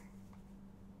Valley.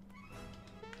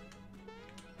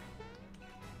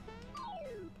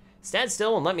 Stand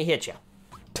still and let me hit you.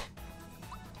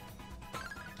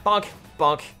 Bonk,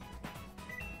 bonk.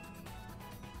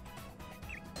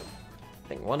 I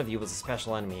think one of you was a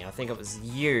special enemy. I think it was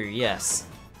you, yes.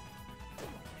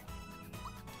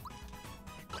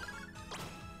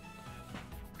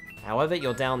 However,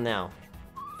 you're down now.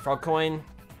 Frog coin.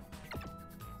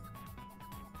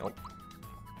 Nope.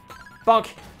 Bonk,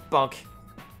 bonk.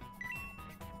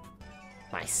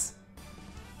 Nice.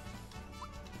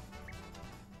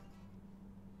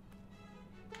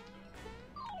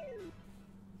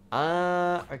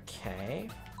 Okay.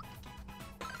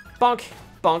 Bonk,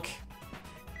 bonk.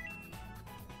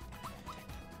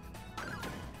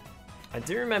 I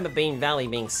do remember Bean Valley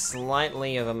being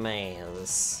slightly of a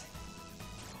maze.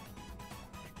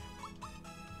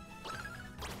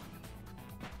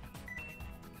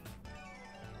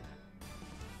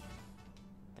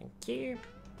 Thank you.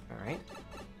 Alright.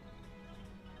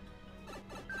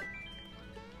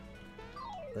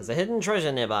 There's a hidden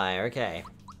treasure nearby, okay.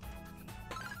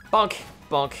 Bonk,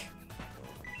 bonk.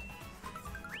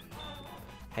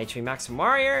 HP max for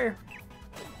Mario.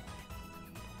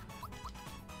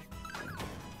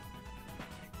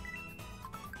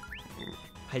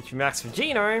 HP max for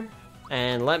Gino.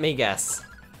 And let me guess.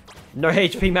 No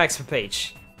HP max for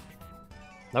Peach.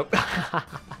 Nope.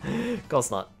 Of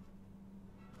course not.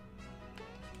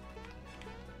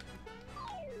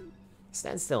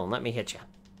 Stand still and let me hit you.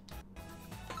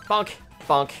 Bonk,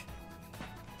 bonk.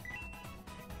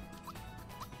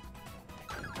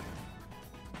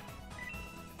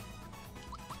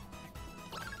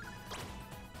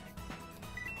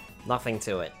 Nothing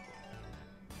to it.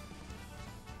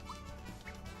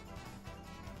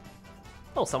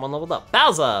 Oh, someone leveled up.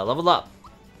 Bowser leveled up.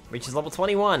 Reaches level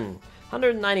 21.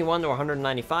 191 to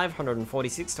 195,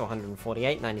 146 to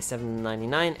 148, 97 to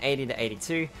 99, 80 to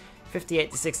 82,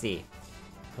 58 to 60.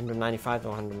 195 to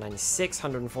 196,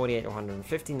 148 to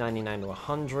 150, 99 to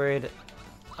 100.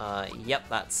 Yep,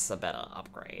 that's a better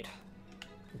upgrade.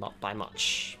 Not by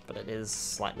much, but it is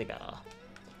slightly better.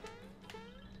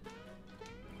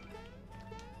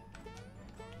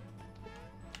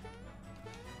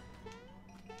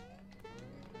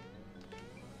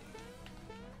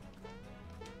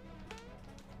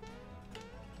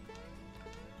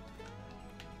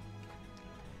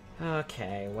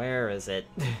 Okay, where is it?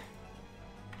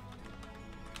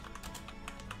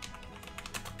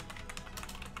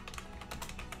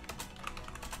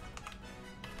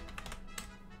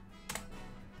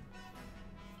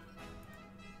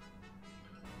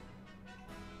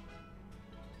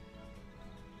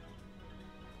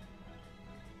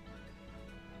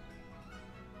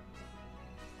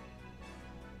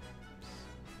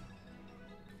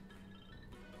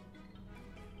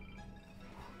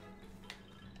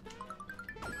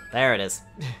 There it is.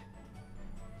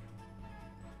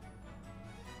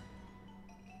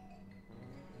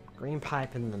 Green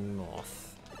pipe in the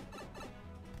north.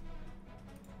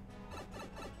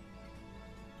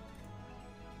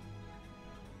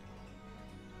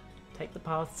 Take the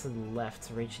path to the left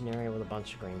to reach an area with a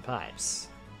bunch of green pipes.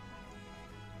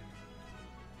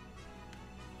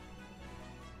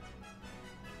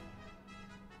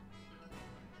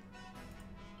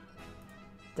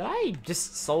 Did I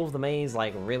just solve the maze,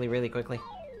 like, really, really quickly?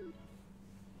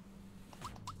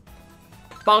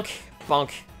 Bonk!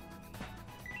 Bonk!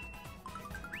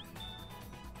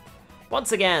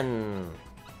 Once again!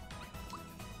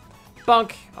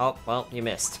 Bonk! Oh, well, you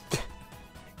missed.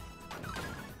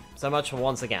 So much for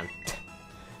once again.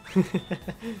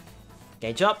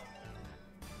 Gauge up.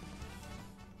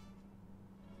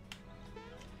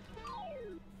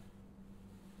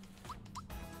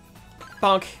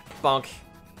 Bonk! Bonk!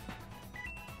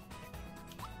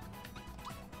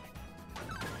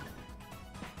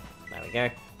 we go.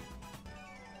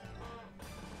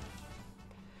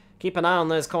 Keep an eye on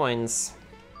those coins.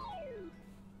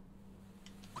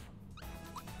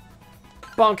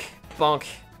 Bonk! Bonk!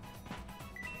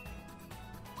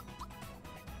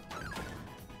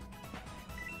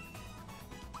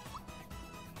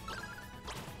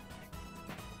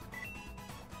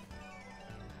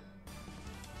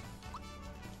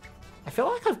 I feel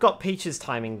like I've got Peach's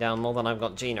timing down more than I've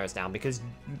got Gino's down, because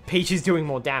Peach is doing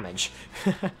more damage.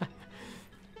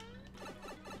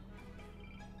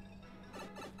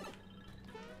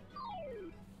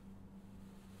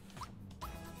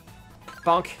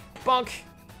 Bonk! Bonk!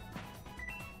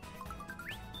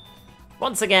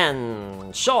 Once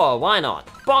again! Sure, why not?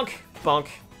 Bonk! Bonk!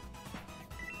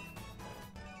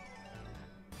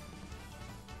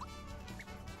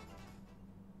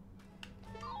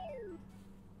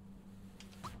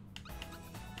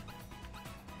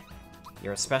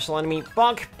 You're a special enemy.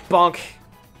 Bonk! Bonk!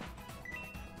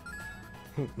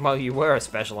 Well, you were a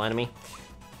special enemy.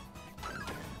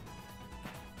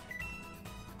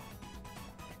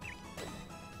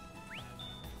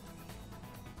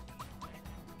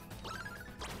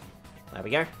 There we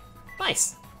go.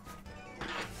 Nice!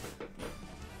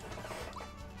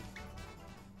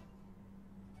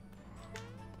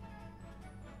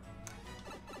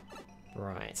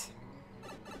 Right.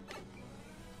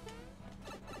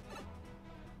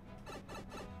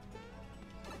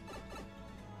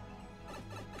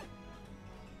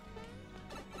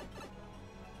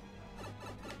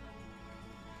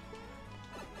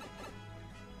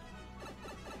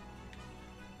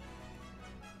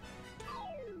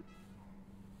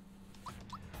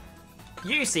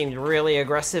 You seemed really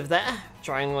aggressive there,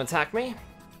 trying to attack me.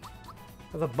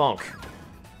 With a bonk.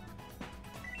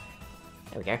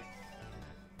 There we go.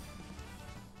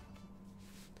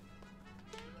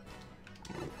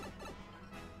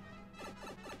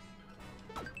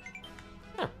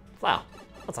 Oh, flower.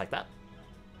 I'll take that.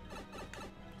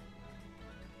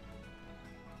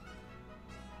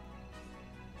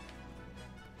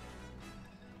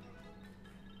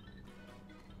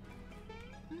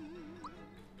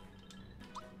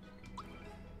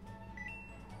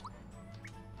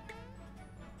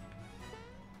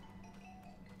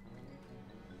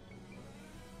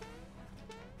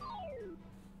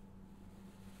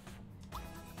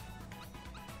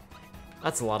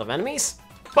 That's a lot of enemies.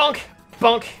 Bonk!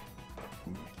 Bonk!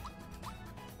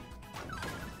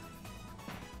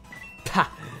 Ha!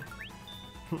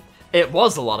 It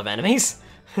was a lot of enemies.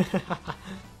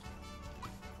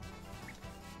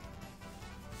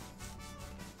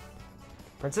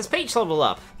 Princess Peach leveled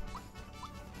up.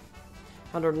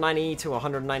 190 to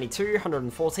 192,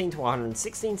 114 to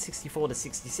 116, 64 to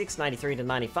 66, 93 to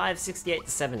 95, 68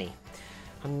 to 70.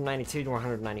 192 to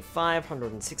 195,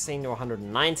 116 to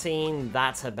 119.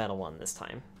 That's a better one this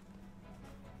time.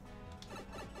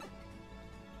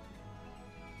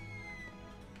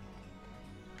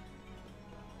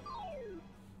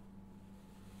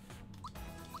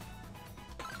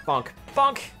 Bonk.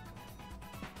 Bonk!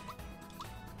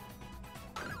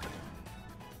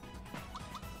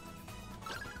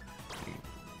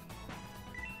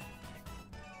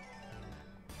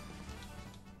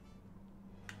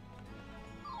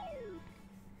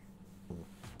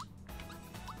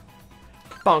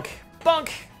 Bonk! Bonk!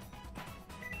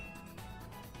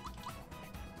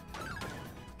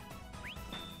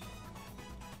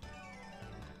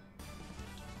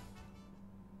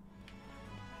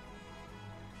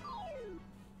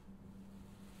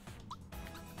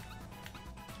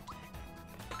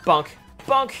 Bonk!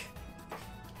 Bonk!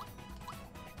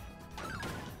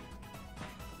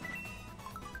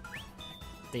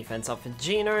 Defense up for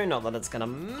Gino, not that it's gonna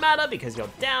matter because you're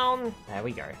down. There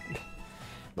we go.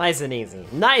 Nice and easy.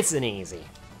 Nice and easy.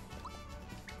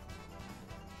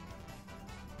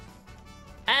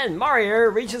 And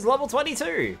Mario reaches level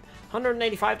 22.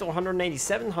 185 to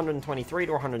 187, 123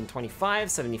 to 125,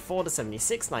 74 to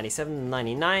 76, 97 to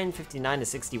 99, 59 to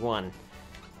 61.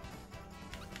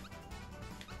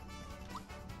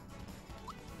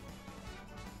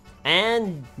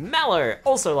 And Mallow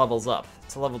also levels up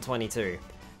to level 22.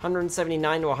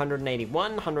 179 to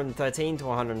 181, 113 to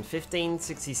 115,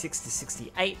 66 to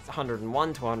 68,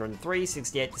 101 to 103,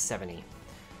 68 to 70.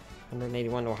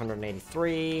 181 to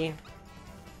 183.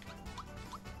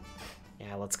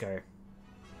 Yeah, let's go.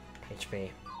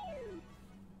 HP.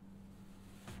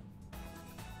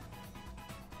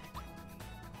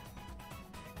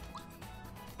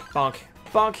 Bonk.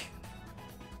 Bonk.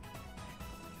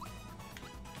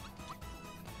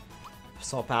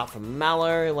 Swap out for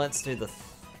Mallow. Let's do the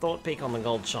Thought Peak on the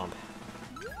Gold Chomp.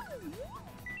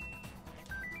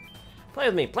 Play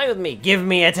with me, play with me, give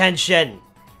me attention!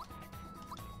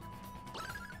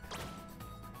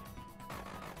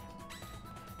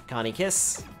 Carney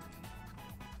kiss.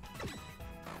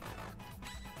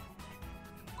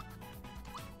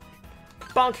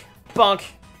 Bonk, bonk.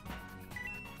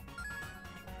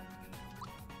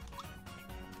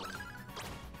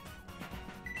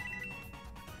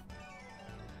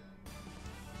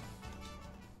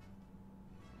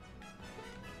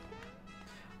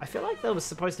 I feel like there was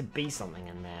supposed to be something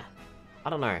in there. I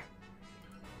don't know.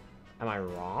 Am I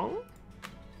wrong?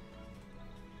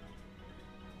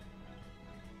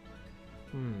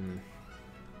 Hmm.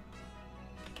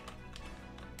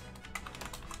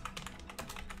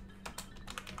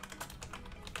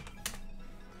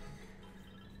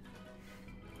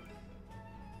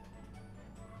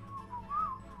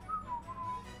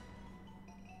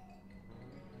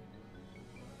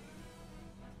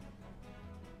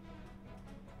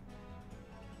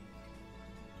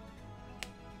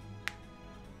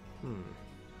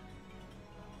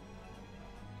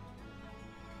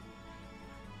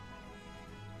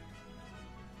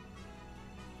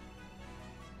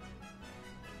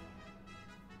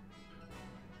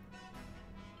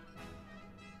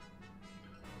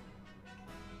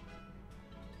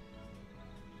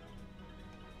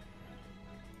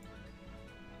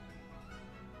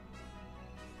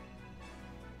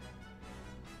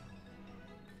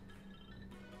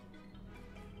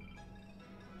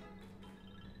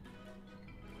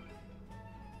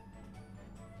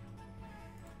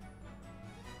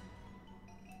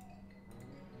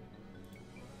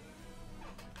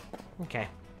 Okay.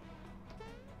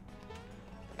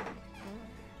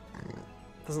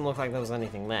 Doesn't look like there was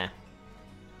anything there.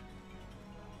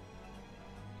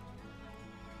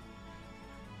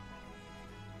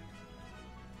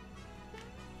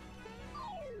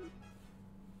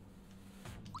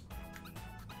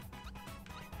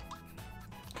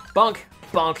 Bonk!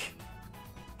 Bonk!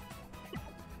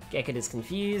 Gekka is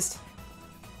confused.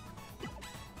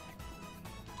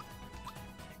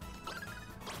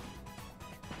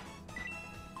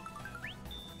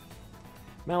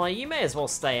 Melee, you may as well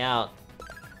stay out.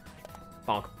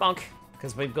 Bonk, bonk.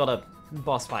 Because we've got a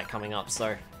boss fight coming up,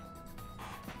 so...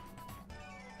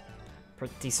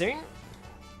 pretty soon.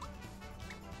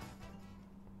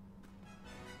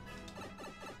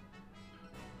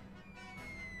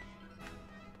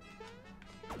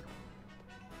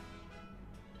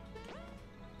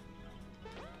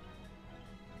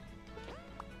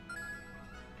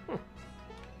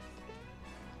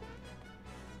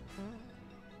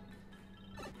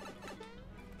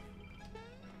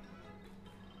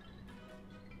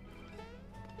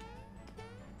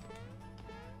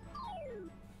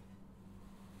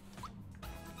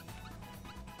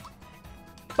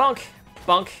 Bonk!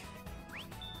 Bonk!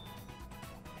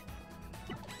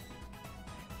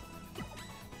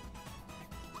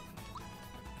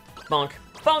 Bonk!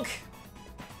 Bonk!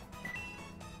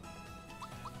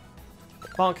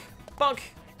 Bonk! Bonk!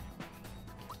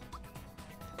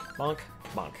 Bonk!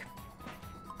 Bonk.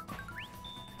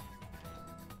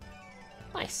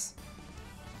 Nice.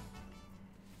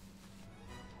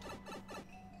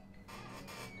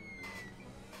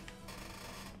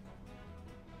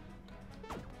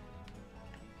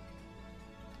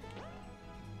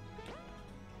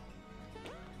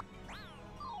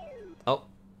 Oh.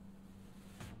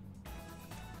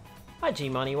 Hi,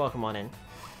 G-Money. Welcome on in.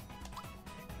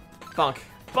 Bonk.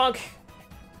 Bonk!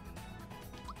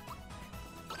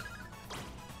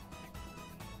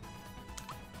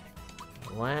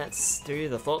 Let's do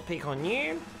the Thought Peak on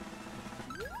you.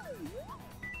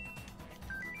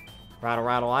 Rattle,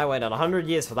 rattle, I waited 100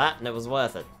 years for that, and it was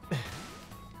worth it.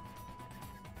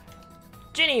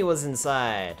 Ginny was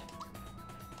inside.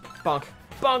 Bonk.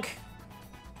 Bonk!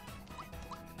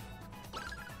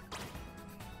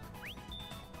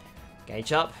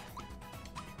 Gauge up.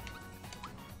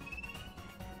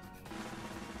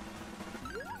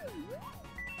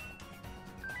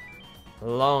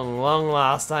 Long, long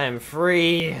last, I am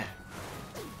free.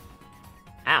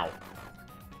 Ow.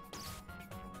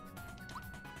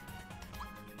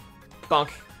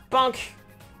 Bonk. Bonk!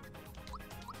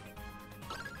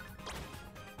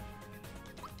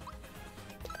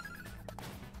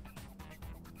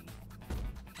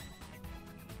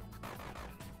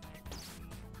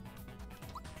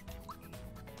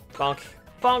 Bonk.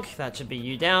 Bonk! That should be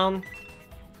you down.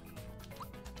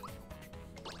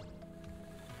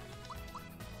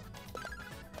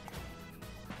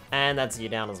 And that's you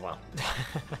down as well.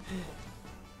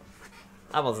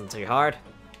 That wasn't too hard.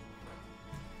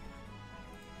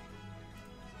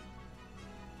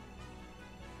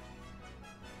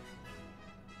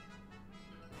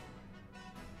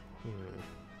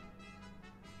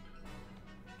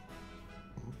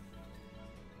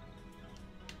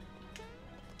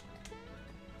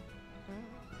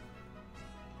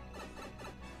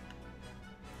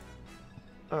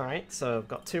 Alright, so I've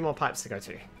got 2 more pipes to go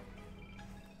to.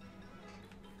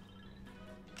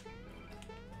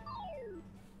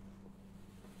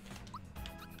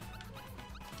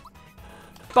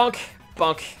 Bonk!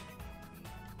 Bonk!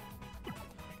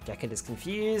 Jacket is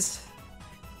confused.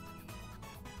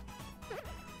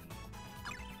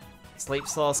 Sleep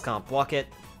Sauce, can't block it.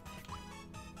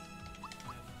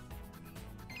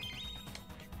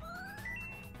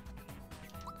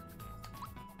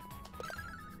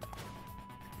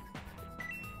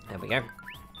 There we go.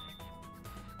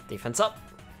 Defense up.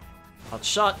 Hot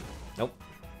shot. Nope.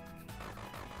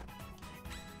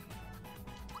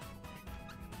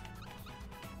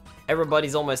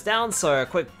 Everybody's almost down, so a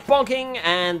quick bonking,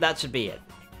 and that should be it.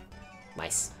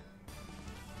 Nice.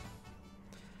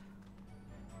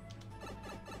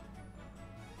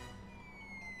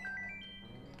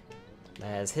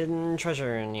 There's hidden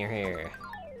treasure near here.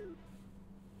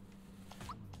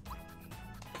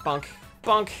 Bonk.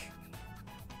 Bonk.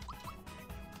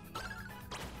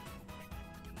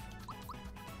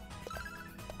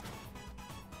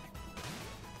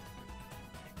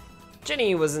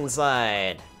 Jenny was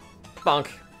inside. Bonk.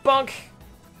 Bonk.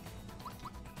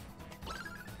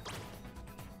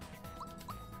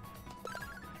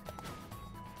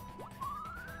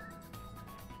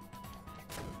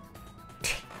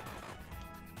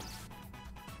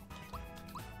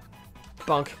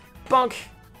 Bonk. Bonk.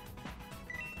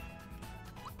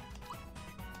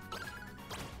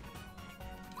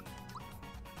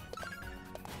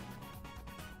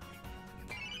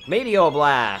 Meteor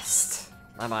Blast.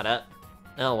 How about it?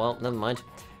 Oh well, never mind.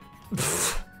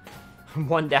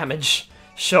 1 damage.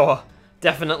 Sure.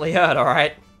 Definitely hurt,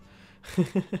 alright.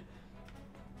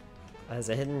 There's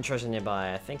a hidden treasure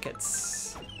nearby. I think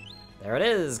it's... There it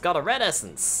is! Got a red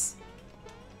essence!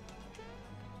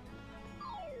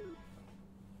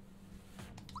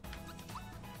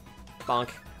 Bonk.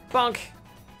 Bonk!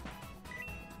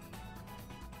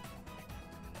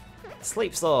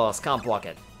 Sleep Sauce. Can't block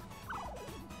it.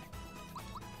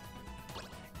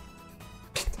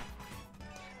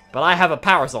 But I have a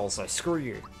Power Soul, so screw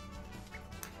you.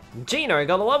 Gino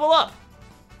got a level up!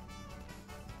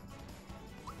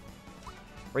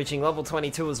 Reaching level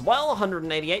 22 as well,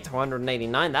 188 to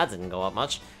 189, that didn't go up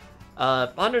much.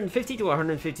 150 to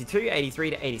 152, 83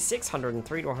 to 86,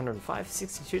 103 to 105,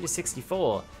 62 to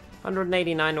 64,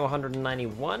 189 to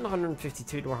 191,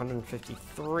 152 to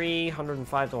 153,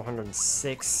 105 to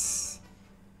 106.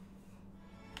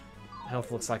 Health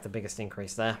looks like the biggest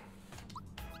increase there.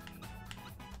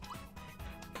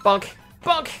 Bonk!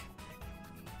 Bonk!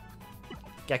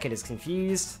 Gekit is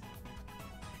confused.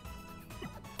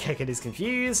 Gekit is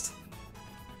confused.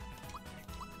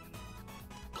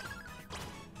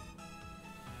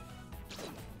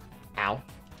 Ow.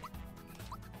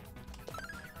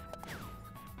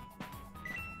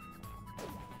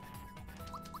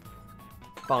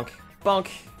 Bonk. Bonk!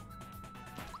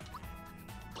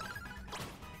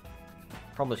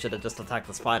 Probably should have just attacked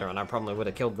the spider and I probably would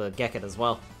have killed the Gekit as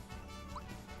well.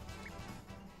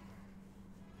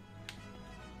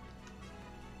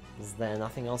 Is there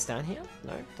nothing else down here?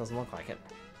 No, doesn't look like it.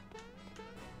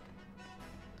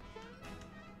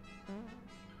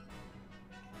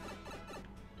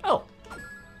 Oh!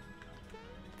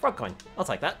 Frog coin. I'll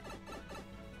take that.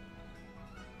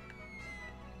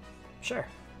 Sure.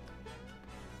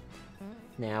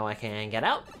 Now I can get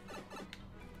out.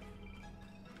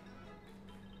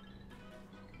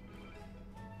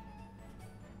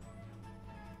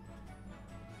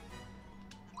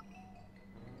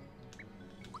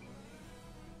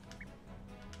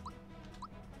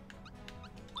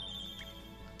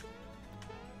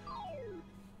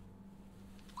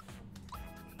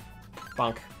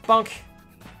 Bonk. Bonk!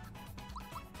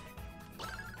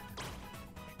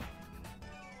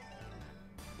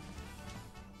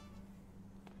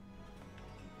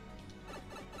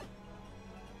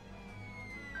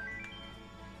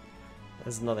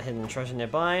 There's another hidden treasure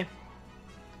nearby.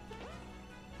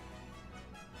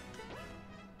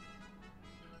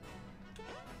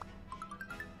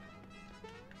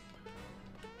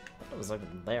 It was over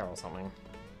there or something.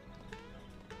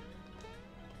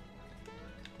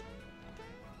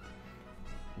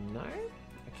 No?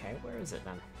 Okay, where is it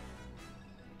then?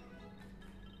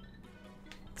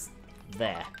 It's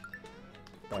there.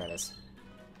 There it is.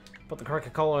 Put the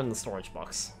Coca-Cola in the storage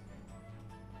box.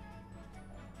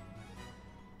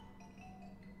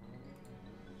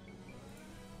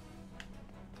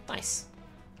 Nice.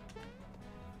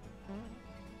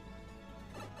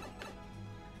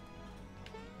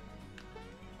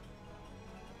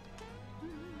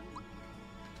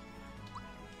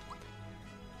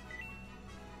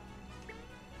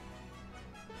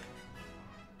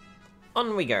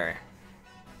 On we go.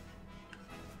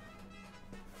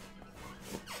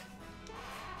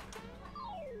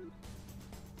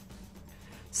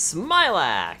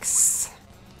 Smilax!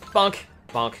 Bonk,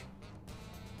 bonk.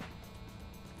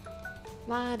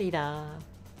 La-di-da.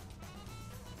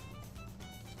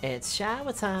 It's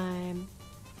shower time.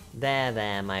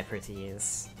 There, my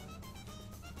pretties.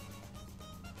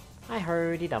 I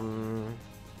heard-y-dum.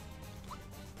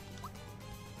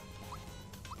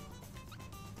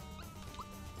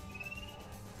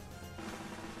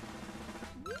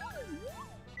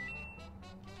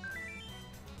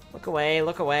 Look away,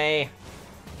 look away.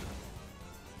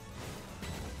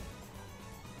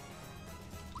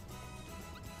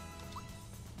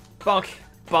 Bonk,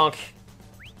 bonk.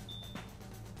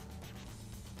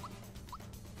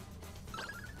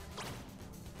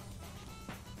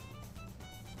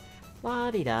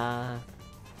 La-di-da.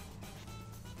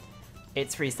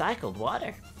 It's recycled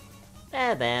water.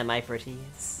 There, my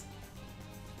pretties.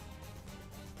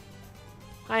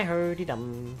 I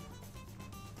heard-y-dum.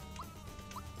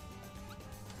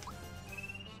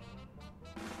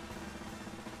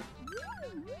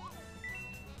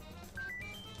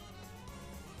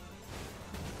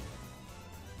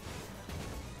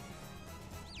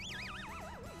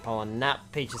 Oh, a nap.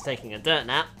 Peach is taking a dirt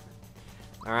nap.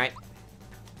 Alright.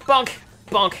 Bonk!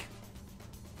 Bonk!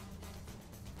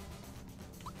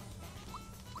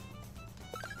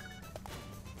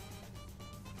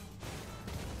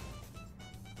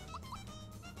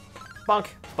 Bonk!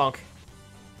 Bonk!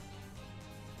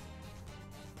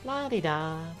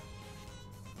 La-di-da.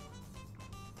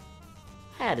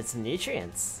 I added some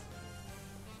nutrients.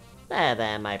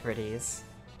 There, my pretties.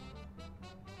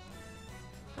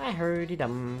 I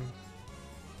heard-y-dum.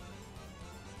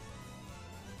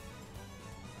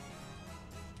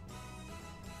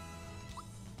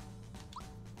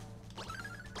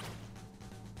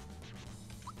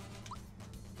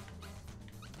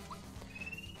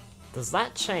 Does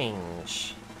that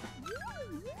change?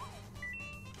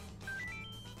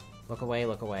 Look away,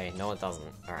 look away. No, it doesn't.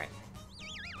 Alright.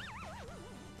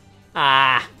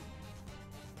 Ah!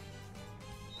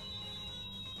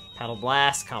 Paddle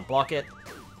Blast, can't block it.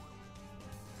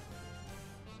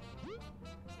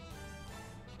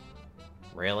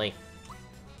 Really?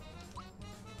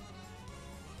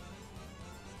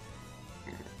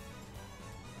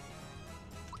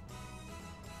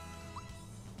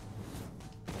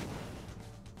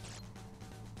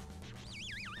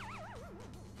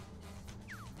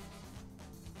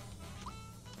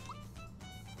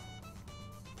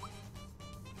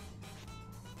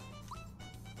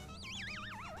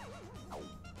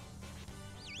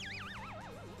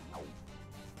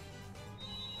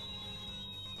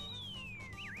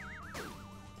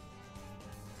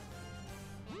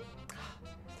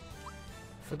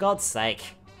 For God's sake.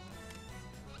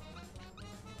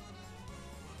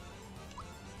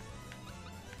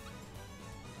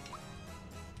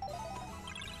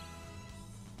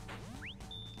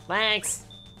 Thanks!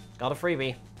 Got a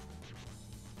freebie.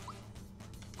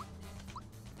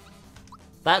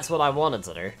 That's what I wanted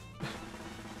to do.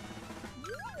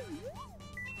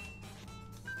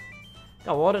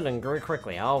 Got watered and grew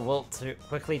quickly. I'll wilt too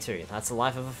quickly too. That's the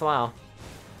life of a flower.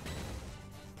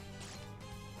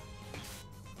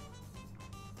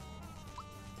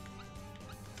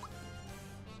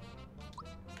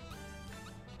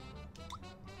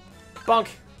 Bonk!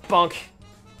 Bonk!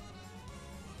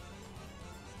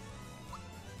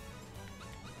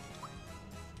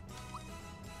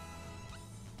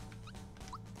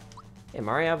 Hey,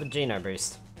 Mario, have a Geno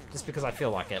boost. Just because I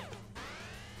feel like it.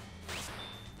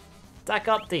 Attack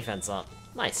up, defense up.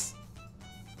 Nice.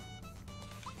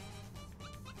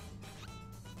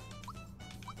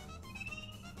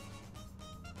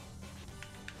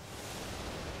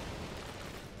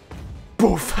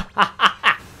 Boof!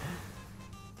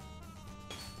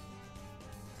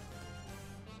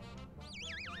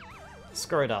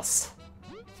 Screw dust.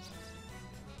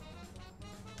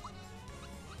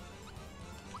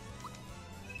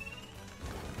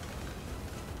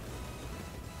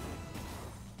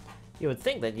 You would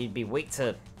think that you'd be weak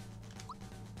to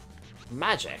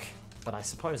magic, but I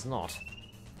suppose not.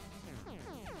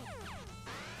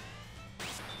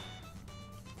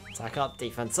 Attack up,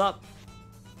 defense up.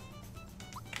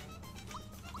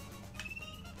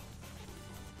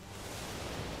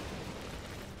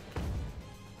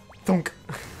 Thunk.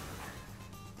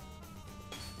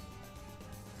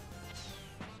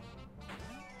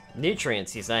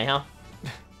 Nutrients, you say, huh?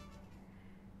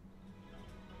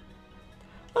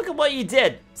 Look at what you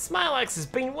did! Smilax has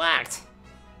been whacked!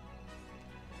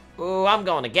 Ooh, I'm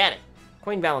going to get it.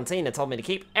 Queen Valentina told me to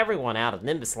keep everyone out of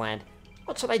Nimbus Land.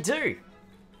 What should I do?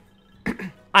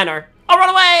 I know. I'll run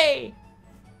away!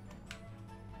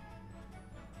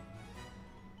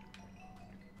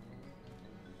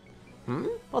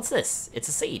 What's this? It's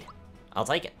a seed. I'll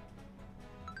take it.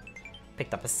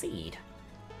 Picked up a seed.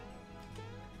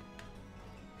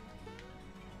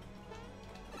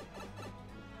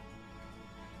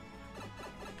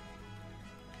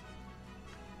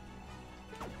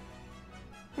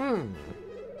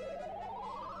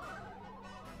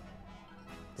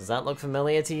 Does that look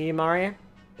familiar to you, Mario?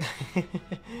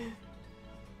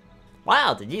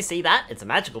 Wow, did you see that? It's a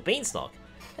magical beanstalk.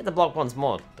 Hit the block once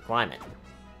more to climb it.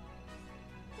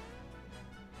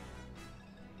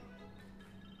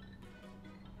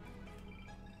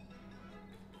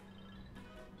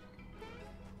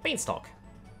 Beanstalk.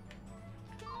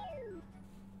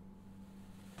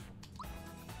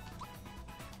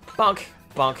 Bonk,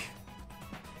 bonk.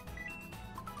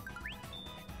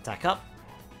 Attack up.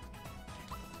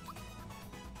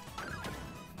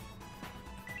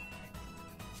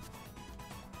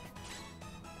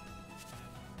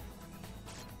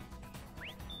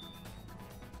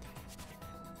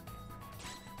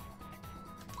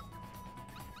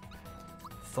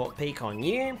 Thought peek on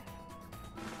you.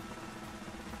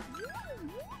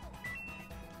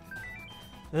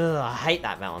 Ugh, I hate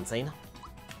that Valentine.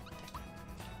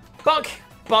 Bonk!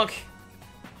 Bonk!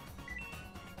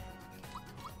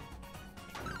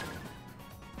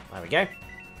 There we go.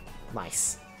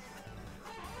 Nice.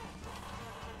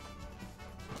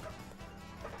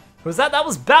 Who's that? That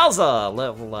was Bowser!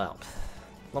 Level up.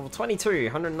 Level 22,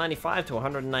 195 to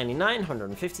 199,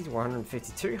 150 to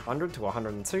 152, 100 to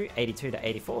 102, 82 to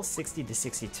 84, 60 to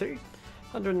 62,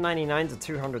 199 to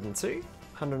 202,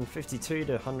 152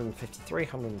 to 153,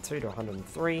 102 to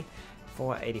 103,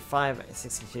 485,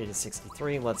 62 to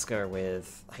 63. Let's go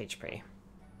with HP.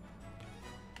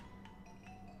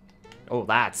 Oh,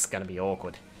 that's gonna be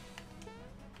awkward.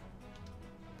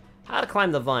 How to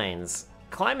climb the vines.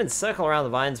 Climb and circle around the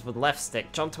vines with left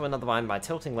stick. Jump to another vine by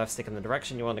tilting left stick in the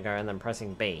direction you want to go and then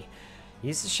pressing B.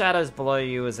 Use the shadows below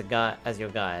you as your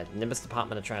guide. Nimbus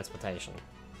Department of Transportation.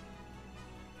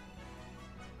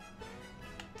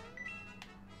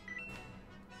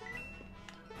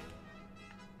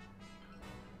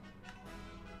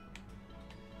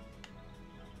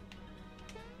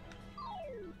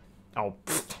 Oh,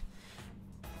 pfft.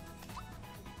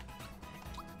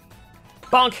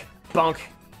 Bonk! Bonk!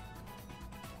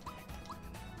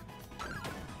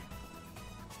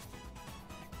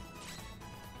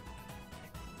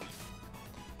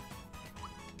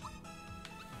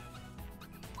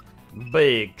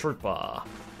 Big trooper.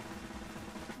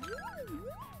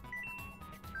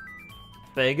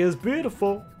 Big is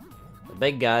beautiful. The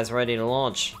big guy's ready to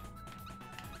launch.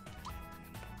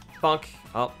 Bonk.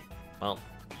 Oh, well.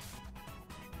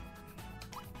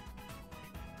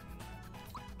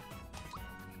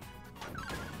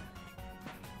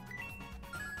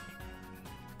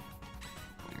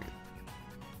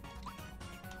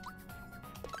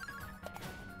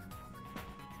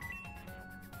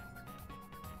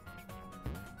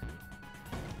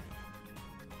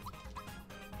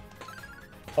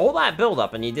 All that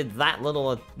build-up and you did that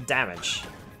little damage.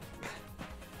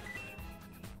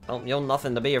 Well, you're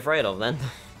nothing to be afraid of then.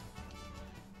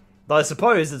 Though I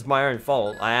suppose it's my own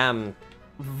fault. I am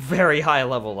very high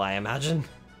level, I imagine.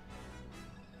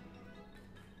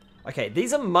 Okay,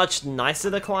 these are much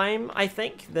nicer to climb, I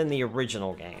think, than the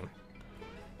original game.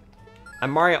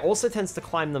 And Mario also tends to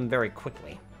climb them very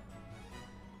quickly.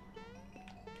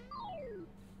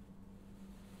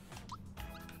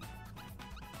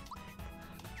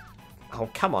 Oh,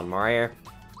 come on, Mario.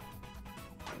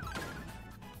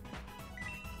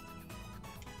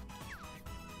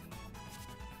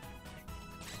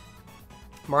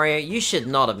 Mario, you should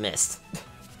not have missed.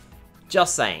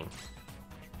 Just saying.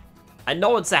 I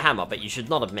know it's a hammer, but you should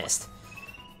not have missed.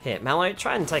 Here, Mallow,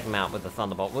 try and take him out with the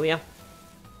Thunderbolt, will ya?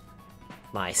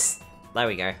 Nice. There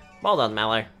we go. Well done,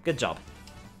 Mallow. Good job.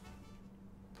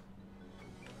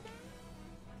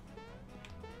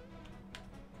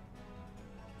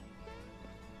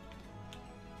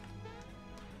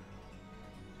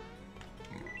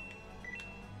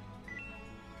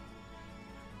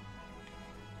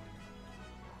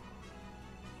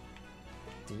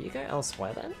 Do you go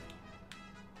elsewhere then?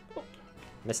 Oh,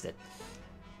 missed it.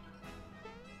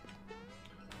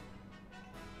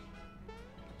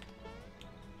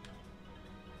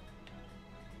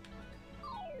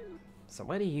 So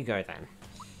where do you go then?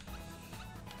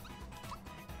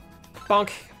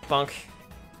 Bonk, bonk.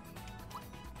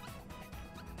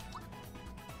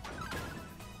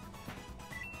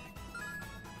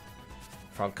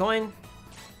 Frog coin.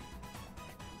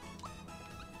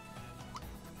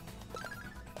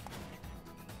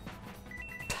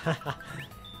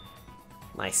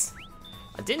 Nice.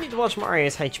 I did need to watch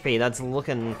Mario's HP. That's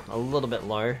looking a little bit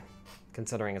low,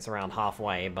 considering it's around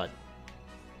halfway, but...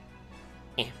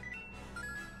 eh.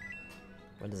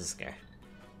 Where does this go?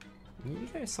 You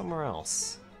go somewhere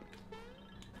else.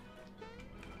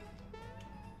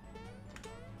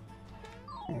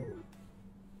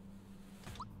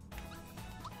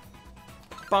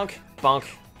 Bonk, bonk.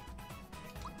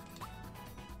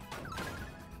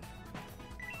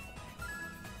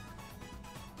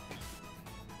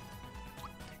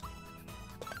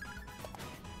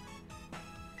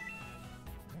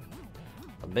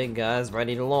 The big guy's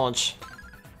ready to launch.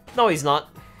 No, he's not.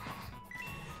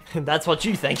 That's what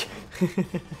you think. I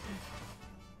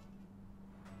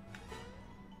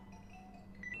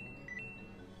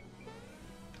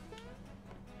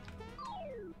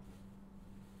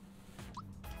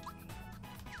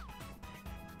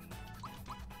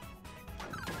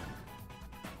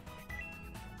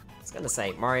was gonna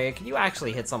say, Mario, can you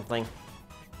actually hit something?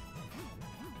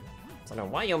 I don't know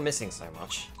why you're missing so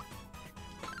much.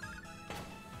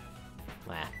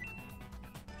 Ah.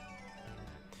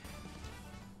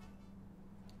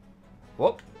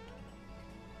 Whoop.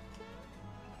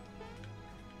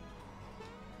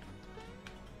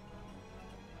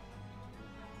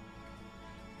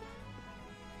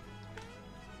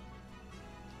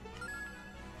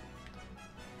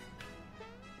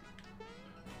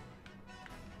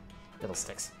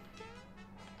 Fiddlesticks.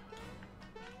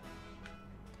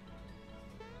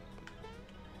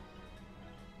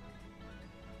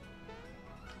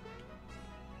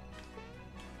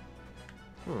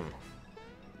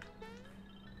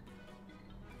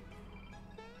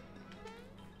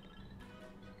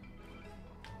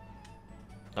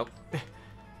 Nope.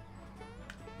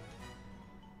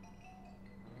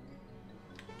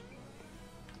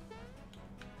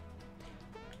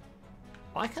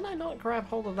 Why can I not grab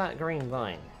hold of that green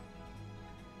vine?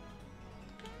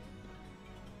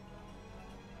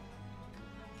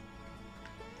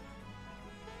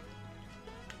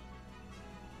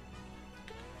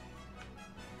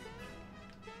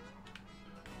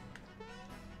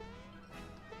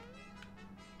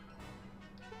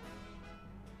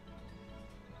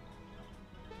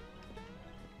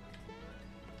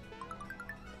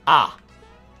 Ah!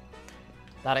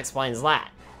 That explains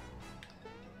that.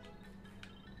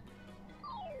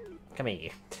 Come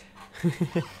here, you.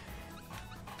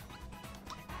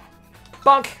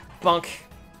 Bonk! Bonk!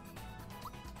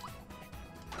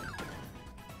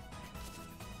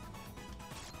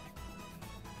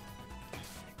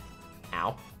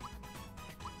 Ow.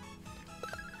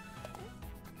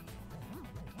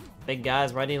 Big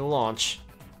guy's ready to launch.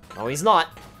 No, he's not.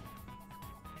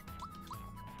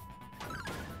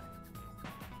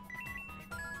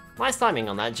 Nice timing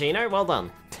on that, Gino. Well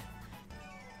done.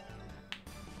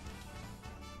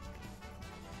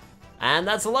 And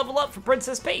that's a level up for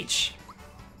Princess Peach.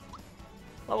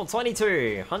 Level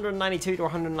 22, 192 to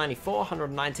 194,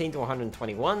 119 to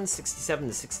 121, 67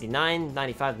 to 69,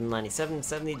 95 to 97,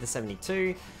 70 to 72,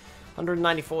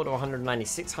 194 to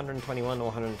 196, 121 to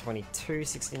 122,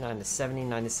 69 to 70,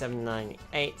 97 to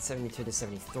 98, 72 to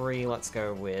 73. Let's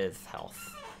go with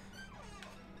health.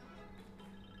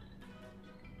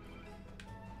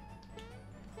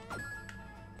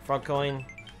 Frog coin.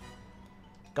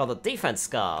 Got the defense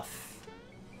scarf.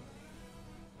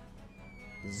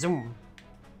 Zoom.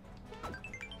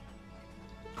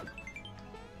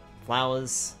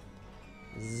 Flowers.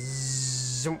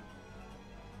 Zoom.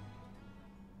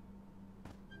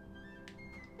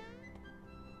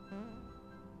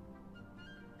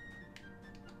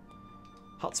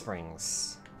 Hot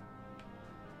springs.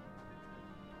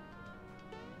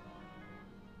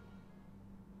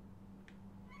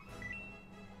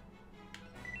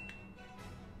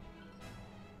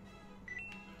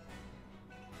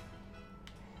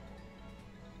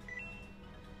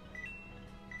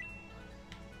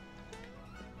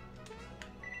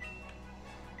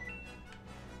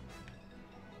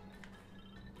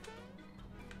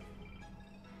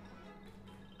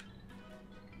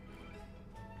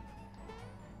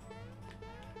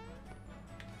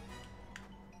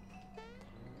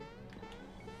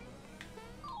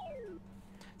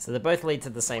 So they both lead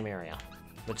to the same area,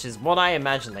 which is what I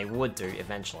imagine they would do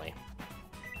eventually.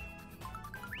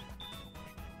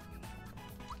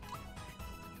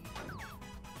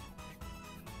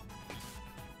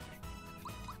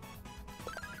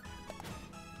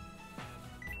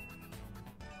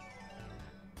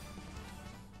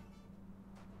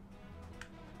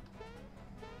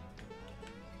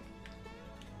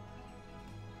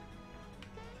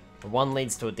 One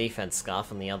leads to a defense scarf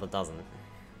and the other doesn't.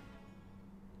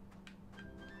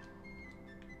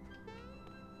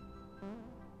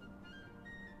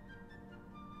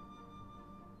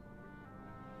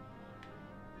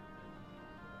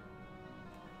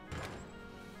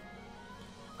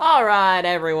 Alright,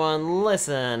 everyone,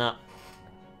 listen up.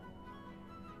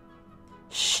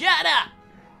 Shut up!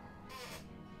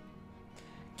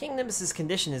 King Nimbus's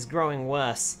condition is growing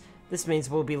worse. This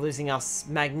means we'll be losing our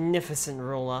magnificent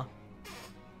ruler.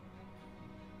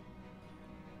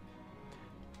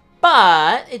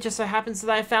 But it just so happens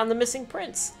that I found the missing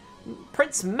prince.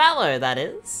 Prince Mallow, that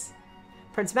is.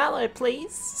 Prince Mallow,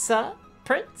 please, sir.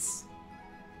 Prince?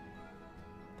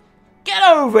 Get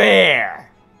over here!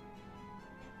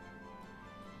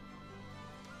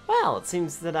 Well, it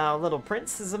seems that our little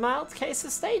prince is a mild case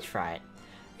of stage fright.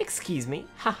 Excuse me.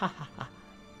 Ha ha ha ha.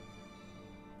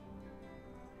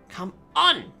 Come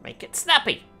on! Make it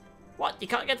snappy! What? You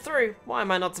can't get through? Why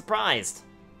am I not surprised?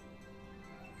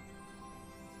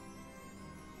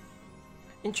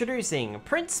 Introducing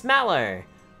Prince Mallow.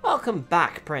 Welcome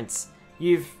back, Prince.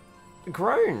 You've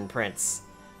grown, Prince.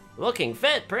 Looking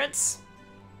fit, Prince.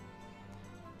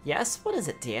 Yes, what is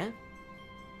it, dear?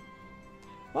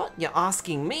 What? You're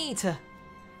asking me to...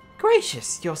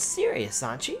 Gracious, you're serious,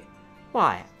 aren't you?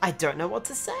 Why, I don't know what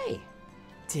to say.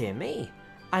 Dear me,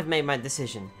 I've made my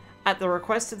decision. At the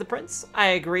request of the prince, I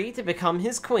agree to become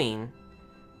his queen.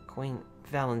 Queen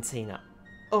Valentina.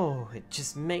 Oh, it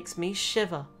just makes me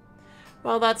shiver.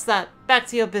 Well, that's that. Back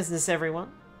to your business,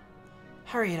 everyone.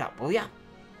 Hurry it up, will ya?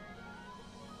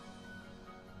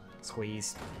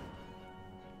 Squeeze.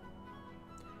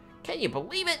 Can you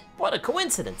believe it? What a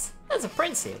coincidence. There's a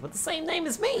prince here with the same name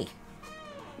as me.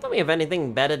 Don't we have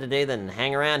anything better to do than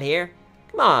hang around here?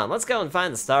 Come on, let's go and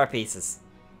find the star pieces.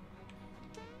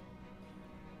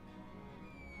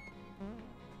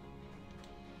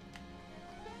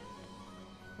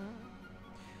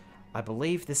 I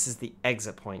believe this is the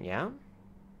exit point, yeah?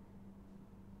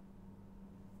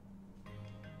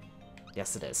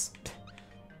 Yes, it is.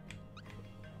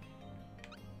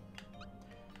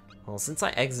 Well, since I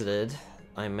exited,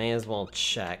 I may as well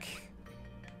check.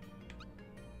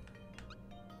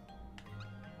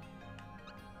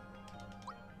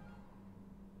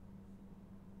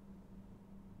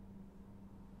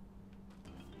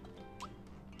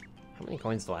 How many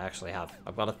coins do I actually have?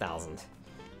 I've got 1,000.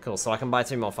 Cool, so I can buy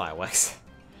 2 more fireworks.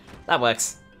 That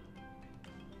works.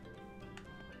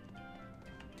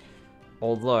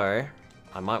 Although,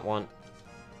 I might want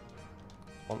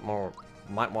more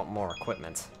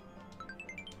equipment.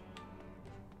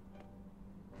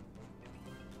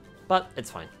 But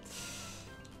it's fine.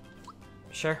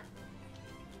 Sure.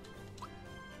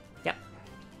 Yep.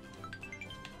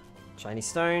 Shiny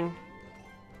stone.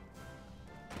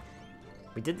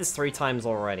 We did this 3 times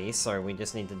already, so we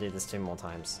just need to do this 2 more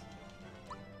times.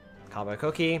 Carbo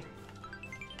cookie.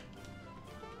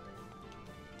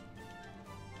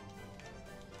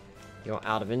 You're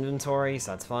out of inventory,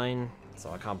 so that's fine. So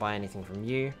I can't buy anything from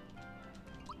you.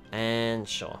 And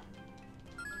sure.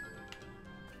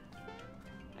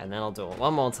 And then I'll do it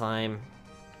 1 more time.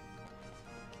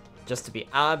 Just to be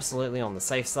absolutely on the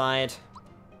safe side.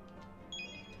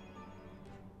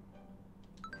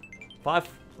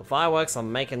 The fireworks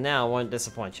I'm making now won't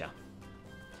disappoint you.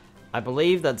 I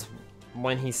believe that's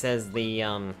when he says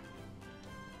the,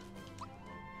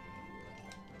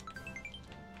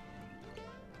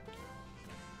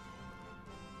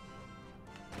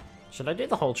 Should I do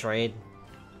the whole trade?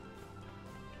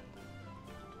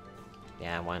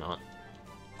 Yeah, why not?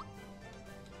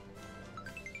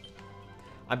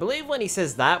 I believe when he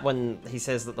says that, when he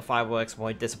says that the fireworks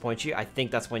won't disappoint you, I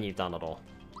think that's when you've done it all.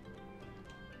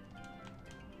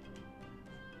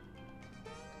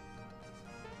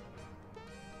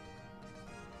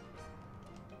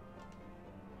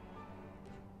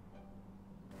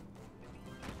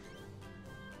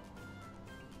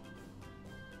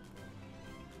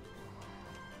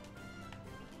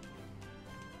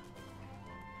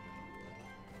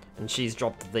 And she's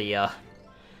dropped the,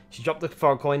 she dropped the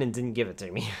 4 coin and didn't give it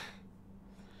to me.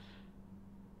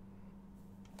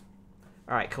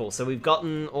 Alright, cool. So we've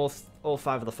gotten all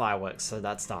 5 of the fireworks, so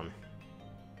that's done.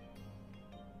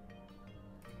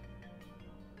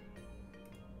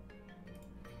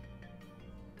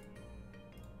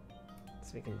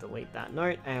 So we can delete that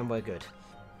note, and we're good.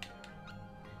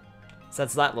 So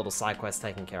that's that little side quest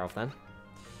taken care of then.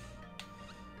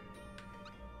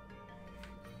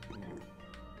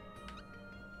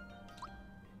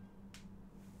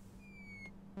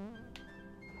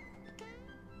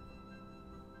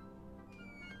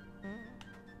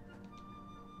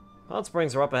 Hot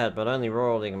springs are up ahead, but only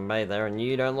royalty can bathe there, and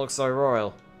you don't look so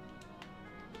royal.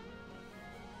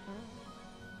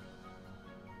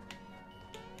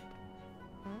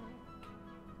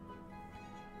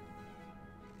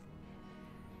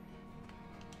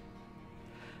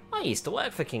 I I used to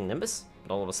work for King Nimbus,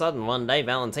 but all of a sudden one day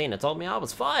Valentina told me I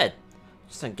was fired.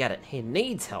 Just don't get it. He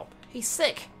needs help. He's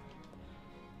sick.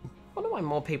 Wonder why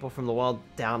more people from the world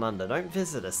down under don't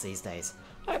visit us these days.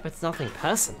 I hope it's nothing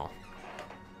personal.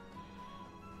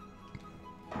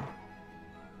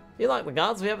 You like the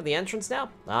guards we have at the entrance now?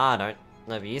 Ah, I don't.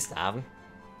 Never used to have them.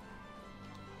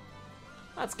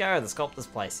 Let's go to the sculptor's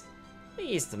place.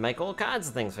 He used to make all kinds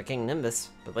of things for King Nimbus,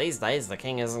 but these days the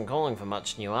king isn't calling for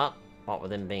much new art, what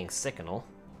with him being sick and all.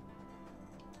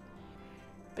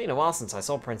 Been a while since I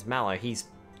saw Prince Mallow. He's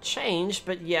changed,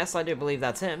 but yes, I do believe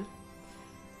that's him.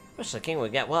 Wish the king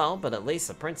would get well, but at least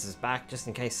the prince is back just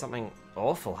in case something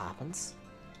awful happens.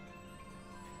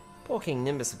 Poor King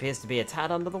Nimbus appears to be a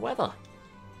tad under the weather.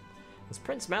 Is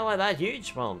Prince Mallow that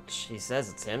huge? Well, she says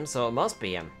it's him, so it must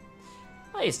be him.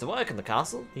 I used to work in the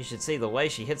castle. You should see the way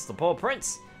she hits the poor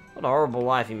prince. What a horrible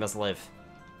life he must live.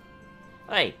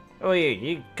 Hey, who are you?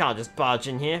 You can't just barge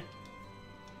in here.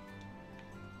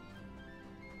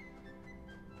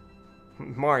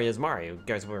 Mario's Mario,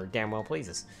 goes where he damn well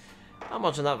pleases. I'm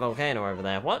watching that volcano over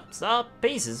there. What? Star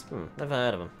pieces? Never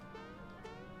heard of him.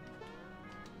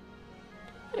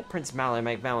 Why did Prince Mallow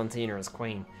make Valentina his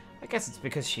queen? I guess it's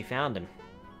because she found him.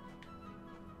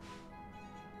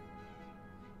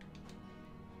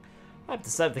 I hope to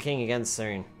serve the king again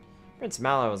soon. Prince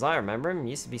Mallow, as I remember him,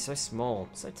 used to be so small,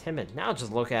 so timid. Now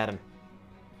just look at him.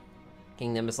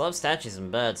 King Nimbus loves statues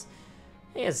and birds.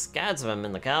 He has scads of them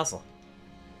in the castle.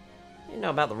 You know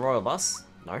about the royal bus?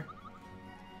 No.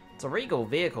 It's a regal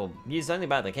vehicle, used only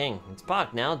by the king. It's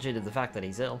parked now due to the fact that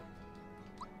he's ill.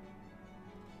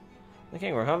 When the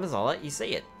king recovers, I'll let you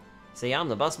see it. See, I'm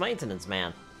the bus maintenance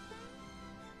man.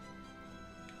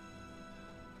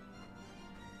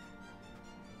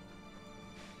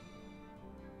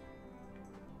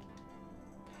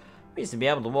 We used to be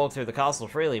able to walk through the castle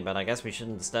freely, but I guess we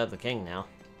shouldn't disturb the king now.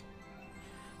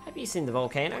 Have you seen the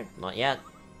volcano? Not yet.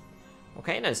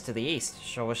 Volcano's to the east.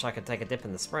 Sure wish I could take a dip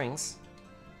in the springs.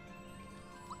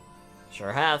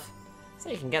 Sure have. So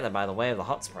you can get there by the way of the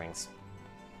hot springs.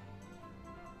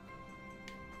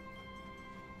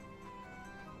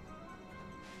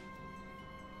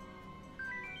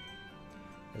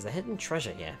 There's a hidden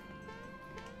treasure here.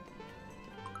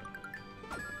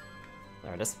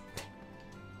 There it is.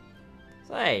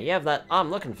 So hey, you have that I'm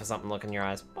looking for something look in your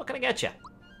eyes. What can I get you?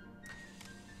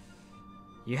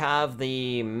 You have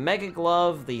the Mega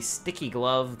Glove, the Sticky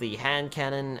Glove, the Hand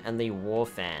Cannon, and the War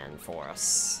Fan for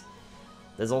us.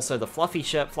 There's also the Fluffy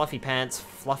Shirt, Fluffy Pants,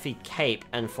 Fluffy Cape,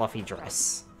 and Fluffy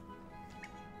Dress.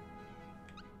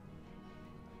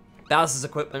 Bowser's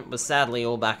equipment was sadly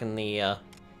all back in the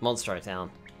Monstro Town.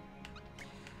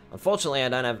 Unfortunately, I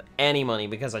don't have any money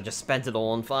because I just spent it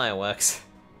all on fireworks.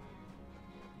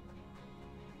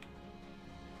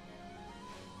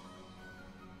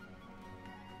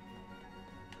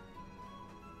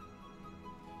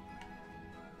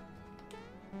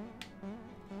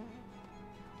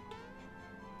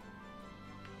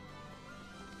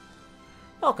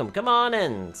 Welcome, come on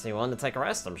in. So you want to take a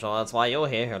rest? I'm sure that's why you're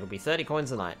here. It'll be 30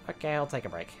 coins a night. Okay, I'll take a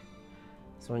break.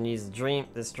 So I'm gonna use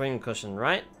this dream cushion,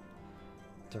 right?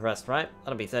 To rest, right?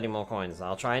 That'll be 30 more coins.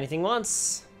 I'll try anything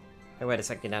once. Hey, wait a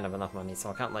sec, you don't have enough money, so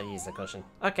I can't let you use the cushion.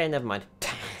 Okay, never mind.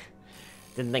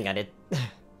 Didn't think I did.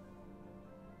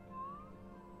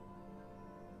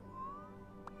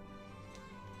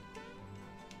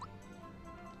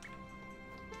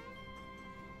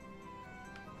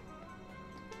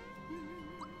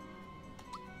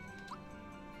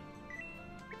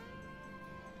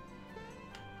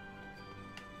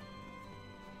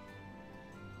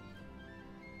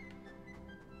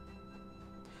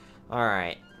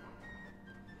 Alright.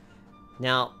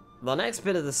 Now, the next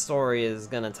bit of the story is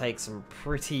gonna take some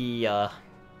pretty,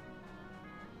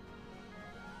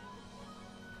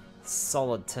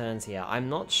 solid turns here. I'm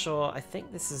not sure. I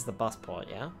think this is the bus port,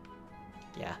 yeah?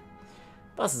 Yeah.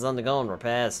 Bus is undergoing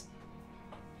repairs.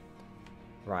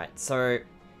 Right, so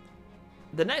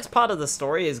the next part of the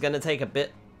story is gonna take a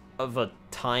bit of a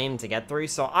time to get through,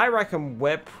 so I reckon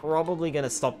we're probably gonna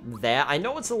stop there. I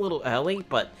know it's a little early,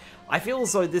 but I feel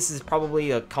as though this is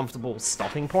probably a comfortable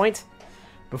stopping point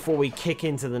before we kick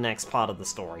into the next part of the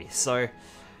story. So,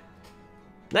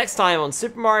 next time on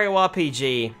Super Mario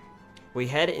RPG, we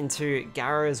head into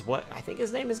Garrow's work. I think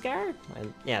his name is Garrow?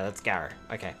 Yeah, that's Garrow.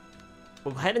 Okay.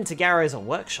 We'll head into Garrow's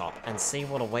workshop and see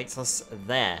what awaits us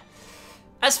there.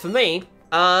 As for me,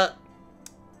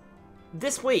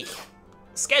 this week,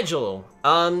 schedule.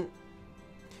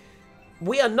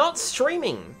 We are not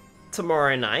streaming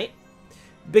tomorrow night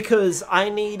because I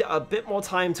need a bit more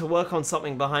time to work on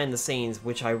something behind the scenes,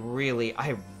 which I really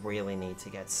need to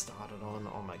get started on.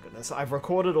 Oh my goodness. I've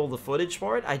recorded all the footage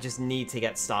for it. I just need to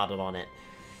get started on it.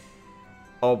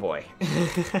 Oh boy.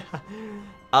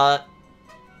 I'm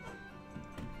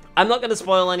not going to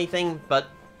spoil anything, but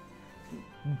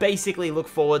basically look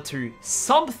forward to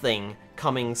something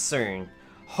coming soon.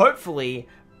 Hopefully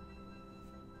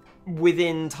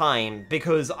within time,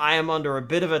 because I am under a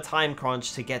bit of a time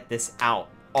crunch to get this out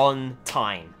on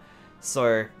time.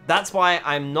 So that's why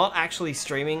I'm not actually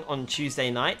streaming on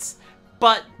Tuesday nights,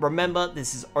 but remember,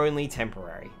 this is only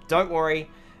temporary. Don't worry,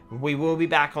 we will be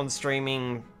back on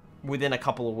streaming within a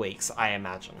couple of weeks, I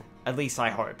imagine. At least I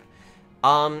hope.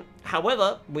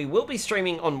 However, we will be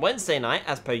streaming on Wednesday night,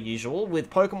 as per usual,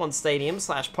 with Pokemon Stadium /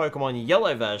 Pokemon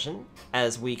Yellow version,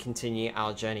 as we continue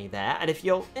our journey there. And if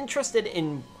you're interested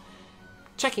in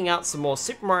checking out some more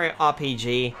Super Mario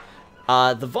RPG,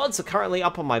 the VODs are currently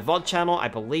up on my VOD channel. I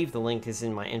believe the link is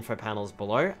in my info panels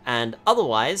below. And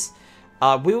otherwise,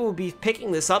 we will be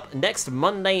picking this up next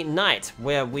Monday night,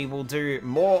 where we will do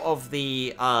more of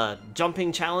the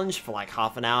jumping challenge for like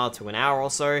half an hour to an hour or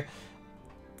so.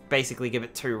 Basically give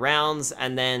it 2 rounds,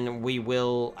 and then we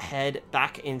will head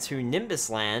back into Nimbus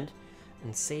Land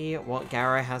and see what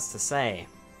Garo has to say.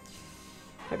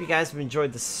 Hope you guys have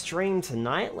enjoyed the stream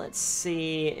tonight. Let's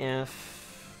see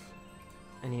if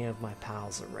any of my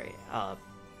pals are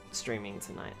streaming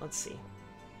tonight. Let's see.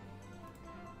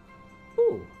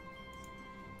 Ooh.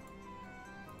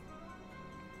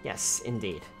 Yes,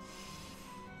 indeed.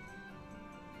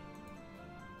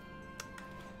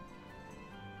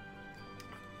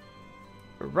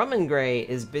 Rumman Grey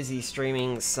is busy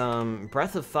streaming some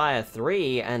Breath of Fire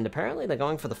 3, and apparently they're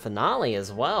going for the finale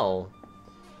as well.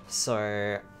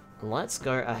 So let's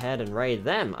go ahead and raid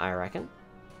them, I reckon.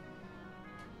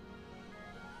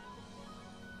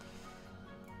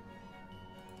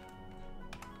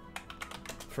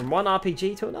 From one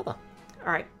RPG to another.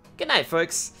 Alright, good night,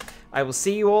 folks. I will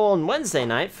see you all on Wednesday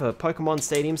night for Pokemon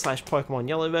Stadium / Pokemon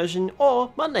Yellow version,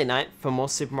 or Monday night for more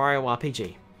Super Mario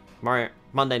RPG.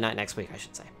 Monday night next week, I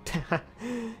should say.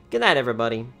 Good night,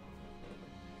 everybody.